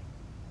parti.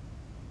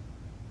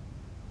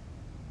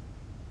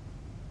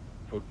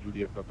 Fox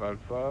Juliette Papa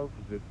Alpha,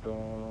 vous êtes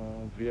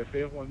en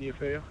VFR ou en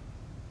IFR?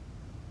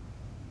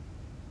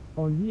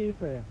 En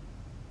IFR.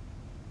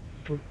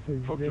 Fox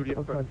Juliette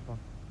Papa Alpha.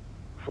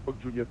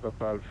 Fox Juliette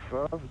Papa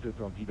Alpha, vous êtes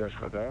en village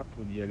radar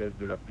pour une ILS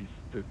de la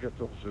piste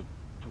 14,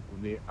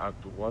 tournez à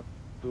droite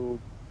au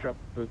cap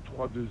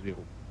 320.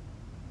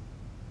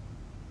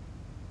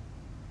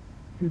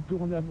 Je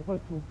tourne à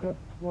droite au cap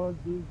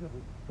 320.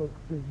 Fox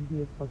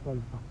Juliette Papa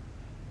Alpha.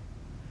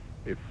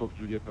 Et Fox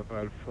Juliette Papa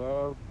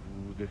Alpha,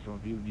 vous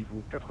descendez au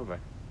niveau 80.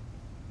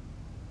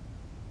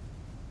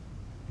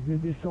 Je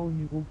descends au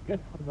niveau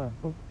 80.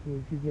 Fox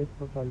Juliette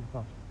Papa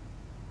Alpha.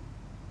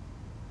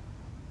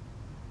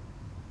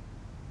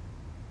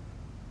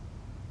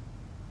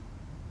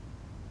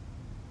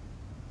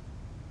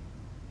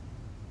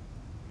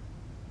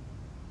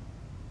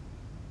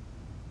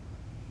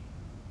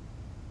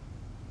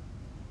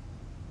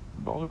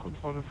 Bord de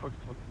contrôle de Fox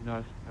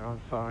Trottinage,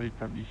 Alpha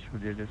établi sur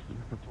les LS de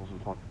 14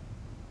 droite.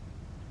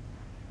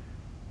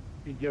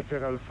 India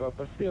Fer Alpha,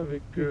 passez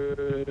avec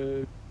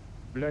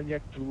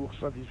Blagnac Tour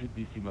 118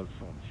 décimales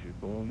 100, monsieur.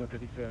 Bon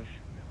atterrissage,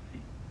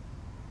 merci.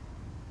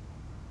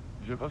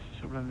 Je passe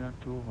sur Blagnac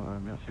Tour,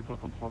 merci pour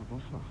le contrôle,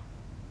 bonsoir.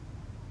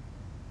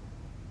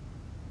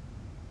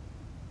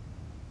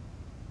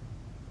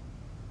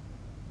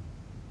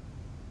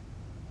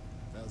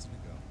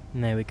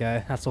 And there we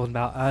go. That's what I was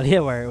about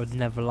earlier, where it would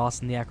never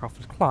last and the aircraft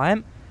would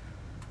climb.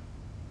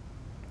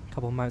 A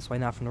couple of moments away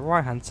now from the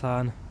right hand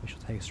turn, which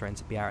will take us straight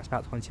into Biarritz.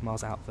 About 20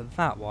 miles out for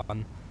that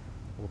one.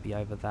 We'll be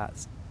over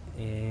that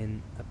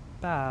in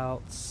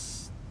about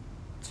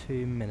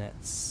 2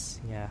 minutes.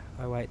 Yeah,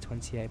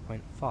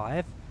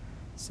 0828.5.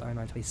 So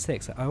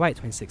 0926 at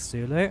 0826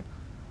 Zulu.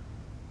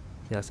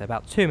 Yeah, so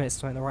about 2 minutes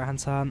to make the right hand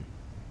turn.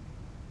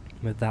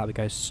 With that, we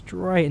go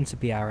straight into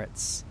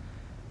Biarritz.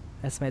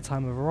 Estimated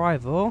time of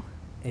arrival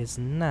is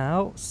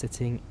now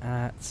sitting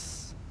at,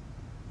 let's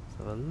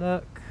have a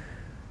look,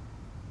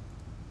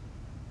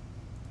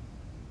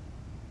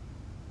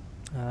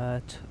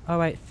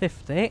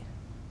 0850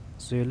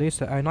 Zulu,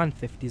 so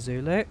 0950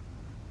 Zulu.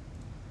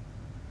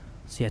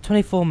 So yeah,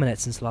 24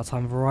 minutes until our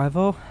time of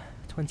arrival.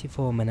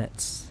 24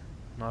 minutes.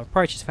 Now our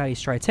approach is fairly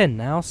straight in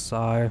now,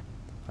 so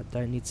I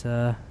don't need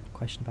to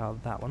question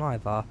about that one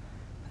either.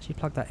 Actually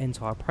plug that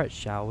into our approach,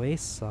 shall we?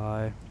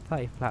 So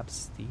 30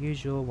 flaps the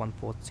usual,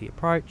 140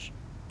 approach,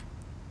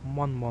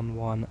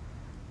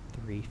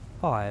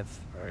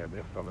 11135.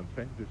 Ryanair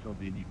 125,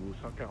 descendez niveau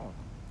 140.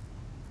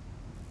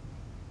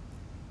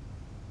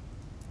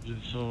 Je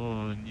descends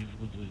au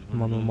niveau de...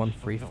 I'm on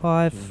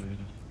 135.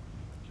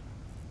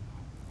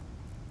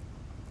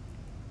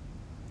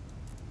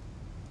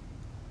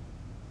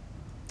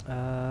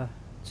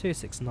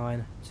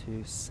 269,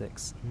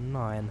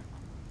 269.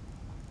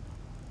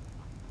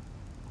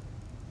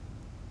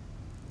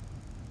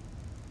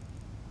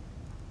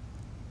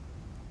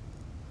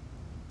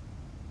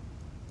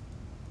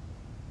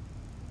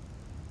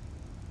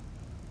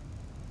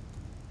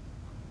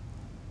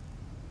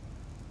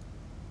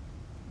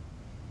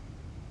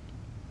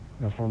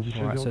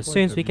 Alright, so as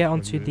soon as we get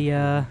onto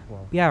the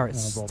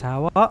Biarritz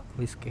tower, at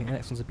least get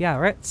next onto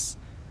Biarritz,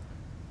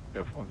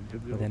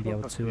 we'll then be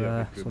able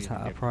to sort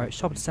out our approach.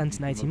 Stop descent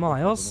in 80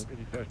 miles.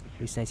 At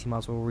least 80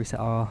 miles will reset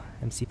our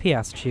MCP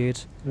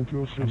altitude and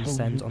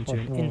descend onto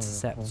an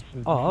intercept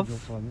of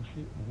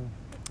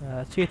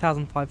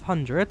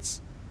 2,500.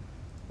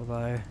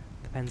 Although,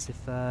 depends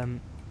if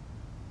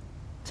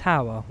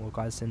tower will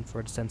guide us in for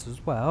a descent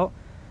as well.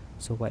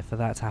 So we'll wait for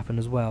that to happen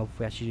as well if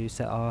we actually do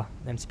set our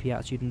MCP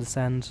altitude and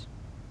descend.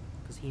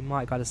 Because he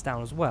might guide us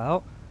down as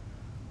well.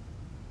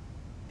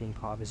 Being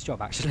part of his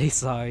job actually,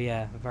 so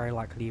yeah, very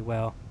likely he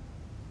will.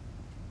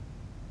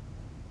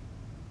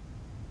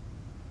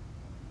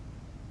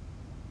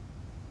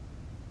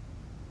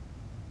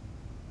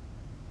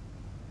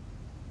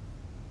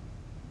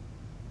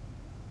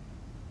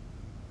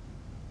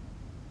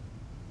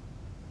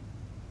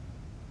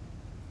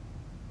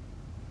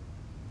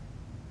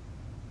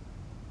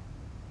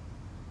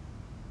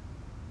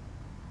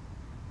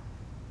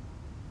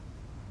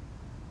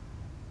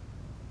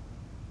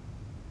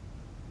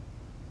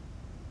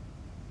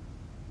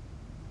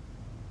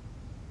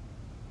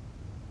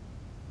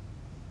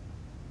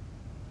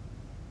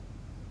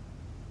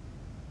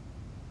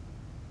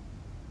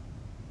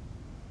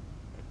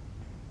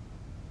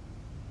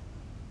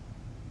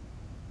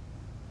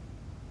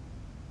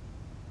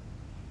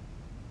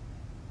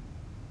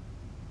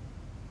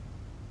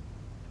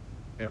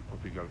 Air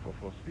Portugal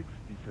 446,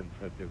 descent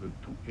flight level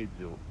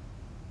 280.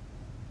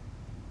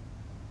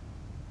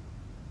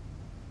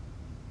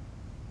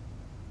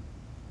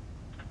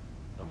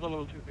 I'm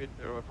level 280,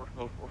 Air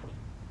Portugal 446.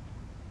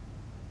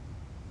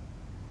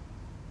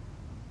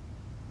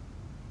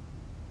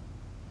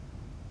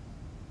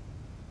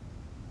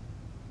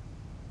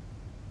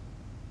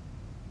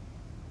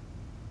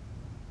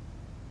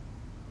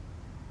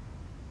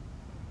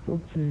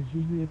 Donc c'est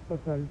Juliette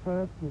Papa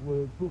Alpha pour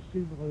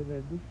poursuivre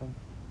la descente.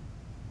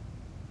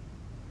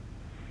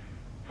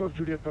 Fox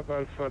Juliette Papa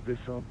Alpha,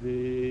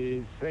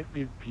 descendez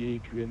 5000 pieds,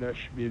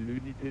 QNH 1000,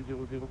 unité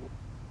 00.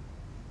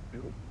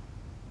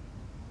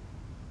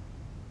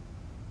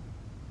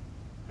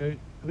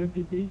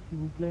 Répétez s'il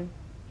vous plaît.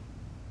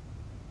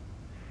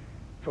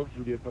 Fox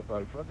Juliette Papa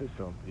Alpha,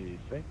 descendez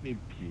 5000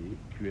 pieds,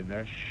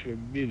 QNH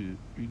 1000,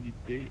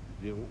 unité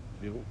 000.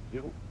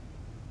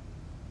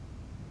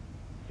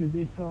 Je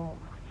descends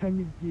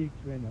 5000 pieds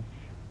QNH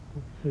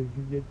pour ce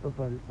Juliette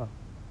Papa Alpha.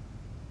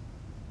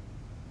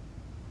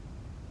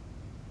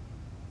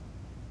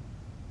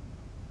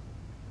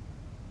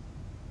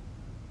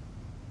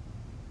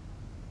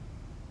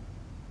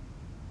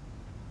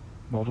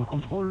 Border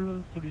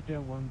control,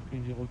 solitaire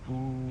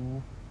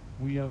 1302.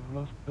 We have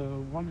lost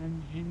one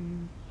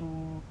engine, so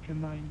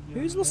can I...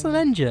 Who's lost an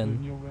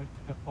engine? Your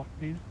airport,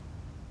 please?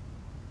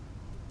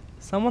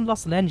 Someone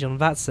lost an engine on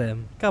that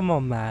sim. Come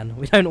on, man.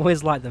 We don't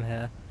always like them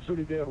here.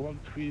 Solidaire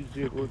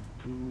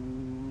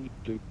 1302,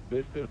 the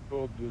best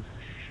airport de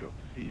Short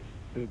 6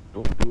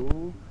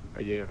 Bordeaux.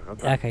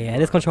 Okay, yeah,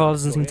 this controller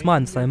doesn't seem to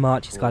mind so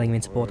much. He's guiding me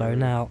into Bordeaux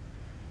now.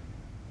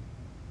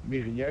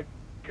 Mérignac.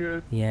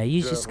 Yeah,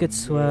 usually it's good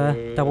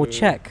to double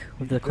check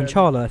with the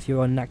controller if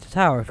you're on an active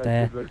tower, if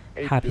they're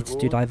happy to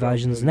do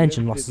diversions and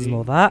engine losses and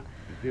all that.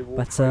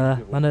 But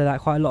I know that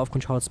quite a lot of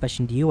controllers,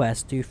 especially in the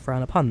US, do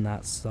frown upon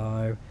that,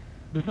 so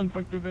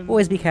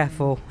always be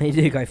careful when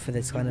you do go for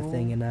this kind of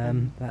thing.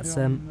 And that's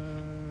Can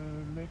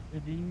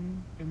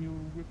you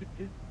repeat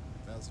this?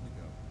 1,000 to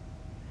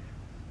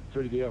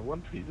go. Solidaire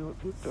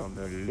 1302, turn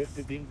left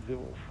heading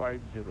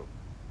 050.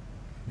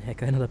 Yeah,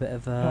 going a little bit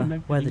of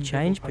weather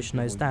change, pushing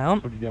those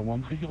down.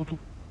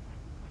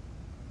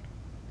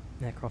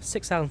 The aircraft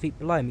 6,000 feet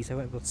below me, so I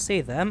won't be able to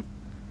see them.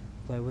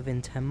 Though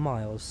within 10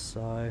 miles,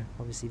 so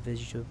obviously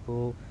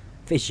visual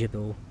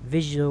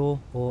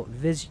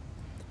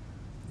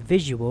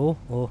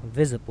or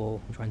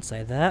visible. I'm trying to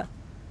say that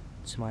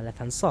to my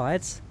left-hand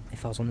side.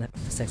 If I was on the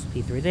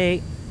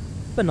P3D,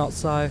 but not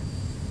so. As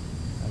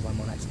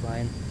I'm on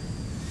X-Plane.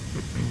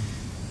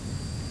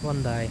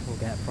 One day we'll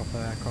get a proper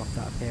aircraft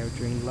out of here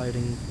during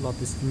loading long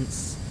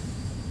distance.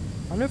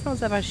 I don't know if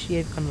anyone's ever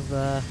actually kind of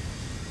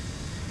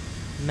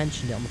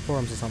mentioned it on the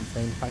forums or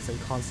something, the fact that we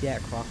can't see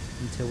aircraft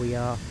until we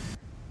are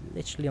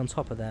literally on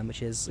top of them,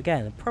 which is,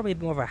 again, probably a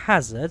bit more of a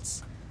hazard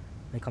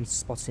when it comes to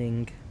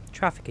spotting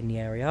traffic in the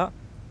area.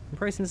 I'm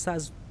pretty sure this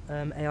has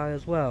AI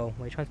as well,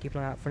 where you're trying to keep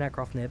an eye out for an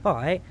aircraft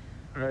nearby,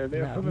 and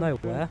out of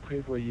nowhere,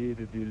 plane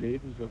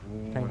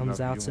comes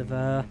out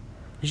of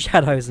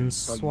shadows and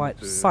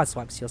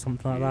sideswipes you or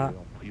something like that.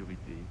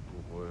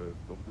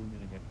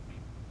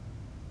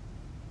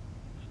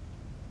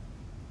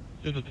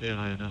 C'est noté,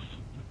 Ryanair.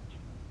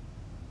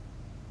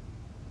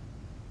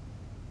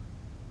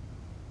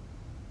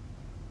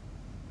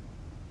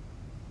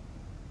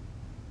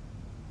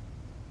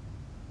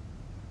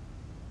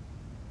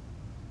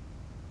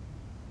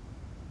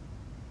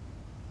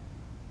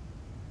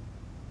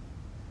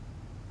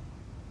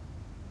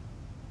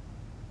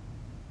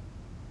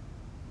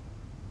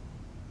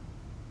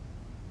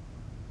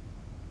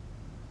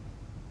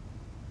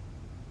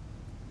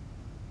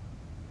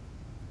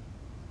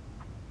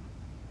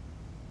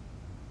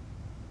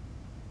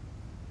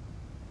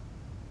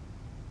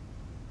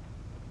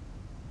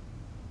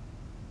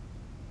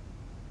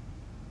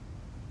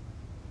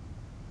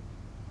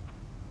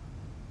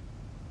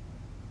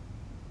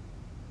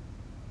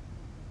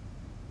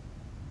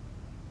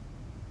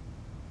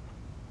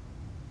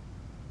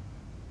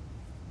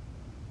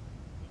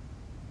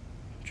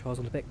 Controls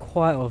on a bit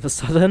quiet all of a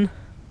sudden.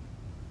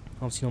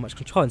 Obviously not much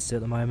control to do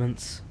at the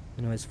moment.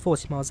 Anyways,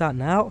 40 miles out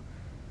now.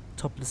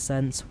 Top of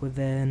descent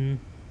within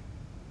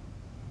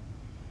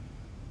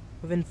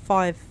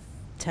 5-10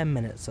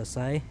 minutes, I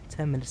say.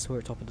 10 minutes we're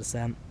at top of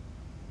descent.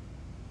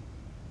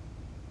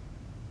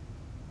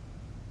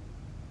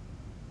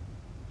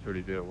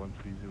 Solidaire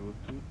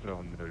 1302,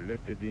 turn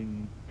left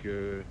heading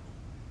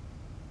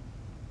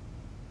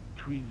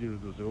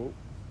 3020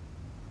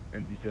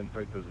 and descend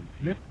 5000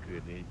 feet. Left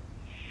grenade.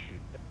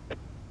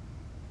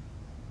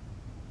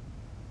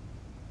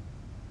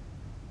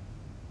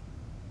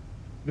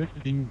 Left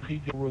heading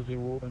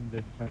 300 and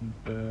descent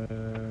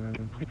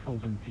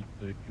 3000 feet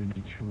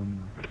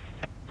connection.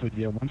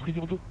 Solidaire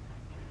 1302.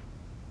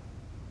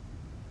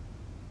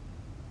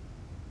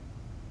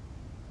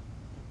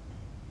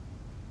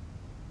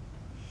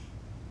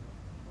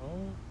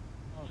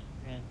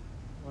 Austrian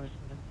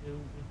 472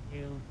 with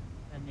you,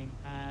 sending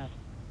past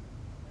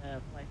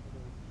flight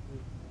level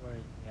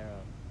 240.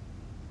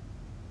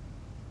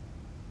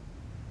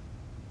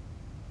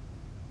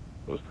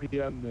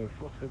 Austrian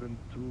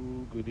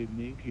 472, good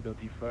evening,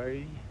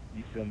 identify,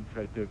 descend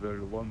flight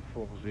level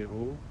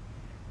 140,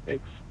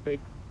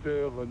 expect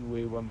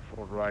runway 14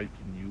 right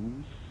in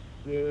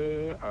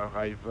use,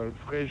 arrival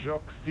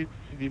Fréjorc 6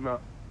 Lima.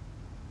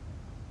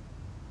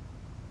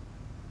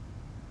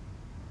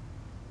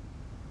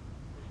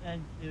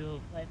 Descend to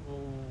flight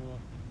level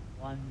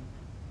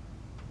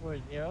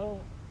 140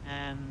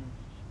 and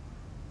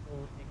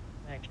we'll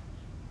expect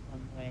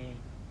runway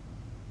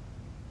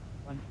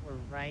 14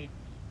 right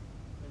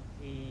with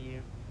the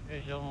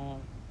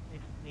Fréjorc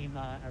 6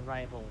 Lima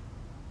arrival.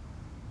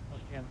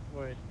 Austrian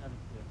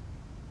 472.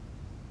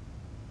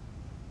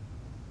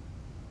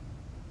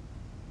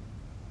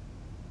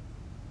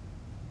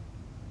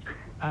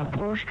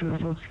 Approche de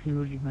Fox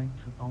Kilo Lima,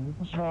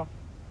 bonsoir.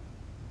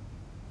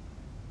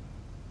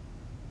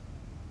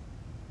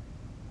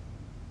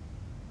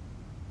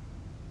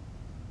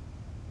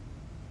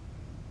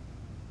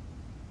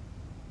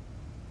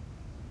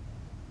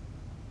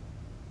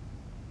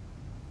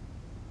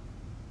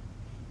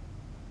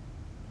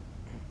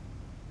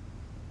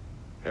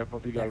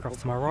 Aircraft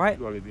to my right,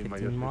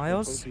 15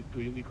 miles,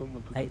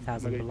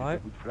 8,000 below.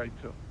 Good flight,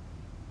 sir.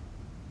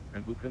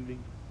 And good landing.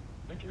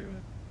 Thank you.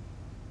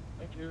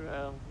 Thank you.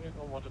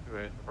 Vehicle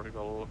 128,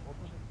 Portugal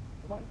 446.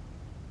 Goodbye.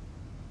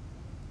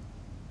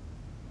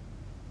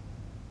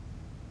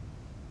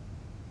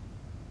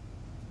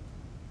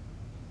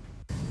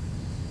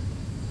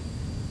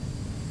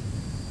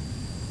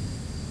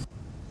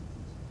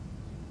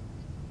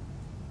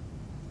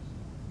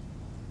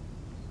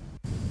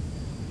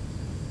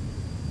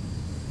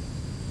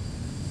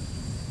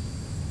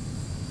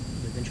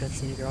 It's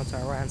interesting to go onto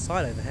our right hand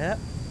side over here.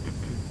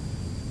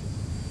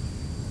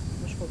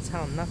 Not sure what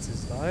town that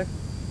is though.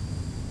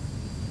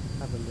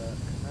 Have a look.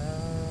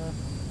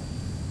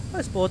 Oh,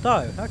 it's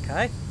Bordeaux.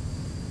 Okay.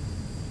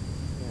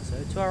 Yeah, so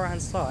to our right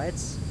hand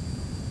sides,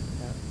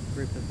 that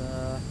group of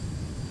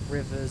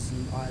rivers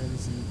and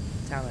islands and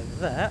town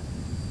over there.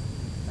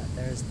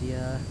 There is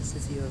the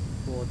city of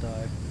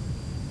Bordeaux.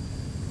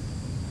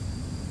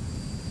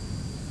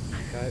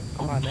 Go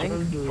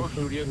climbing. Fox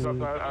Juliet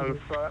Papa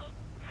Alpha,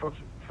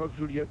 Fox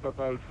Juliet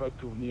Papa Alpha,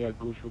 tournez à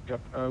gauche au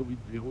cap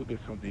 180,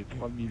 descendez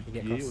 3000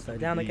 pieds. Slow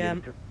down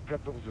again.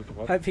 14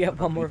 droite. Hope you get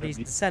one more of these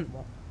descent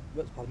ones.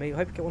 Pardon me.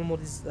 Hope you get one more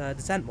of these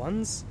descent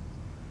ones.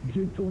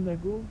 Je tourne à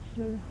gauche.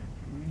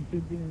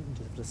 Just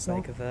for the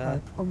sake of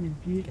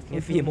getting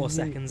a few more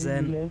seconds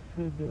in.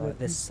 Like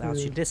this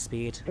altitude, this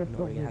speed, we're not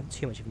really going to have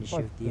too much of an issue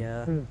with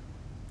the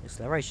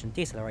acceleration,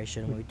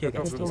 deceleration when we do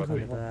get to these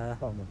kind of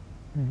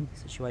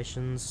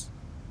situations.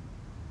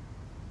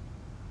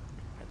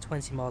 At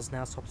 20 miles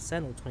now, top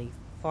descent, or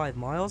 25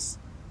 miles.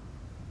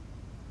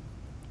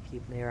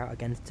 Keep an ear out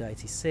again to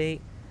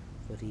ATC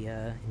for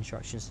the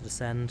instructions to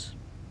descend.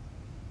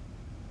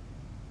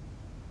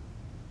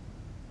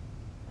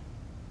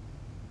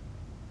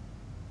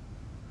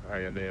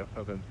 Ryanair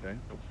 125,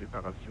 pour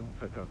séparation,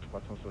 faites un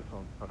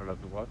 360 par la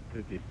droite,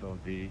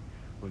 descendez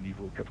au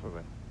niveau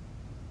 80.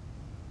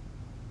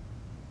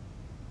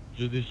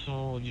 Je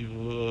descends au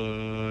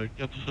niveau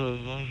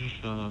 80, je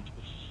fais un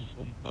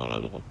 360 par la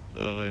droite,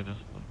 Ryanair.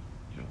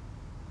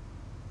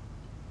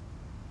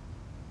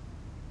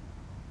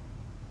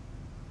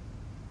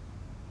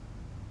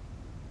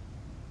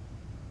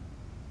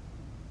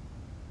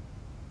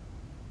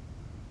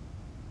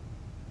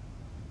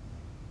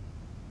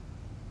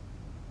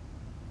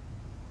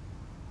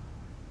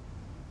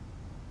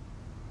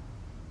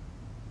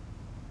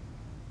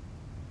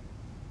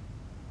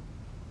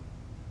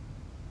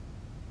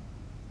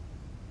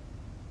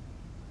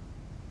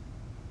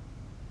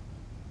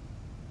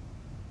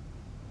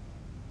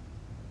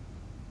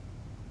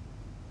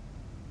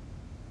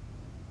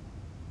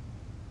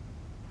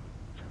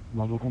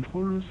 Bravo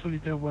Control,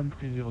 Solitaire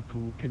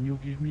 1302. Can you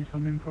give me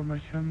some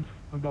information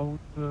about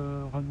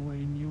runway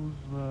news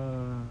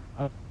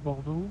at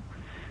Bordeaux?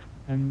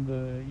 And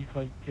if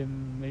I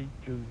can make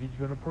a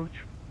visual approach?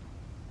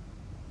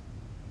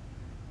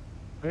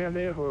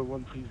 Ryanair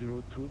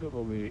 1302, the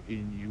runway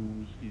in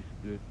use is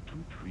the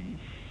 23.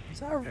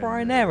 Is that a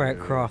Ryanair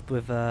aircraft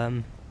with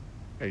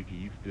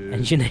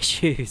engine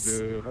issues?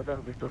 The radar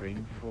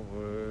vectoring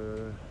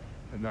for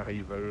an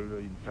arrival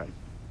inside,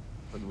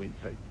 runway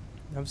inside.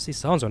 Obviously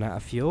someone's run out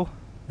of fuel.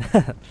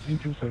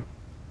 Thank you, sir.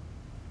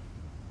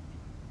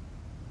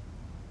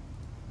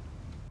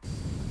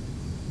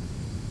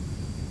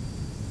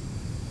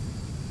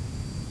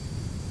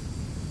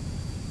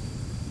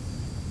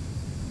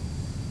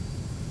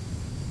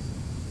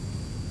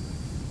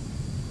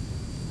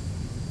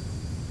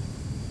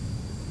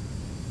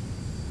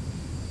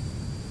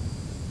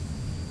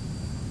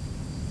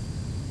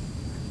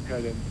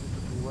 Calem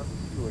 221,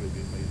 you are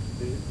again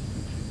Majesté,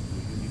 switching to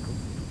Unicorn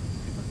to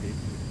Timothy,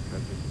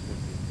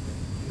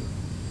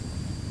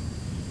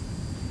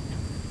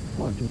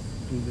 Roger.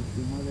 To the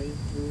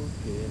simulator,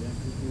 KLM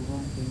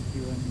 221, thank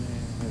you, and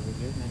have a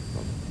good night.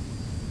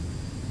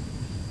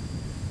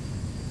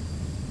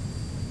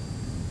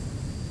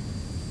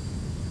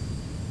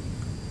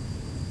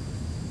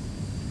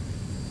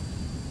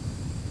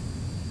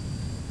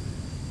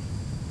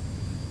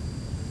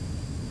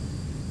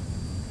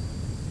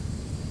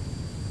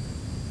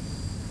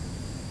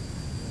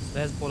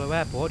 There's Bordeaux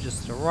Airport,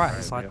 just to the right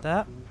inside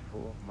there.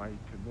 For Mike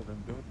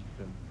November,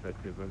 descent at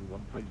level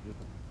 150.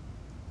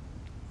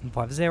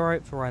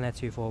 150 for Ryanair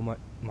 24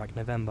 Mike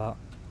November.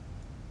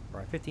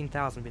 Right,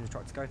 15,000 been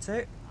instructed to go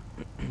to.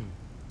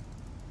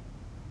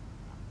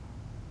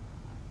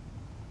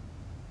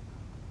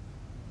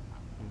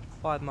 And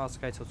 5 miles to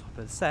go to the top of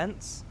the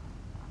descent.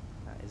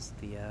 That is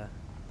the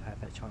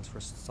perfect chance for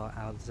us to start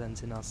our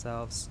descenting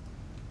ourselves.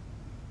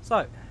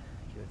 So,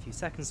 give it a few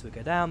seconds so we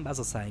go down. As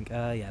I was saying,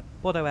 yeah,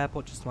 Bordeaux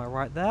Airport just to my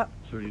right there.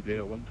 Sorry,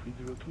 there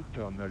 1302,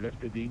 turn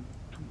left heading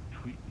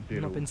 230.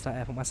 I've not been to that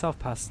airport myself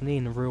personally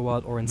in the real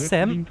world or in left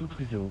sim. heading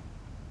 230.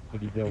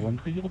 Sorry, there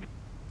 130.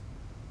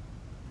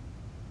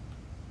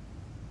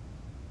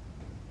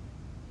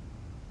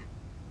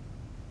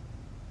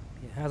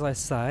 Yeah, as I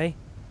say,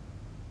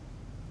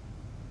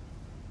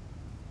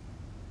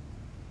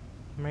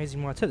 the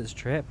reason why I took this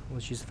trip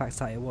was just the fact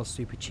that it was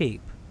super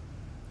cheap.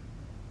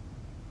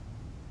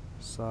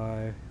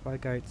 So if I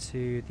go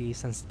to the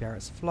Stansted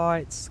Biarritz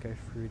flights, go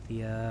through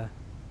the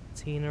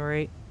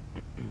itinerary.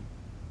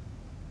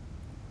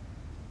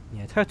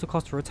 Yeah, total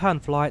cost for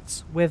return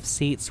flights with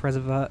seats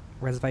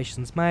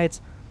reservations made,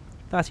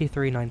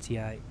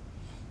 $33.98.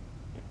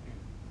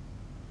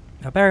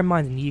 Now bear in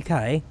mind in the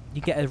UK,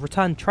 you get a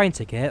return train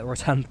ticket or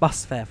return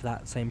bus fare for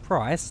that same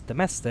price,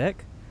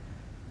 domestic.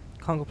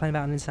 Can't complain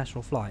about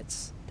international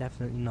flights,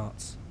 definitely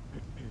not.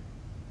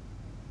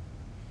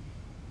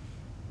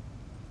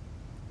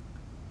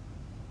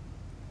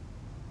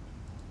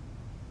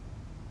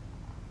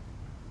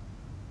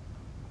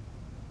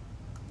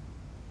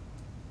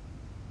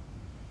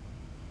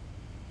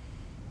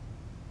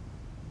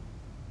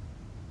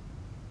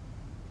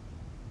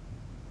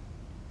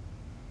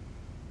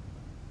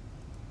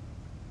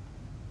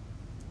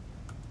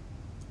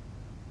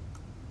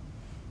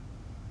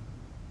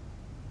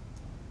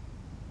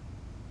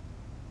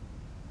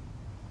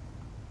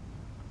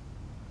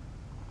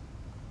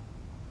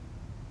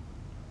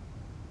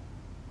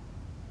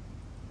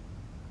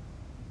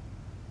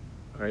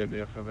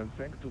 Ryanair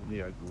 125,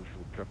 tournez à gauche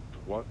au cap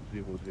 300,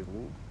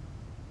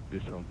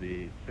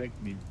 descendez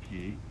 5000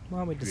 pieds. Why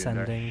are we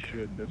descending?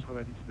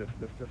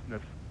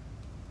 999.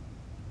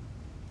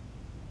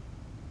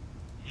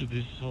 Je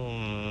descends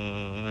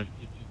à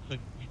altitude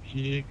 5000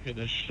 pieds,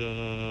 QNH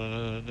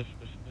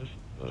 999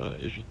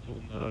 et je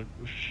tourne à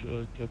gauche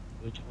cap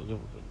 300.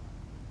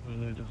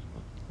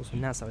 Also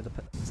now so the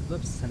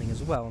looks descending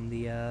as well on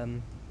the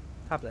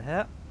tablet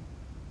here.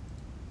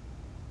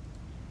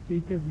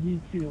 Établi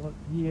sur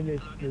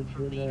l'ILS de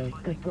la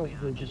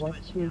 14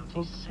 droite,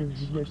 Fox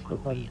Juliette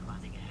Total.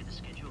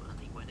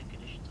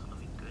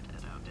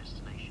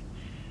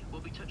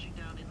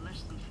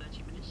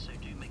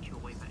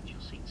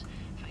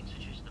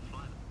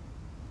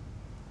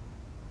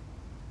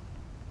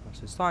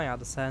 So starting our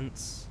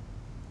descents.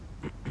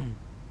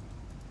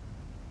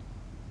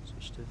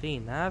 Switch to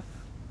VNav.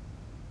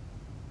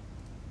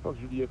 Fox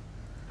Juliette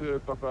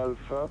Papa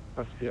Alpha,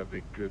 passez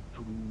avec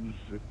Toulouse,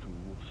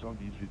 Tours,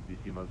 118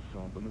 décimales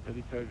 100, bon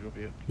atterrissage,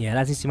 Robert. Yeah,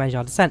 that seems to manage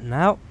our descent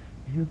now.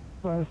 Je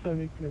passe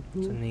avec la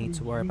tour. So need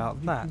to worry about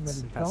that.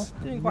 In fact,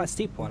 doing quite a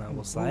steep one, I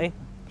will say.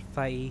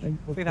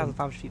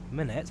 3,500 feet per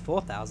minute,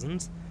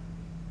 4,000.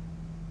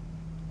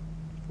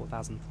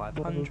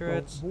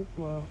 4,500.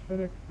 Bonsoir,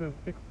 FedEx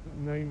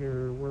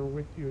 69er, we're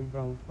with you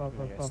inbound.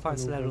 It's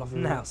starting to level off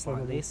now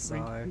slightly, so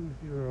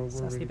it's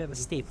actually a bit of a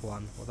steep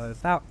one. Although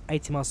about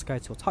 80 miles to go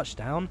to a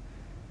touchdown,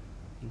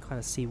 you can kind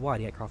of see why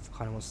the aircraft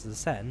kind of wants to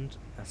descend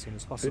as soon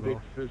as possible.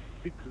 FedEx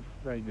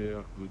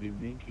 69er, good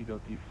evening,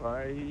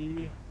 identify,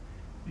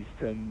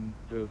 descent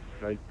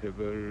flight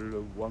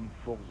level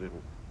 140.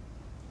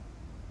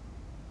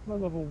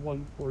 level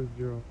 140,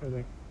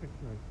 FedEx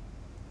 69.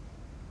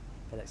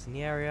 FedEx in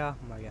the area.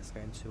 I guess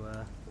going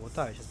to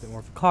Bordeaux. It's just a bit more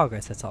of a cargo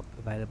setup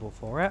available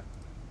for it.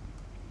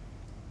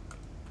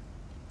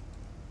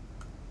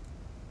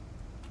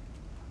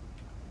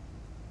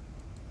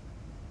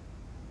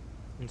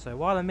 And so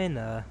while I'm in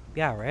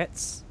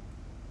Biarritz,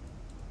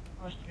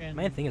 the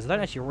main thing is I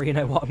don't actually really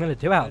know what I'm going to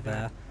do out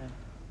there.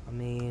 I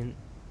mean,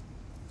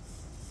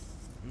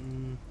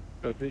 when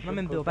I'm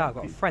in Bilbao, I've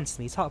got friends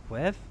to meet up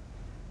with,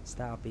 so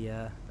that'll be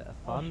a bit of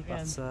fun.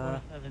 But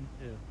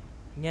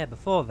yeah,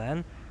 before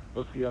then,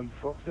 not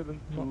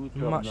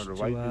much to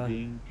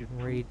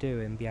really do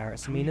in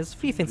Biarritz. I mean, there's a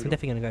few things we're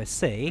definitely going to go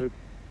see.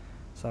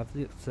 So I've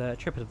looked at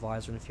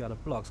TripAdvisor and a few other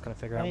blogs, kind of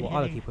figure out what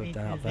other people have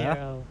done out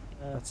there.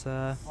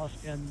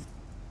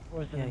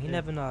 But yeah, you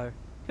never know.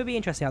 Could be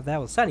interesting out there.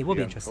 Well, certainly will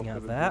be interesting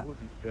out there.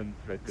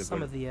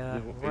 Some of the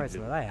roads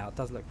and the layout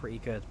does look pretty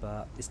good,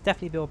 but it's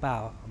definitely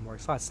Bilbao I'm more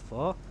excited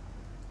for.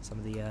 Some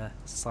of the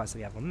sites that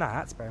we have on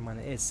that, bear in mind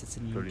it is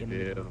sitting in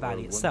the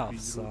valley itself,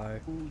 so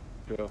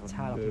it's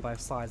held up on both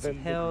sides of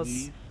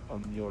hills. A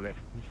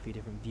few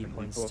different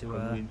viewpoints to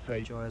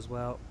enjoy as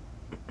well.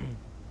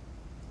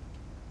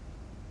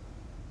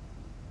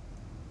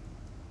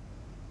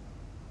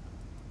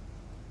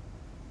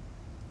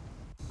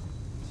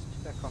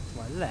 Back off to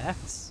my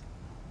left,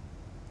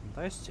 and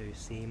those two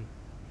seem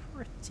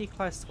pretty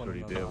close to one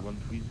another. Sorry,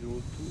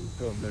 1302,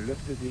 turn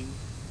left heading,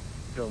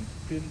 turn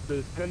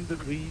 10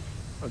 degrees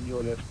on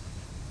your left,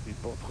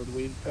 report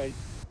runway inside.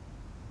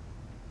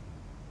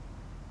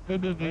 They're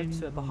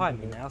behind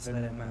me now, so they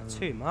don't matter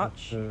too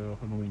much.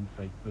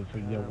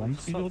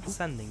 Stop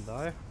descending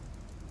though.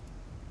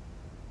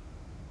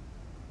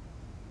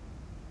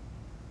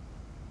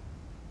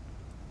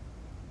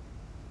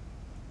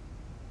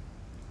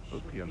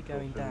 Should be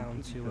going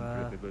down to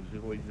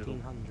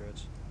 1500.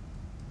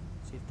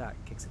 See if that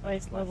kicks it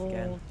back to life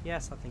again.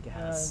 Yes, I think it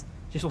has.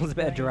 Just wants a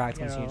bit of drag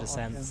once you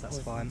descend, so that's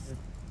fine.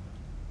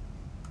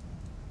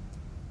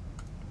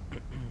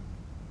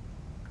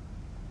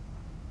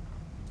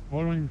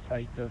 All in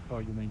sight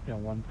for United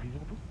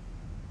 1302.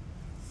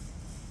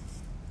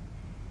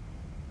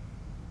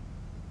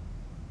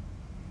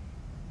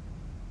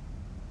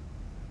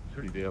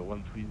 Sorry, there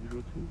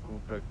 1302,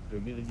 contact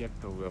Mérignac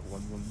Tower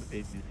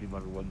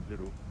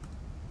 118.10.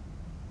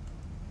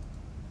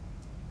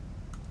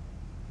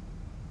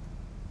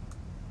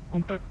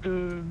 Contact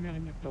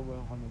Mérignac Tower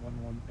on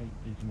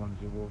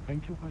 118.10.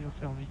 Thank you for your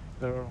service,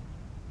 sir.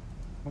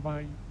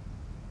 Bye-bye.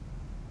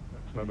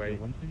 Bye-bye.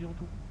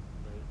 1302.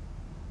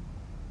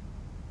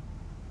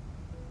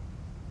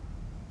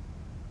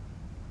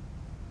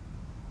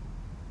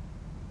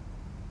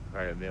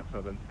 Ryanair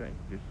 125,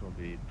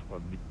 descendez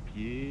 3000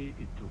 pieds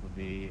et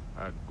tournez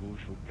à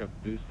gauche au cap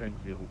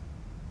 250.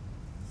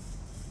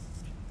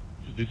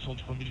 Je descends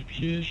 3000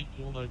 pieds, je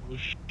tourne à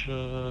gauche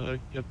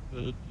cap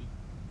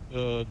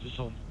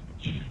 200.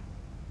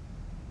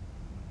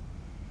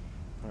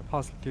 Right,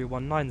 passing through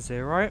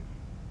 190.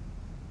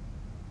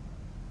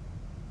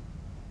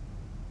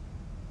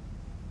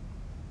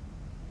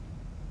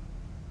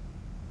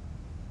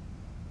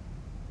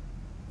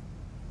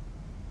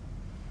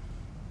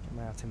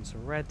 Items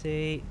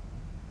already.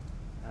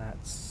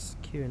 That's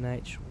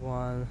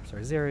QNH1,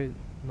 sorry,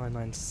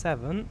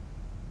 0997.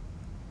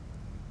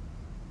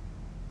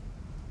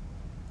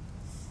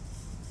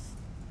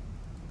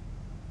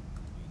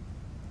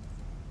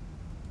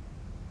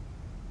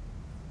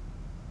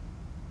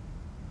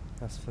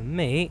 As for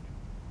me,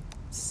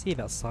 see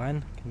that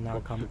sign can now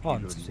come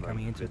on since we're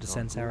coming into a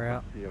descent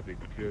area.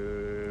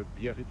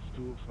 Biarritz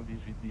Tour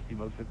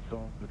 118.700,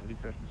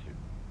 atterrissage, monsieur.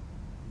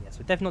 Yes,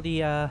 we're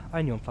definitely the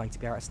only one flying to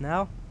Biarritz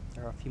now.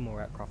 There are a few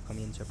more aircraft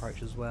coming into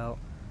approach as well.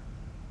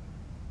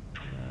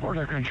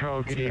 Border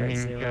control, good evening,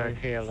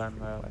 KLM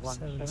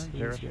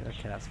 170. Okay,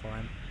 that's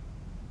fine.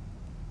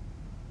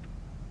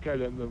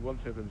 KLM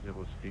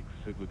 1706,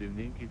 good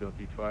evening,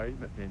 identify,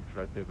 maintain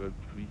flight level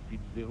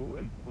 360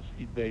 and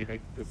proceed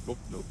direct to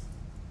Bokno.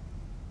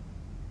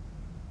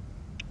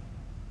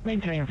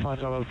 Maintain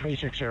flight level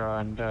 360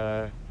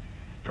 and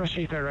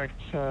proceed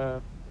direct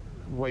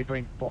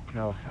waypoint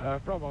Bokno.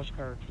 Bravo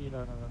Oscar, Kilo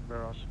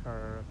November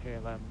Oscar,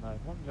 KLM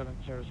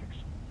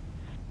 1706.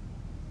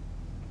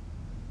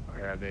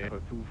 Ryanair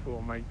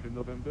 24 Mike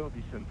November,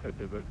 descent at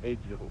level 80.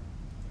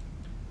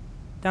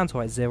 Down to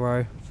 80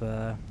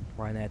 for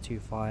Ryanair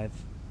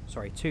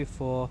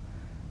 24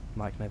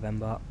 Mike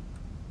November.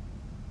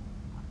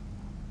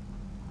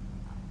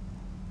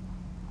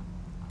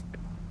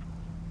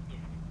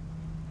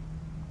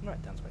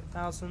 Right, down to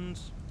 8000.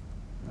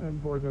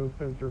 And Bordeaux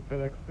Center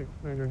FedEx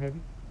 69er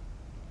Heavy.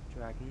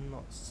 Drag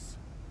not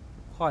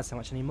quite so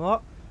much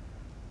anymore.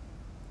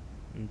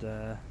 And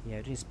yeah,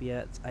 it needs to be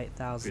at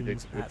 8000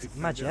 at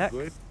Magic.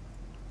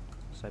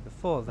 So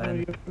before then, we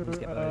need to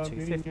get below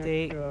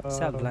 250,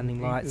 set up the landing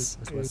lights,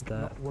 as well as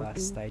the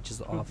first stages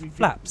of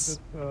flaps.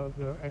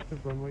 The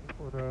active runway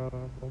for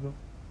Bordeaux.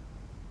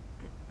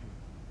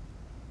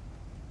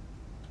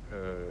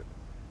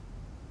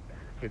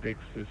 FedEx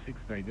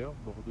 69er,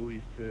 Bordeaux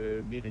is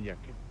Mérignac.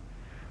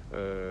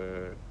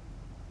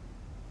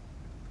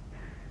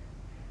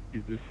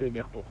 is the same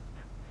airport.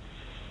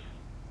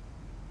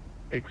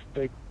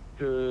 Expect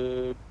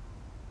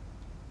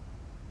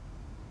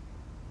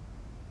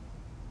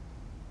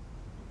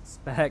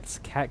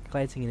Expect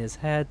calculating in his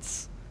head.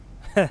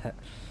 Yeah,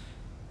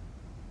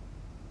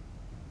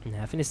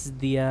 I think this is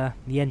the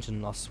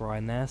engine loss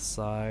right there,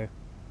 so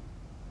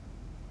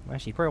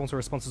actually probably want to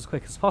respond as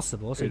quick as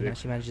possible so he can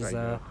actually manages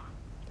no,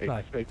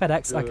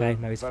 FedEx, okay,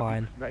 no, he's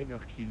fine.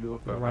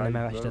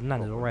 Ryanair actually done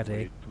landed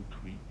already.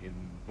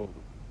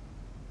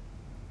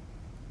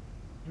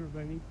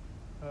 Germany,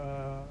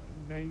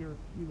 9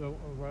 kilo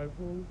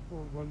arrival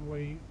for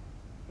runway,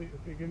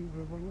 again,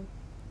 the runway?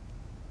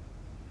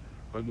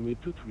 Runway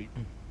 23.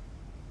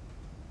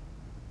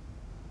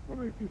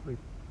 Runway 23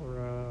 for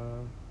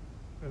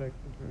FedEx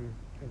International.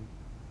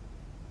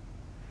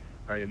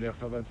 Ryanair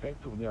 125,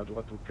 tournez à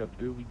droite au cap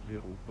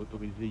 280,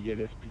 autorisé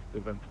ILS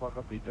piste 23,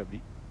 rappel établi.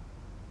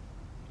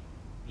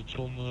 Je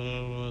tourne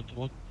à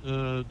droite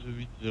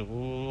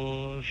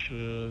 280,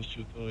 je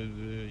suis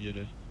autorisé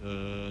ILS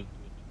 23.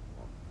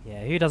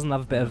 Yeah, who doesn't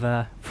have a bit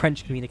of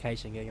French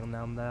communication going on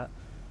down there?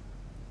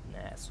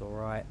 Nah, it's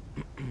alright.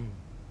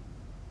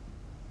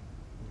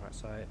 Right,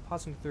 so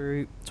passing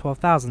through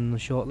 12,000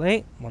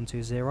 shortly,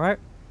 120.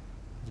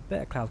 There's a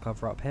bit of cloud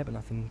cover up here, but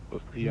nothing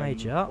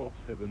major.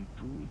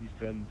 472,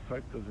 descend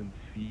 5,000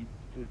 feet.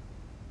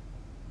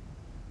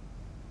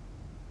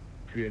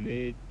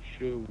 QNH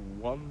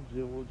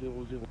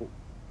 1000.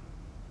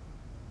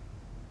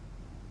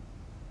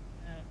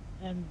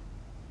 And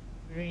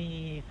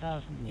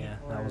 3,000. Yeah,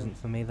 that wasn't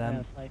for me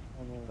then. But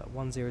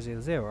 1000,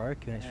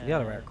 QNH for the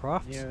other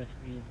aircraft. 030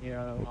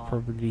 will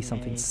probably be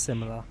something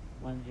similar.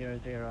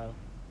 100.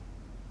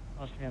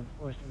 Austrian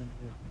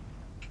 472.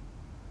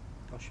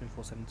 Austrian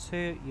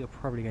 472, you're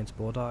probably going to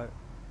Bordeaux.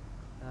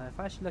 If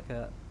I actually look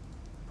at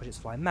Project's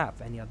flight map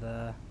for any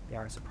other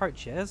Biarritz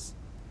approaches,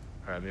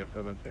 Ryanair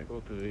 125,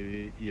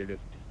 autorisé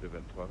ILS piste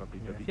 23, rappel a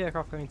établi. few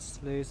aircraft going to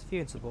Toulouse, a few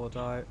into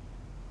Bordeaux.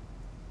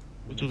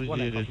 There's one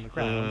Autorisé aircraft on the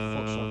ground,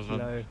 Foxtrot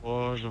Kilo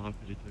 23, je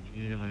rappelle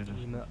établi,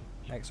 Lima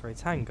X-Ray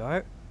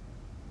Tango.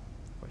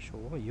 Quite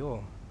sure what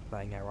you're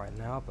playing at right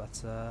now,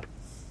 but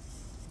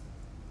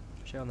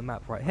show on the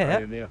map right here.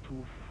 Ryanair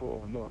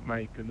 24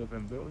 Mike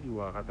November, you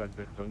are at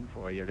Alberton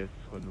for ILS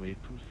runway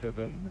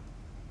 27.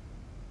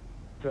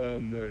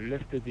 Turn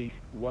left heading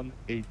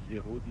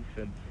 180,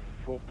 descend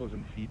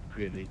 4,000 feet,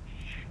 QNH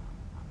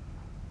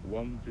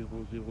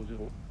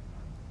 1000.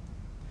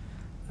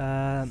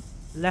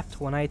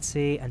 Left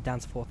 180 and down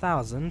to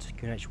 4,000,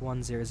 QNH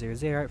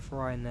 1000 for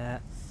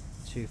Ryanair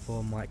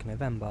 24 Mike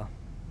November.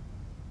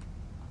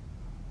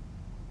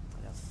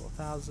 Down to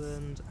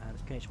 4,000 and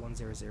QNH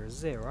 1000,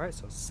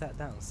 so I'll set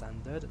that on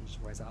standard and just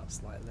raise it up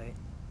slightly.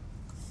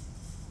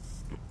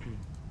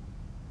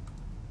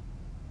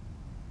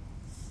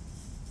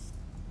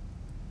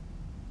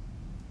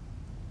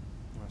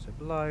 Alright, so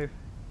below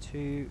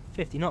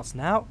 250 knots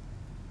now,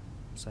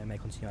 so may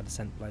continue our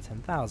descent below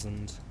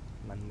 10,000.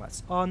 Landing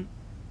lights on.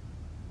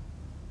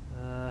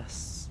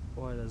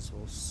 Spoilers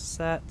all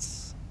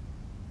set.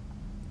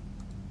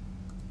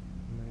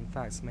 And in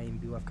fact, it may even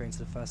be worth going to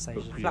the first stage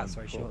of the flaps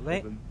very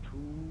shortly.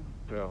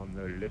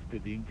 Turn left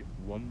heading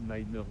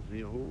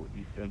 190,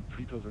 descend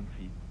 3,000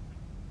 feet.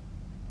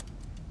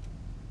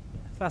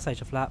 Yeah, first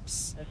stage of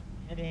flaps. Left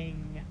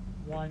heading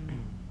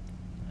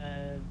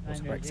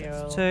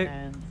 190 2.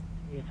 and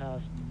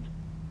 3,000.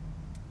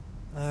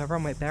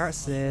 Runway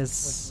Biarritz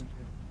is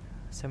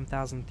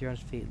 7,300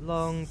 feet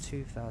long,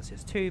 2,000,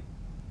 yes,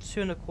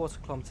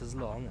 2.25 kilometers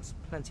long. That's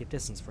plenty of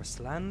distance for us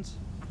to land.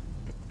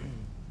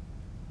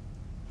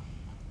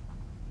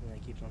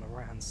 Keep it on the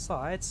right hand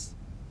side.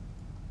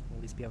 We'll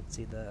at least be able to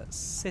see the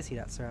city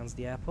that surrounds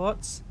the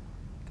airport,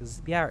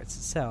 because Biarritz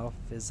itself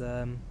is,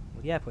 well,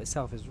 the airport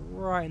itself is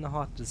right in the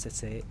heart of the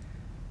city,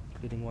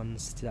 including one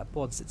city that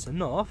borders it to the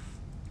north.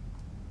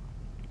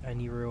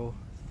 Only real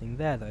thing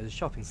there though is a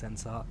shopping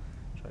centre,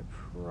 which I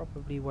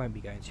probably won't be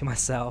going to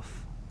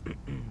myself.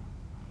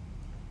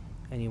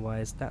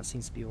 Anyways, that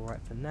seems to be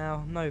alright for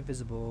now. No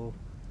visible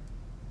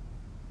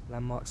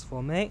landmarks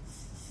for me,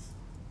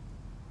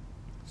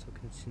 so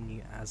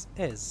continue as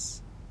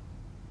is.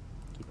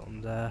 Keep it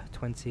on the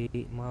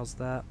 20 miles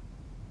there.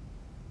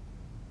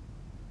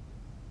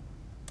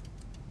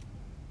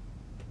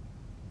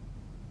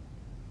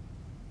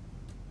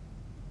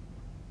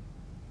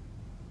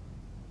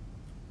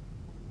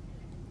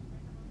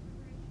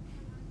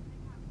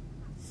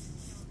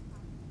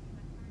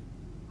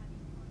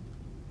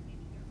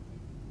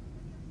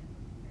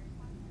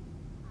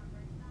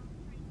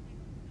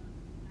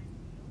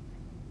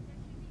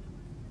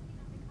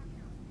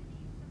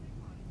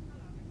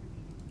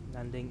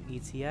 Landing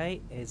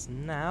ETA is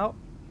now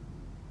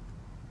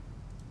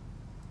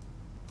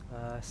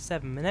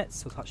 7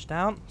 minutes till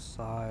touchdown,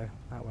 so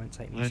that won't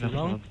take me too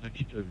long.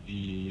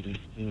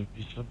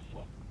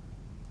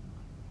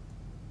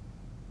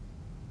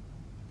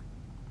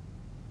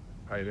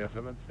 Ryanair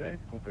 125,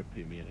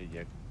 contactez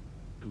Méridiac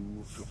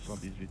Tour sur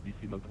 118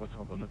 décimal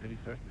 300 en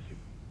atterrissage, monsieur.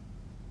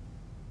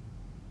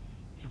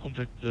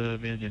 contact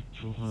Biarritz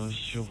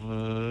sur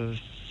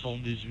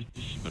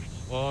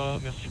 118,3.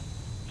 Merci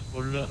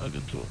Paul, à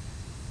bientôt.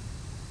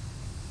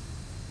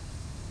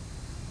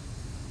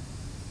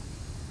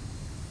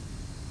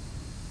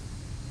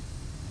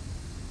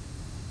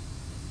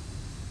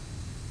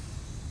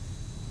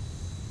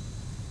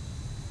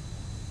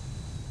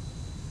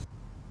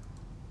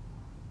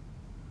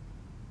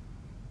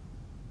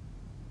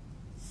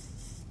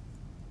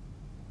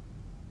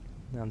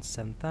 Down to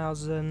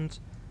 7,000,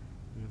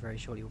 and very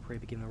shortly we'll probably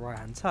begin the right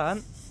hand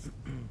turn,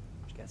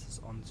 which gets us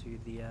onto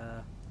the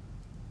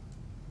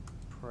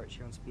approach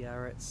here onto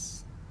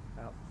Biarritz,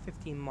 about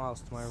 15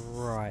 miles to my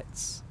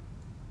right.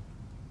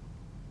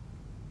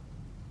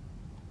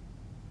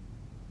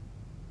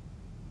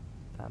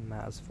 That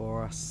matters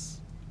for us.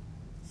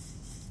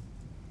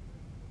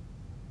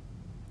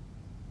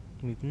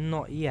 We've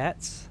not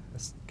yet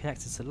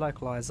connected to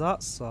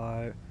localizer,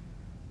 so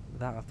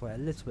that I have to wait a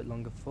little bit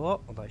longer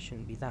for, although it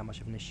shouldn't be that much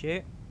of an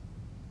issue.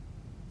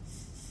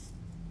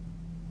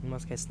 In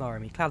worst case scenario, I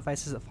mean, cloud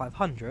base is at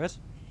 500,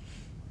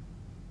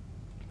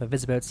 but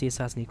visibility is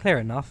certainly clear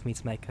enough for me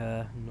to make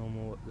a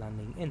normal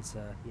landing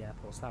into the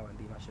airport, so that won't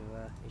be much of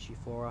an issue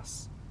for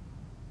us.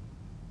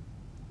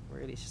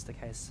 Really, it's just a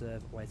case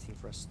of waiting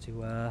for us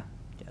to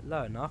get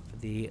low enough for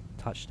the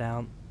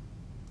touchdown.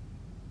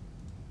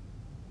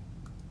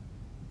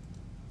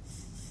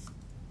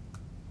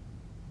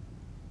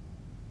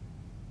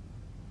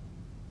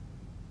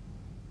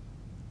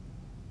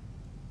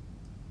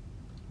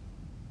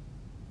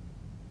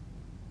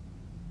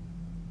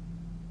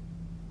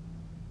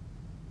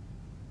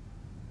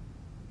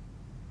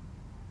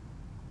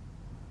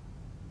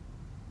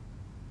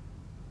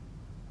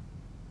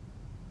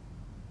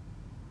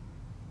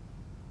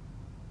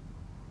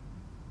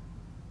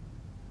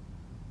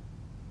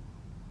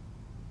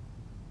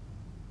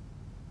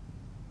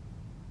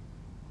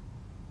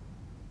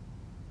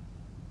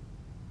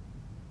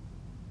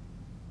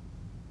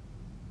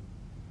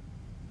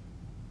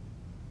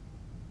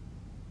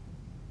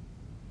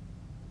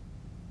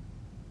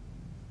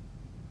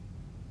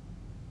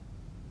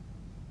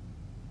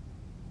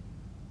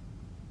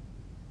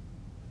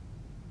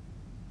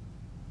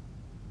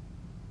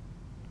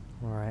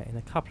 Alright, in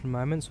a couple of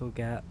moments we'll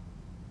get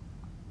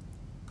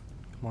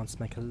command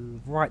to make a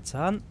right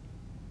turn.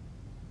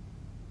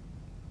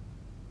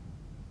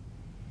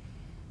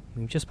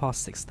 We've just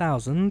passed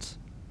 6,000. So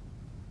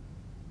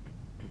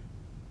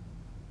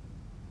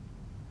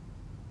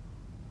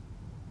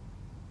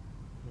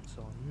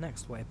our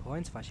next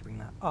waypoint, if I actually bring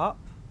that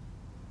up.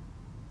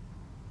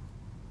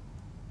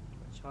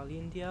 Charlie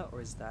India,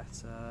 or is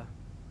that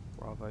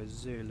Bravo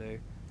Zulu?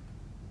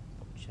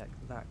 I'll check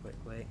that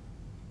quickly.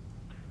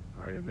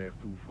 Ryanair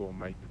 24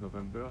 Mike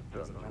November,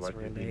 turn right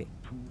heading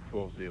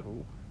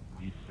 240,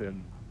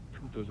 descend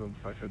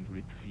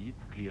 2,500 feet,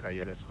 clear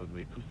ILS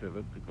runway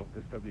 27, report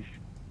established.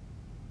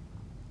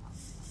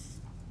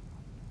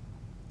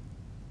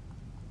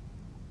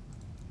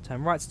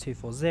 Turn right to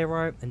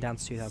 240 and down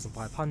to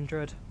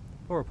 2,500.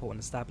 Full report and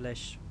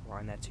establish.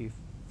 Ryanair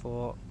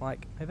 24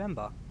 Mike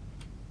November.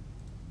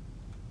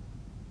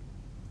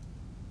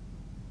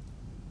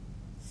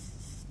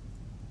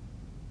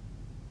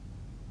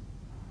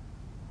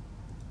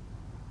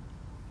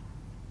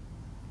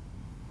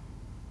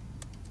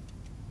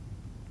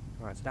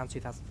 Right, so down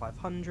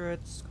 2,500,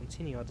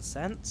 continue our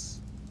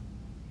descent.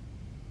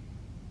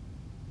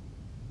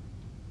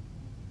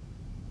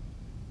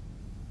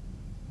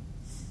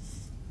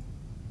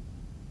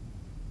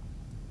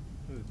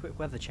 Ooh, quick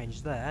weather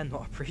change there,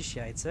 not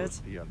appreciated.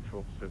 The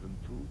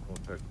 472,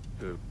 contact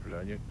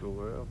Plania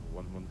Tower,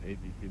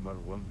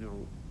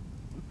 118.10.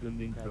 There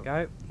we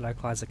go,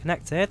 localizer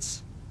connected.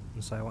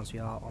 And so once we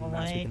are on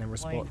that, we can then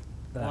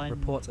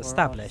report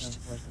established.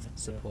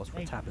 Support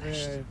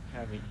established.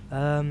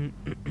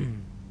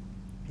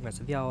 Right,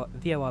 so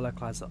VOR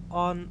localizer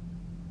on.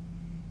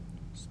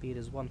 Speed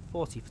is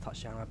 140 for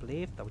touchdown, I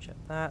believe. Double check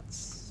that.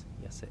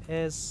 Yes, it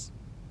is.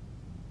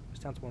 It's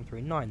down to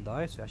 139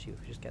 though, so actually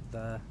we just get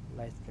the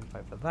latest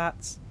info for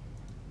that.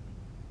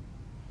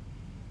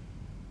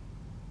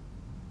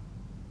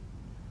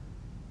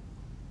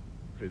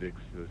 FedEx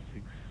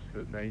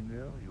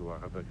 6-9er, you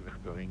are about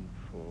vectoring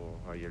for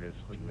ILS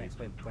runway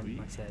 23.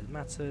 Like I said,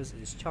 matters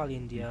is Charlie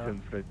India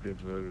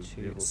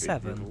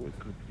 27.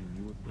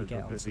 We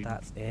get onto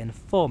that in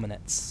 4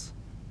 minutes.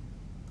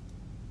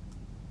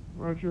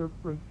 Roger,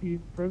 proceed.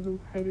 Present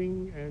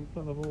heading and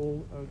sun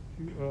level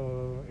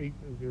 80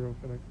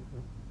 FedEx.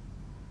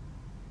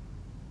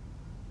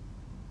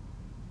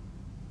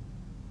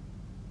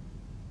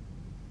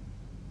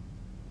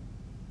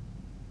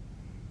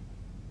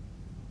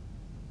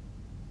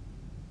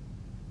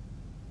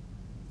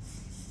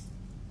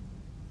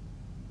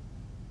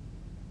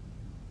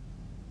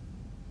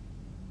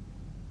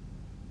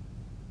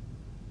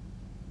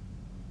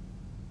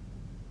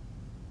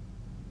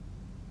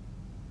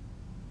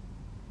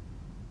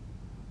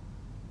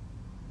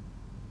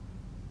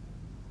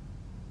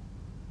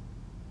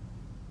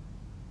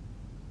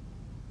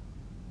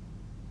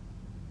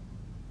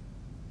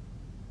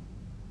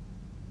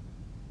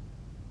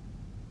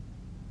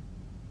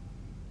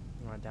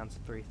 Right down to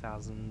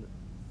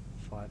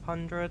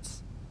 3,500.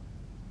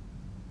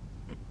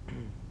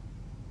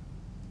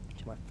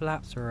 My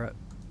flaps are at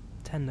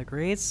 10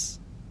 degrees.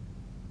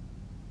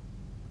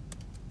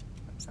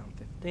 That's down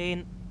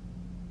 15.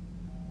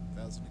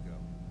 1,000 to go.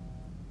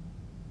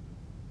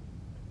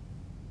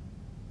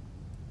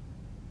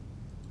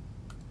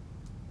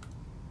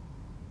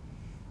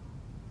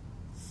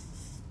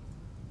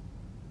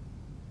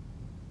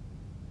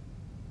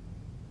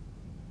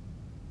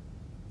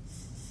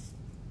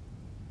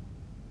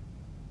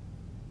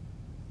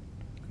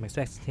 I'm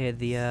expecting to hear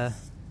the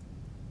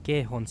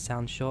gear horn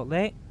sound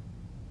shortly.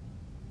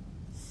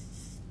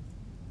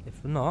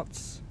 If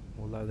not,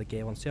 we'll lower the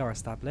gear once they are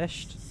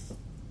established.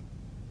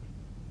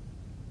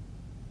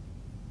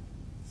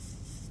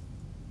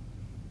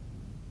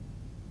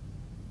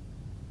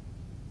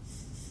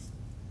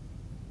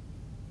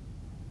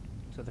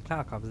 So the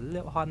cloud cover is a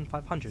little higher than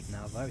 500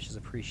 now though, which is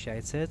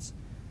appreciated.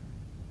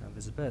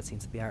 Visibility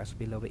into Biarritz will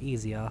be a little bit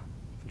easier.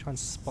 If we try and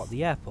spot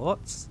the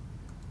airports,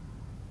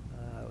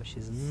 which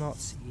is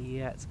not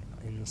yet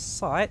in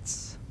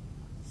sight.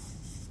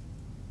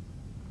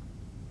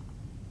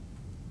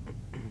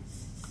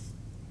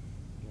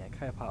 Yeah,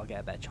 co-pilot will get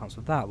a better chance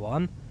with that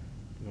one.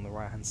 Being on the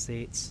right hand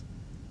seat.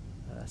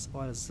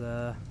 Spider's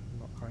not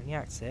currently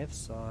active,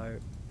 so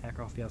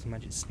aircraft will be able to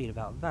manage its speed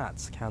about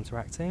that,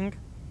 counteracting.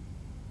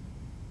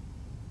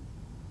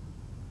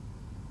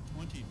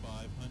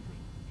 2,500.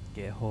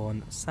 Gear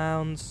horn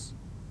sounds.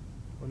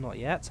 Well, not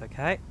yet,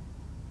 okay.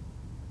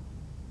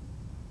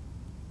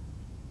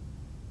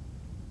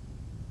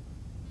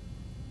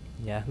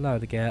 Yeah, lower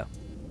the gear.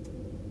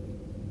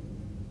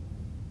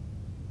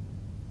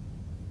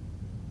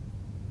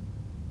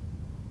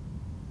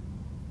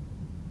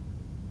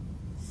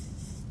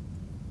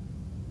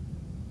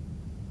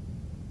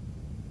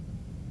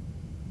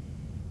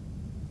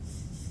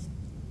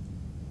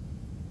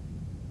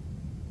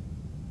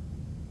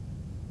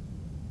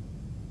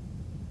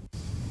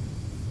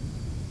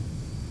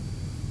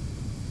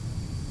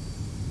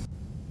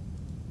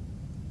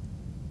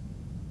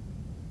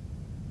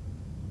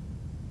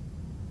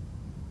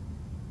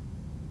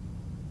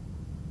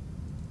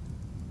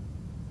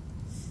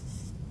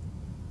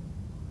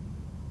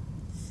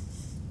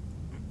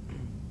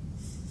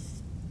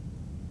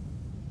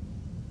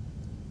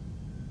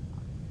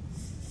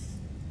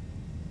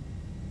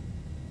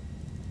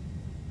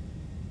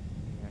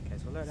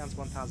 So we'll lower it down to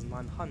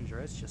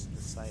 1,900 just for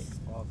the sake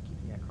of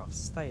keeping the aircraft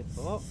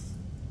stable.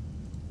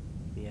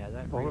 But yeah,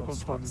 don't really want to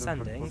start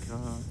descending. So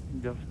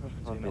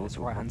we make this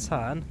right hand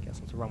turn, get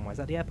us onto runway. Is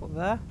that the airport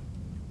there?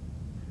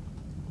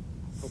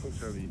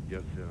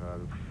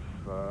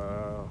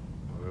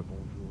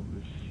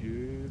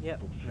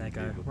 Yep, there you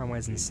go,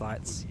 runway's in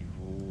sight.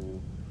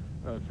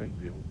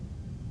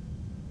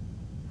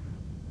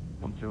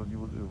 Montez au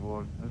niveau de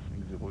vol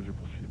 950, je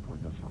poursuis pour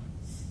une ascension.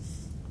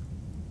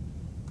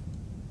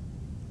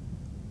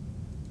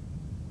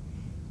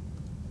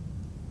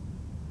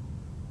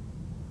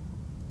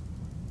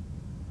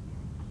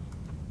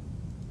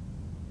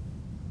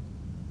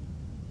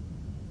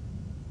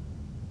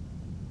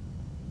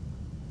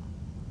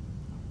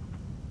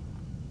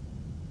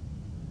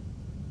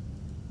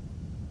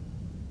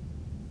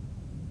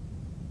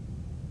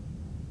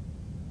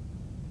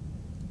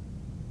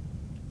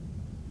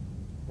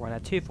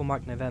 Ryanair 24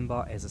 Mike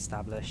November is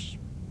established.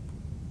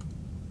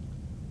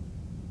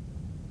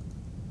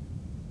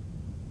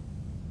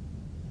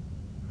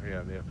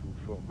 Ryanair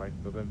 24 Mike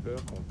November,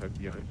 contact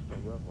Biarritz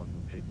Tower,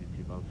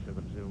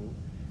 1.8.70.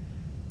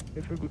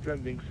 Have a good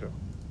landing, sir.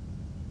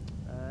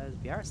 Is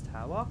Biarritz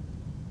Tower?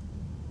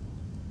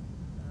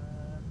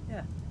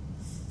 Yeah.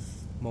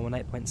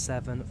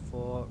 118.7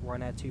 for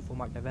Ryanair 24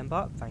 Mike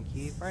November, thank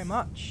you very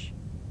much.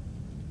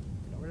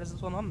 Didn't realise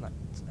there's one on that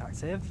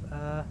active.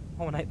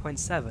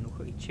 118.7, we'll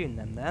quickly tune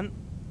them then.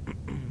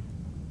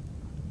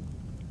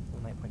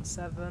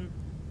 118.7.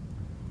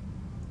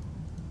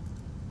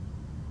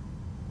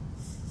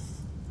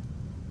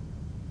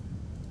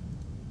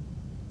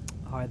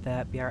 Hi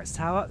there, Biarritz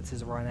Tower. This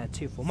is Ryanair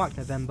 24 Mike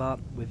November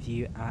with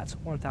you at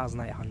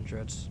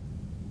 1,800.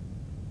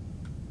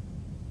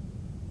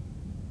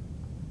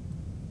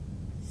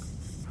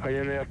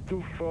 Ryanair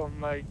 24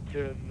 Mike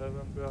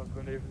November,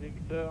 good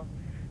evening, sir.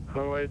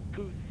 Runway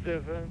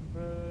 27,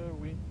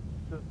 winds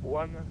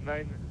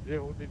 190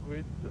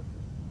 degrees,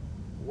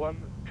 12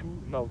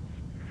 knots.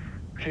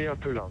 Clear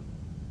to land.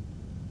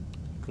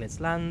 Clear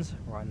to land,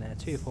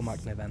 Ryanair 24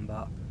 Mike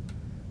November.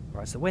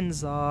 Right, so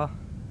winds are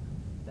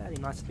fairly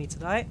nice for me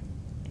today.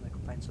 No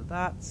complaints with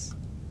that.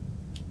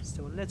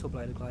 Still a little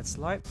below the glide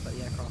slope, but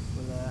the aircraft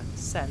will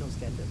descend once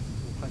again a little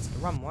closer to the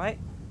runway.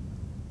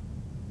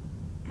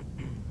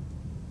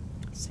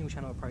 Single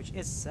channel approach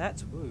is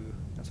set. Woo,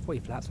 that's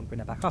 40 flaps. I'm bring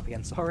that back up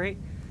again. Sorry,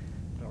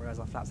 did not realise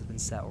our flaps had been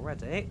set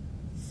already.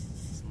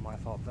 It's my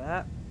fault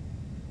there.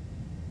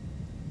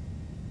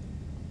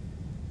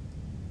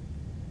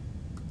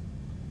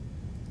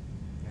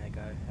 There you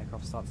go.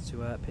 Aircraft starts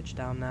to pitch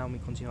down now, and we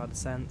continue our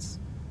descent.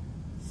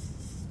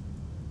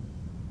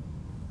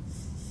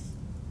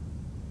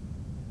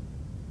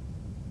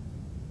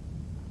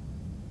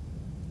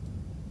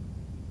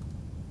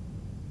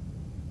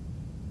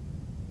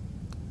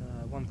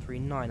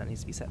 139 that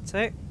needs to be set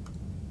to.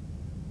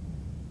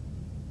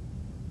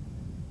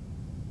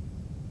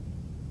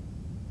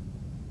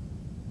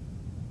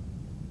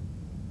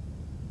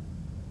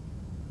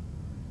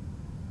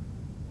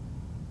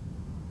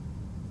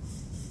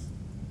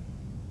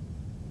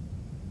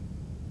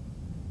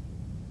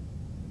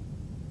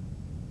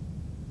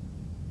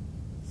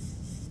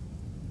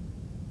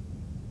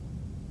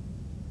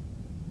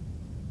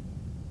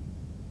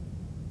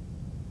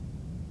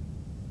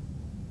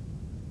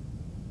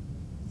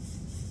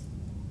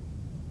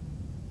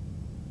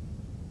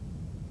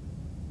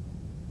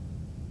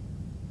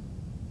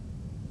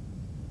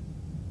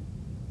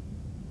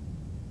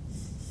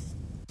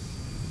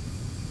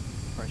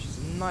 Approach is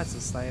nice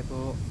and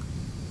stable.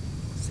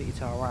 City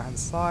to our right hand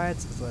side,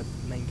 as the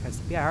main coast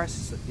of Biarritz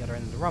is at the other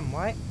end of the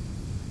runway.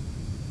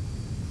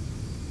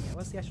 Yeah,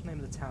 what's the actual name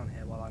of the town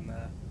here while I'm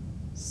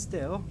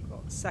still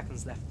got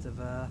seconds left of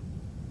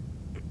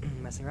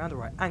messing around?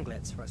 Alright,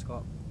 Anglet. Right, it's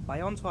got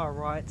Bayonne to our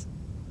right,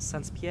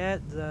 Saint-Pierre,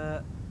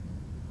 the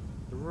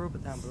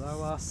Rube down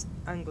below us,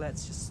 Anglet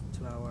just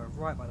to our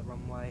right by the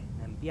runway,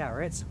 and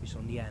Biarritz, which is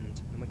on the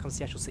end. And when it comes to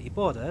the actual city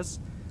borders,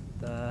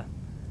 the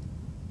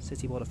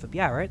city border for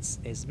Biarritz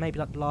is maybe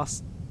like the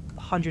last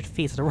 100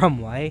 feet of the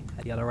runway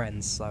at the other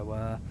end,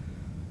 so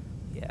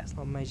yeah, it's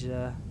not a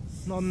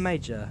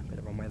major bit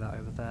of runway that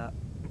over there.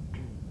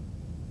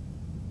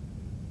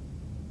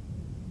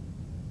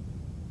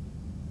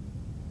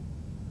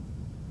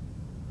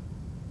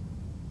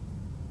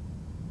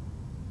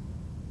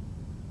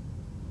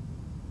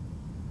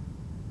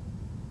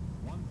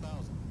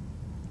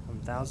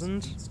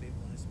 $1,000.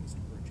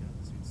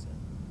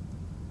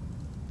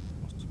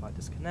 Might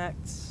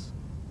disconnect. Set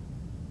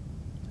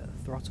the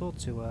throttle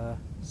to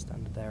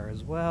standard there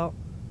as well.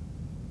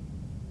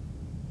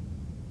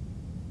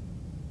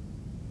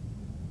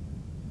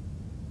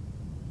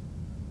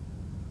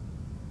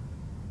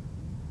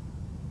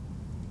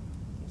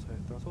 So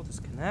throttle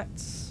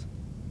disconnects.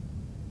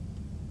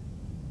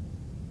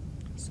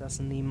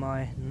 Certainly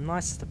my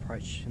nicest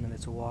approach in a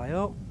little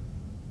while.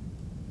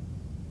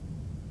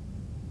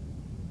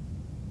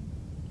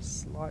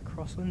 Slight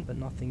crosswind, but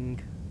nothing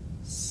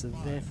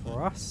severe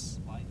for us.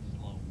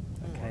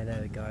 Okay,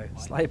 there we go.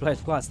 Slightly below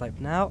the flight slope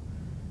now.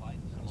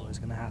 That's always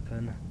going to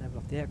happen. Level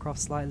off the aircraft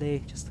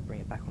slightly, just to bring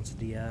it back onto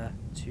the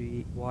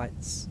two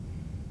whites.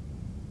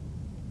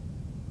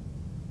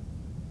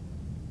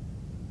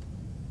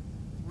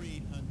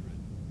 300.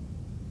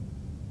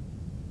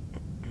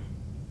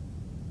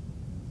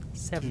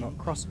 7 knot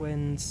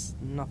crosswinds,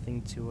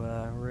 nothing to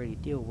really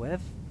deal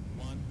with.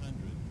 100.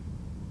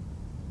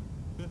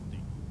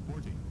 50.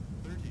 40.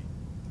 30.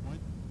 20.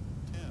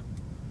 10.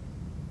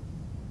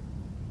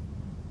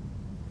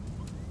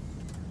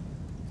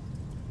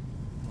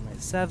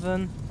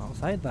 187. I'll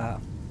take that.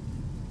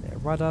 Bit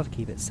of rudder to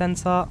keep it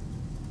centre.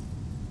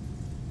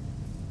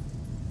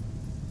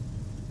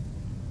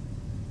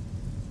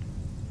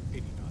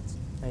 knots.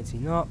 80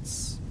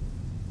 knots.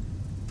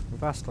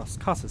 Reverse thrust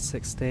cut at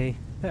 60.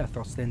 Bit of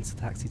thrust into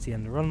taxi to the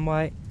end of the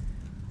runway.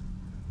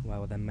 Where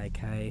we'll then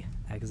make a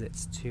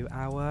exit to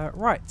our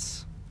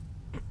right.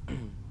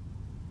 And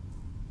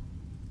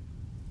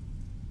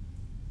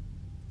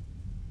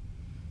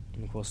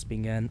of course,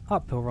 being an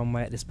uphill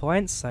runway at this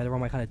point, so the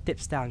runway kind of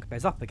dips down and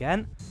goes up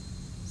again.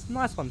 It's a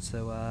nice one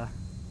to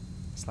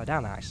slow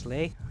down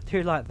actually. I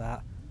do like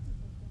that.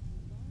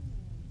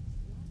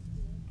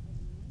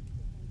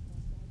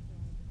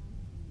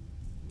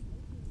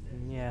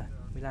 And yeah,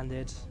 we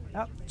landed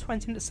about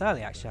 20 minutes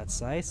early actually, I'd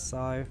say,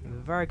 so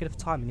very good for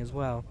timing as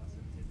well.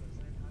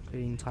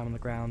 Including time on the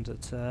ground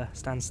at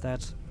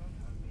Stansted.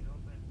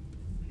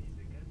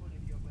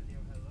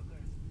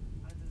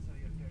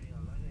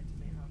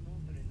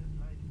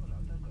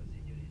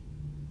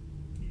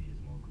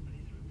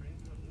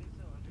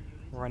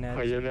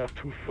 Ryanair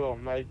 24,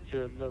 Mike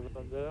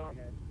November.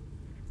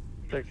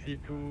 Taxi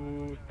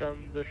to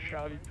stand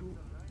Charlie 2.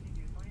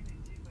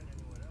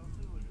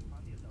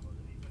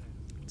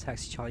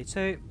 Taxi Charlie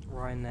 2,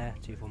 Ryanair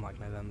 24 Mike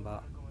November.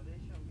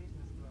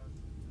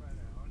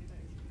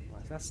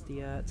 Right, that's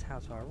the tower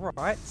to our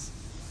right.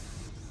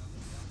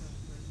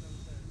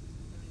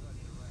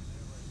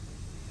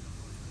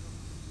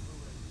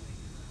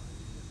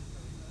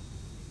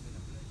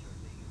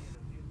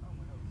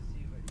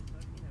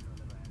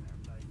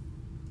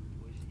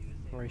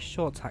 Very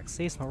short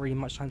taxi, it's not really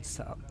much time to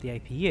set up the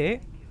APU,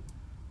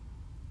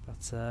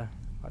 but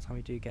by the time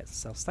we do get to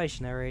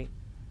self-stationary,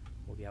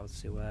 we'll be able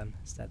to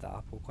set that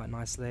up all quite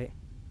nicely.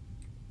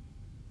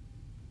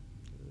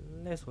 A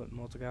little bit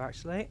more to go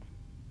actually.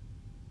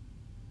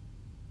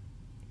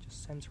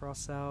 Just centre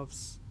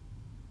ourselves,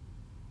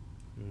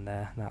 and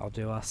there, that'll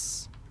do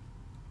us.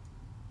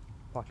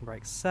 Parking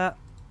brake set.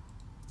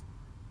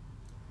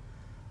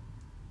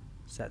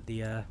 Set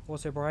the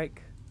auto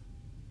brake.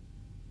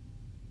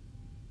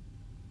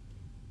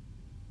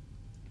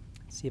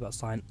 Seatbelt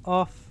sign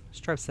off.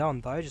 Strobes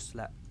on though, just to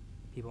let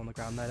people on the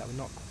ground know that we're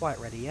not quite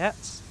ready yet.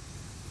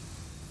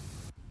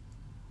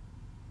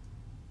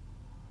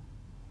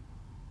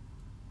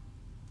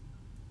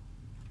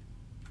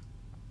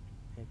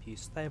 APU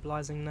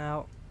stabilising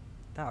now.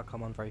 That'll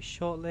come on very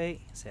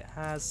shortly, as it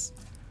has.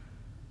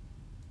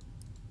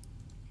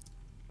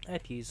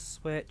 APU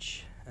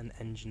switch and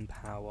engine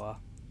power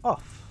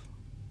off.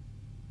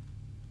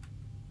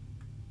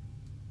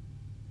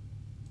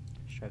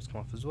 Strobes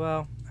come off as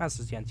well, as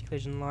does the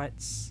anti-collision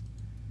lights.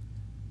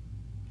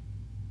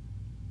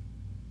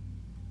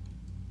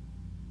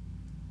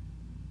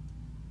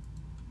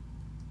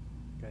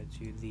 Go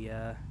to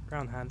the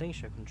ground handling,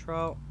 show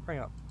control, bring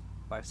up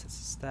both sets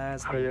of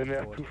stairs.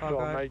 Ryanair Forward 24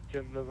 cargo. Mike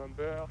and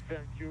November,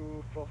 thank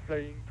you for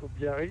flying to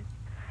Biarritz.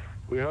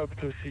 We hope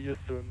to see you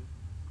soon.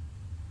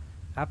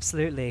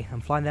 Absolutely,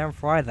 I'm flying there on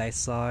Friday,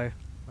 so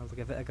I'll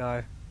give it a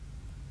go.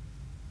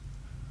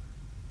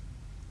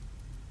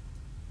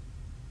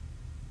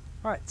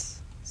 Right,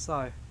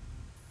 so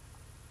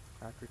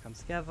ground crew comes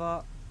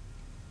together.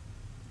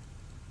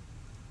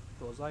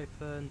 Doors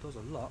open, doors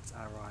are locked.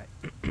 Alright.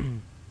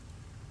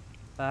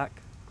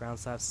 Back, ground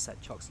service set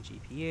chocks and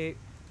GPU.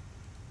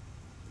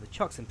 The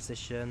chocks in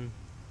position,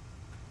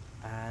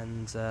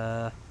 and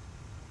what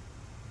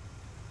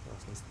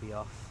else needs to be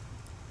off?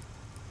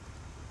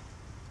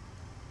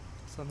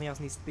 Something else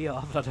needs to be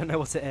off, but I don't know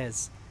what it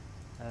is.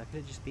 Could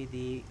it just be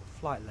the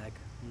flight leg?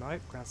 No.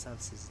 Ground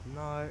services,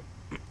 no.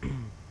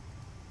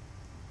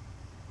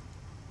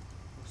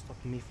 What's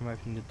stopping me from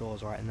opening the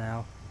doors right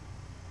now?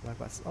 Flag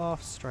lights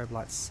off, strobe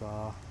lights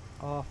are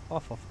off,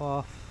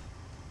 off.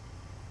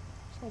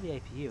 It's not the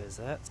APU, is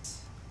it?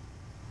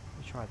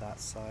 Let me try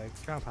that. So,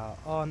 ground power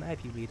on,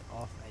 APU lead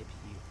off,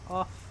 APU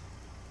off.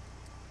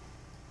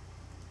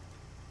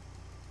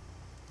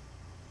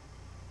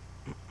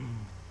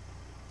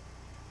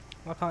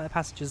 Why can't the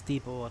passengers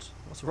deboard?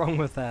 What's wrong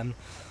with them?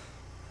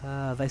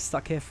 They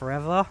stuck here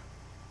forever.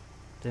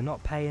 Did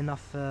not pay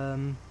enough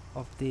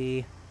of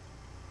the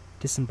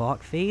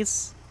disembark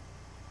fees.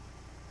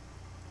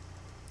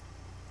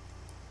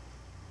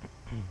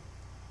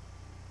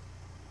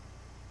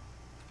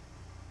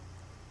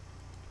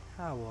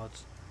 Howard.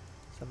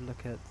 Let's have a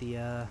look at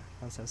the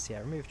concept. Yeah,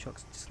 remove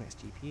chocks, disconnects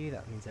GPU.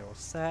 That means they're all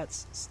set.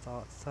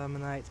 Start,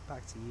 terminate.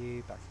 Back to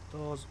you. Back to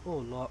doors.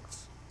 All locked.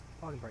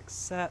 Parking brakes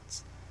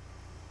set.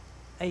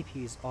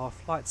 APU's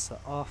off. Lights are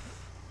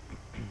off.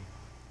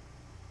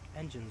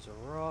 Engines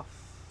are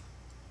off.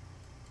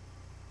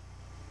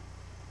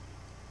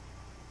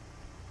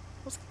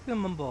 What's keeping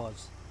them on board?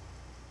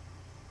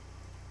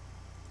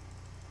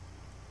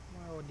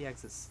 Why are all the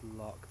exits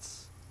locked?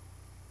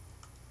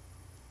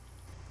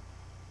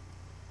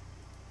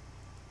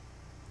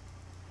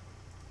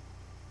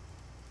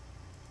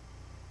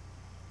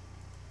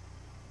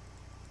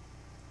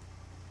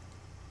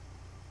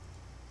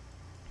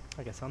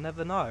 I guess I'll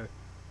never know.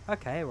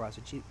 Okay, right,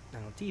 so hang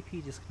on,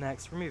 DP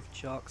disconnects, remove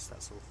chocks,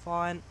 that's all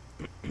fine.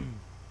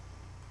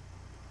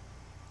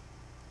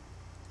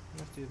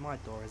 Let's do my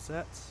door, is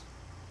it?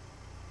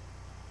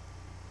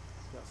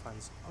 So that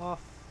sign's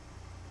off.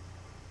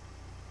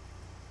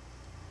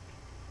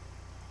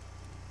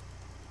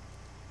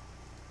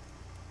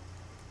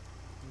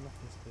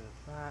 Nothing to do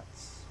with that.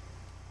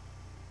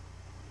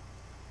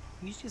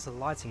 Usually it's a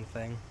lighting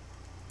thing.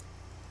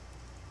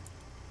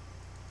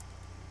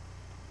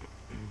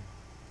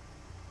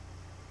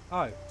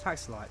 Oh,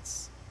 taxi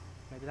lights.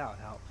 Maybe that would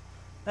help.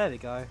 There we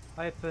go.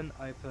 Open,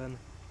 open.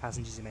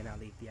 Passengers, you may now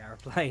leave the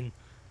aeroplane.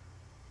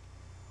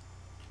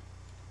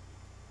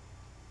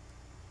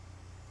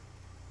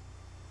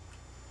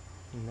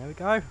 And there we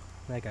go.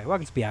 There you go.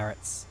 Welcome to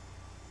Biarritz.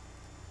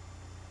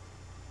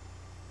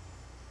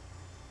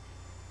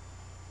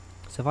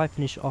 So if I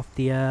finish off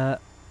the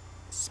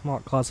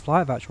smart class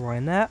flight, virtual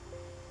Ryanair,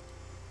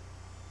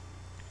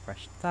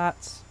 refresh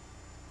that,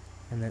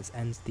 and let's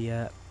end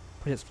the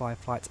Project Fly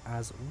flight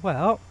as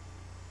well.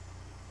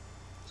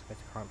 Let's go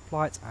to current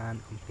flight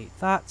and complete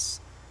that.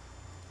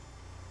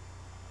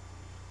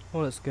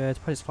 All looks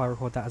good. Project Fly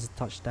record that as a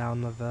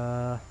touchdown of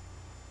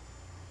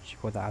should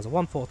record that as a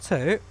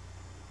 142.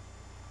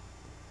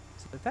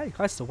 So very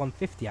close to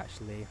 150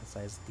 actually. I'd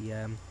say is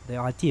the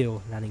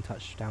ideal landing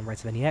touchdown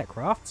rate of any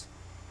aircraft.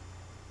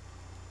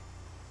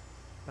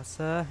 But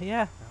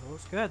yeah, that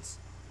looks good.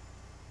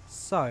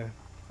 So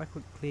if I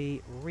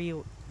quickly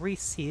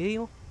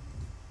reseal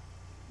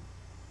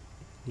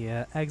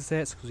the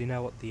exits, because we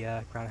know what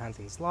the ground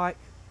handling's like.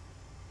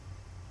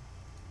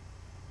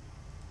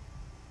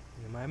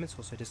 In a moment,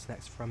 also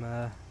disconnects from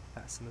that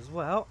sim as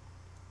well.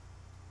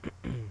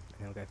 And then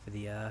we'll go for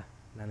the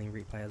landing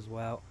replay as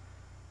well.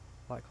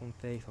 Flight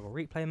config, so we'll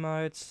replay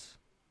modes.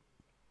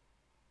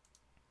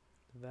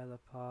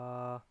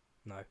 Developer,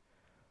 no.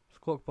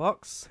 Squawk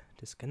box,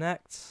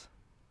 disconnect.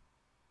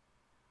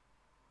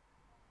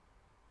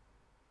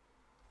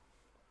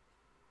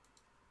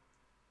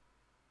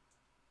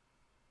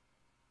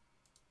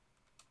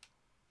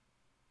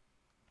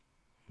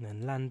 And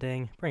then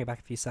landing, bring it back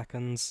a few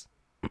seconds.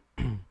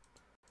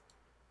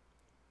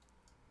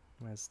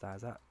 Where's that?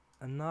 Is that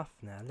enough?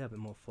 No, a little bit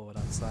more forward,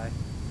 I'd say.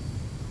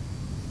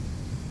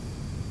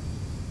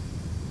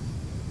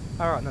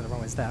 Alright, no, the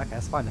runway's there. Okay,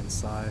 that's fine then.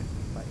 So,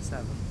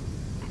 37.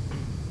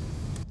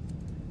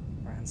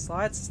 Right hand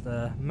side, it's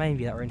the main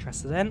view that we're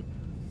interested in.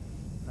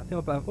 I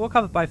think we'll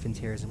cover both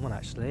interiors in one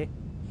actually.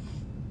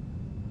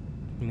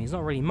 I mean, there's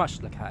not really much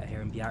to look at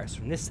here in Biarritz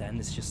from this end.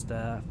 It's just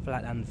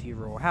flat and a few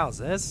rural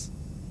houses.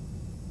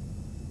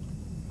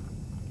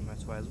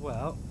 Motorway as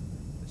well.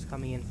 It's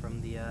coming in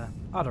from the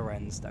other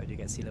ends that we do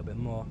get to see a little bit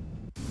more.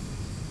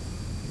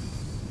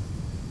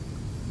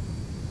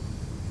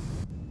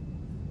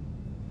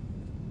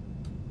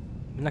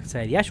 And like I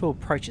say, the actual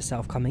approach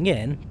itself coming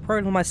in,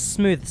 probably my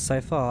smoothest so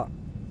far.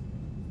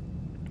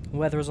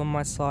 Weather is on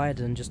my side,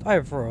 and just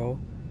overall,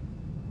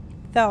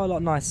 felt a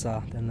lot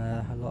nicer than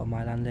a lot of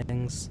my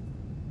landings.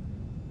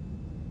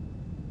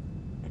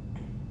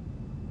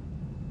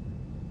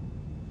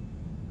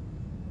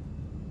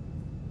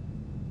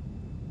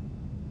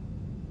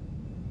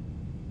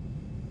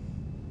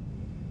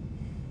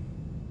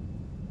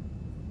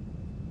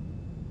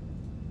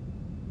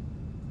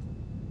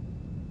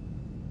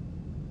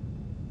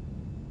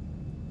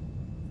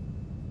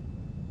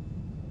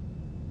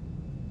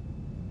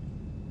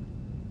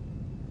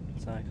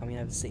 So coming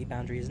over the city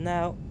boundaries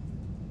now.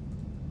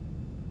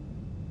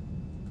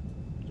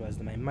 As well as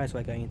the main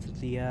motorway going into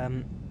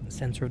the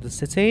centre of the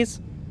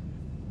cities.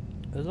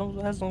 As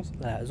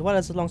well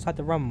as alongside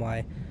the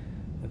runway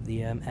of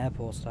the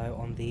airport, so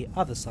on the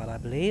other side I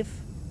believe.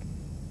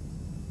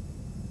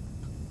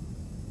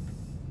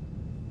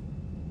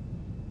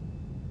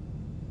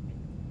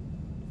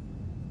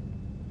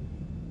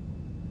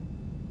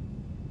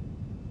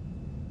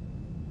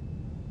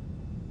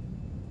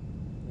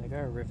 There we go,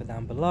 a river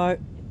down below.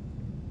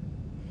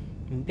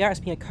 Biarritz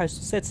being a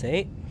coastal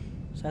city,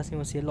 so I think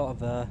we'll see a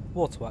lot of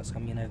waterworks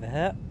coming in over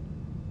here.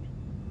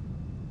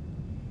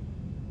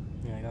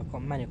 There we go, I've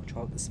got manual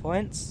control at this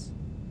point.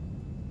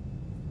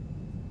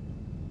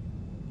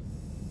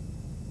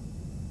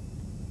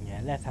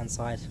 Yeah, left hand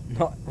side,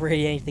 not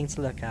really anything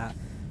to look at.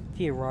 A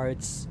few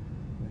roads,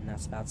 and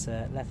that's about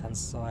it. Left hand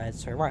side,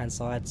 sorry, right hand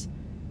side,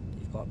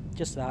 you've got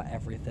just about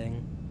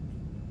everything.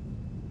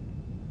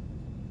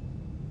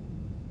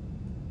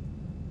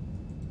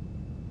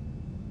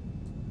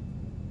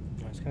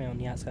 Coming on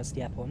the outskirts of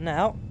the airport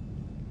now.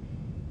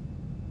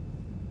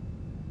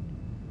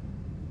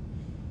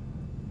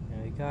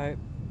 There we go.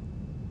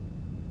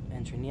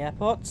 Entering the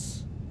airport,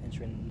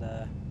 entering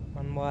the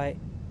runway,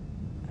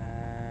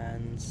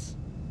 and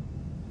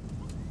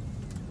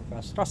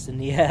reverse thrust in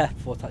the air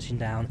before touching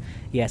down.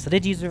 Yes, I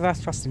did use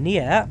reverse thrust in the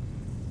air,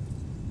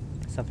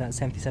 something that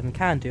 77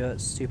 can do at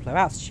super low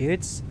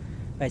altitudes.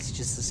 Basically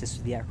just assist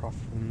with the aircraft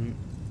from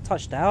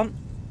touchdown.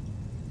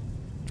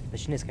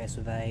 Which in this case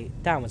with a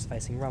downwards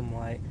facing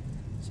runway,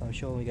 so I'm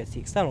sure when we go to the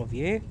external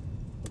view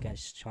we'll get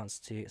a chance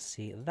to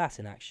see that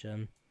in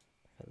action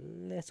a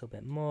little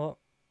bit more.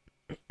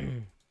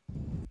 So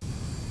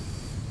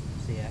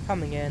yeah,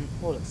 coming in,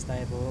 all looks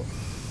stable.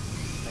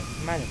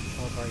 Take manual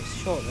control very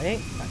shortly. In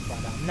fact, right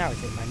about now we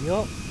take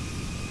manual.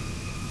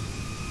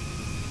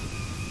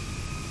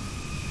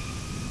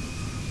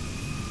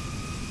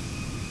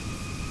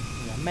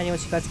 Yeah, manual,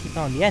 so you guys keep an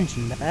eye on the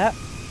engine there.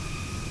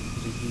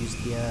 We've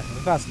used the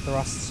reverse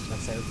thrust, like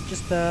I say,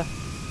 just a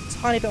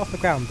tiny bit off the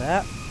ground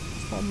there.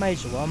 It's not a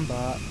major one,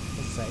 but as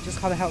I say, it just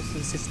kind of helps to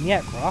assist in the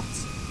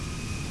aircraft.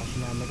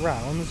 Touching down the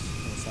ground,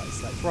 it's like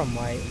select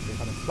runway, if you're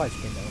kind of floating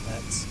a little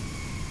bit.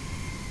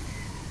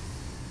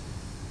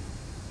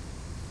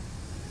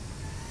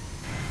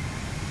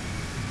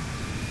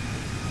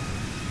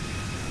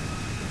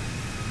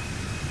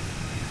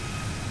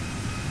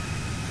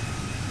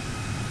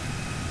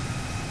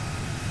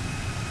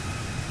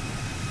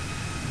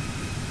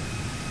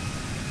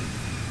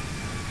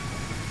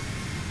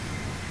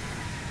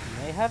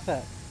 Have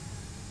it.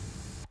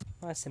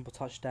 Nice simple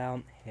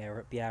touchdown here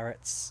at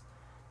Biarritz.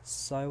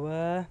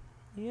 So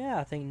yeah,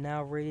 I think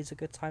now really is a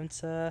good time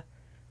to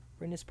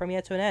bring this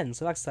premiere to an end.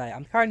 So like I say,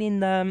 I'm currently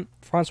in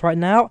France right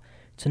now.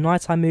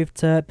 Tonight I move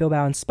to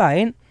Bilbao in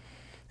Spain.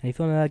 And if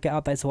you want to get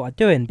updates on what I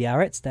do in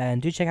Biarritz, then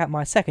do check out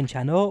my second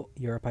channel,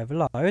 Europe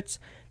Overload.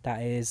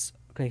 That is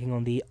clicking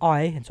on the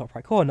I in the top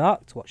right corner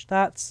to watch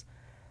that.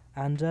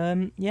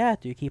 And yeah,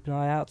 do keep an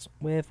eye out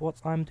with what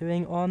I'm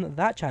doing on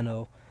that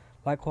channel.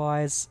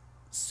 Likewise,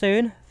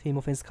 soon, a few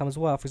more things to come as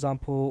well. For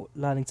example,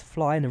 learning to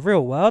fly in the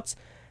real world.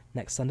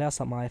 Next Sunday, I'll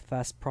start my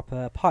first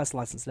proper pilot's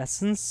license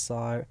lessons,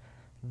 so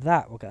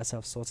that will get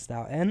ourselves sorted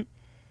out in.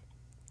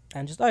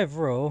 And just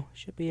overall,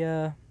 should be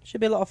a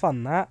lot of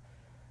fun, that.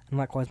 And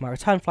likewise, my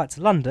return flight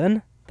to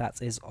London,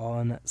 that is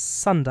on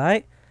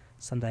Sunday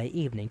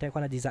evening. Don't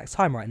quite know the exact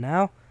time right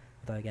now,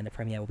 although again, the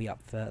premiere will be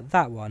up for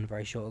that one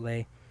very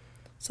shortly.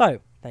 So,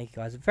 thank you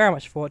guys very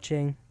much for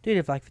watching. Do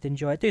leave a like if you did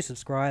enjoy it. Do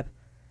subscribe.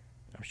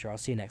 I'm sure I'll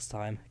see you next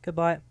time.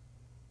 Goodbye.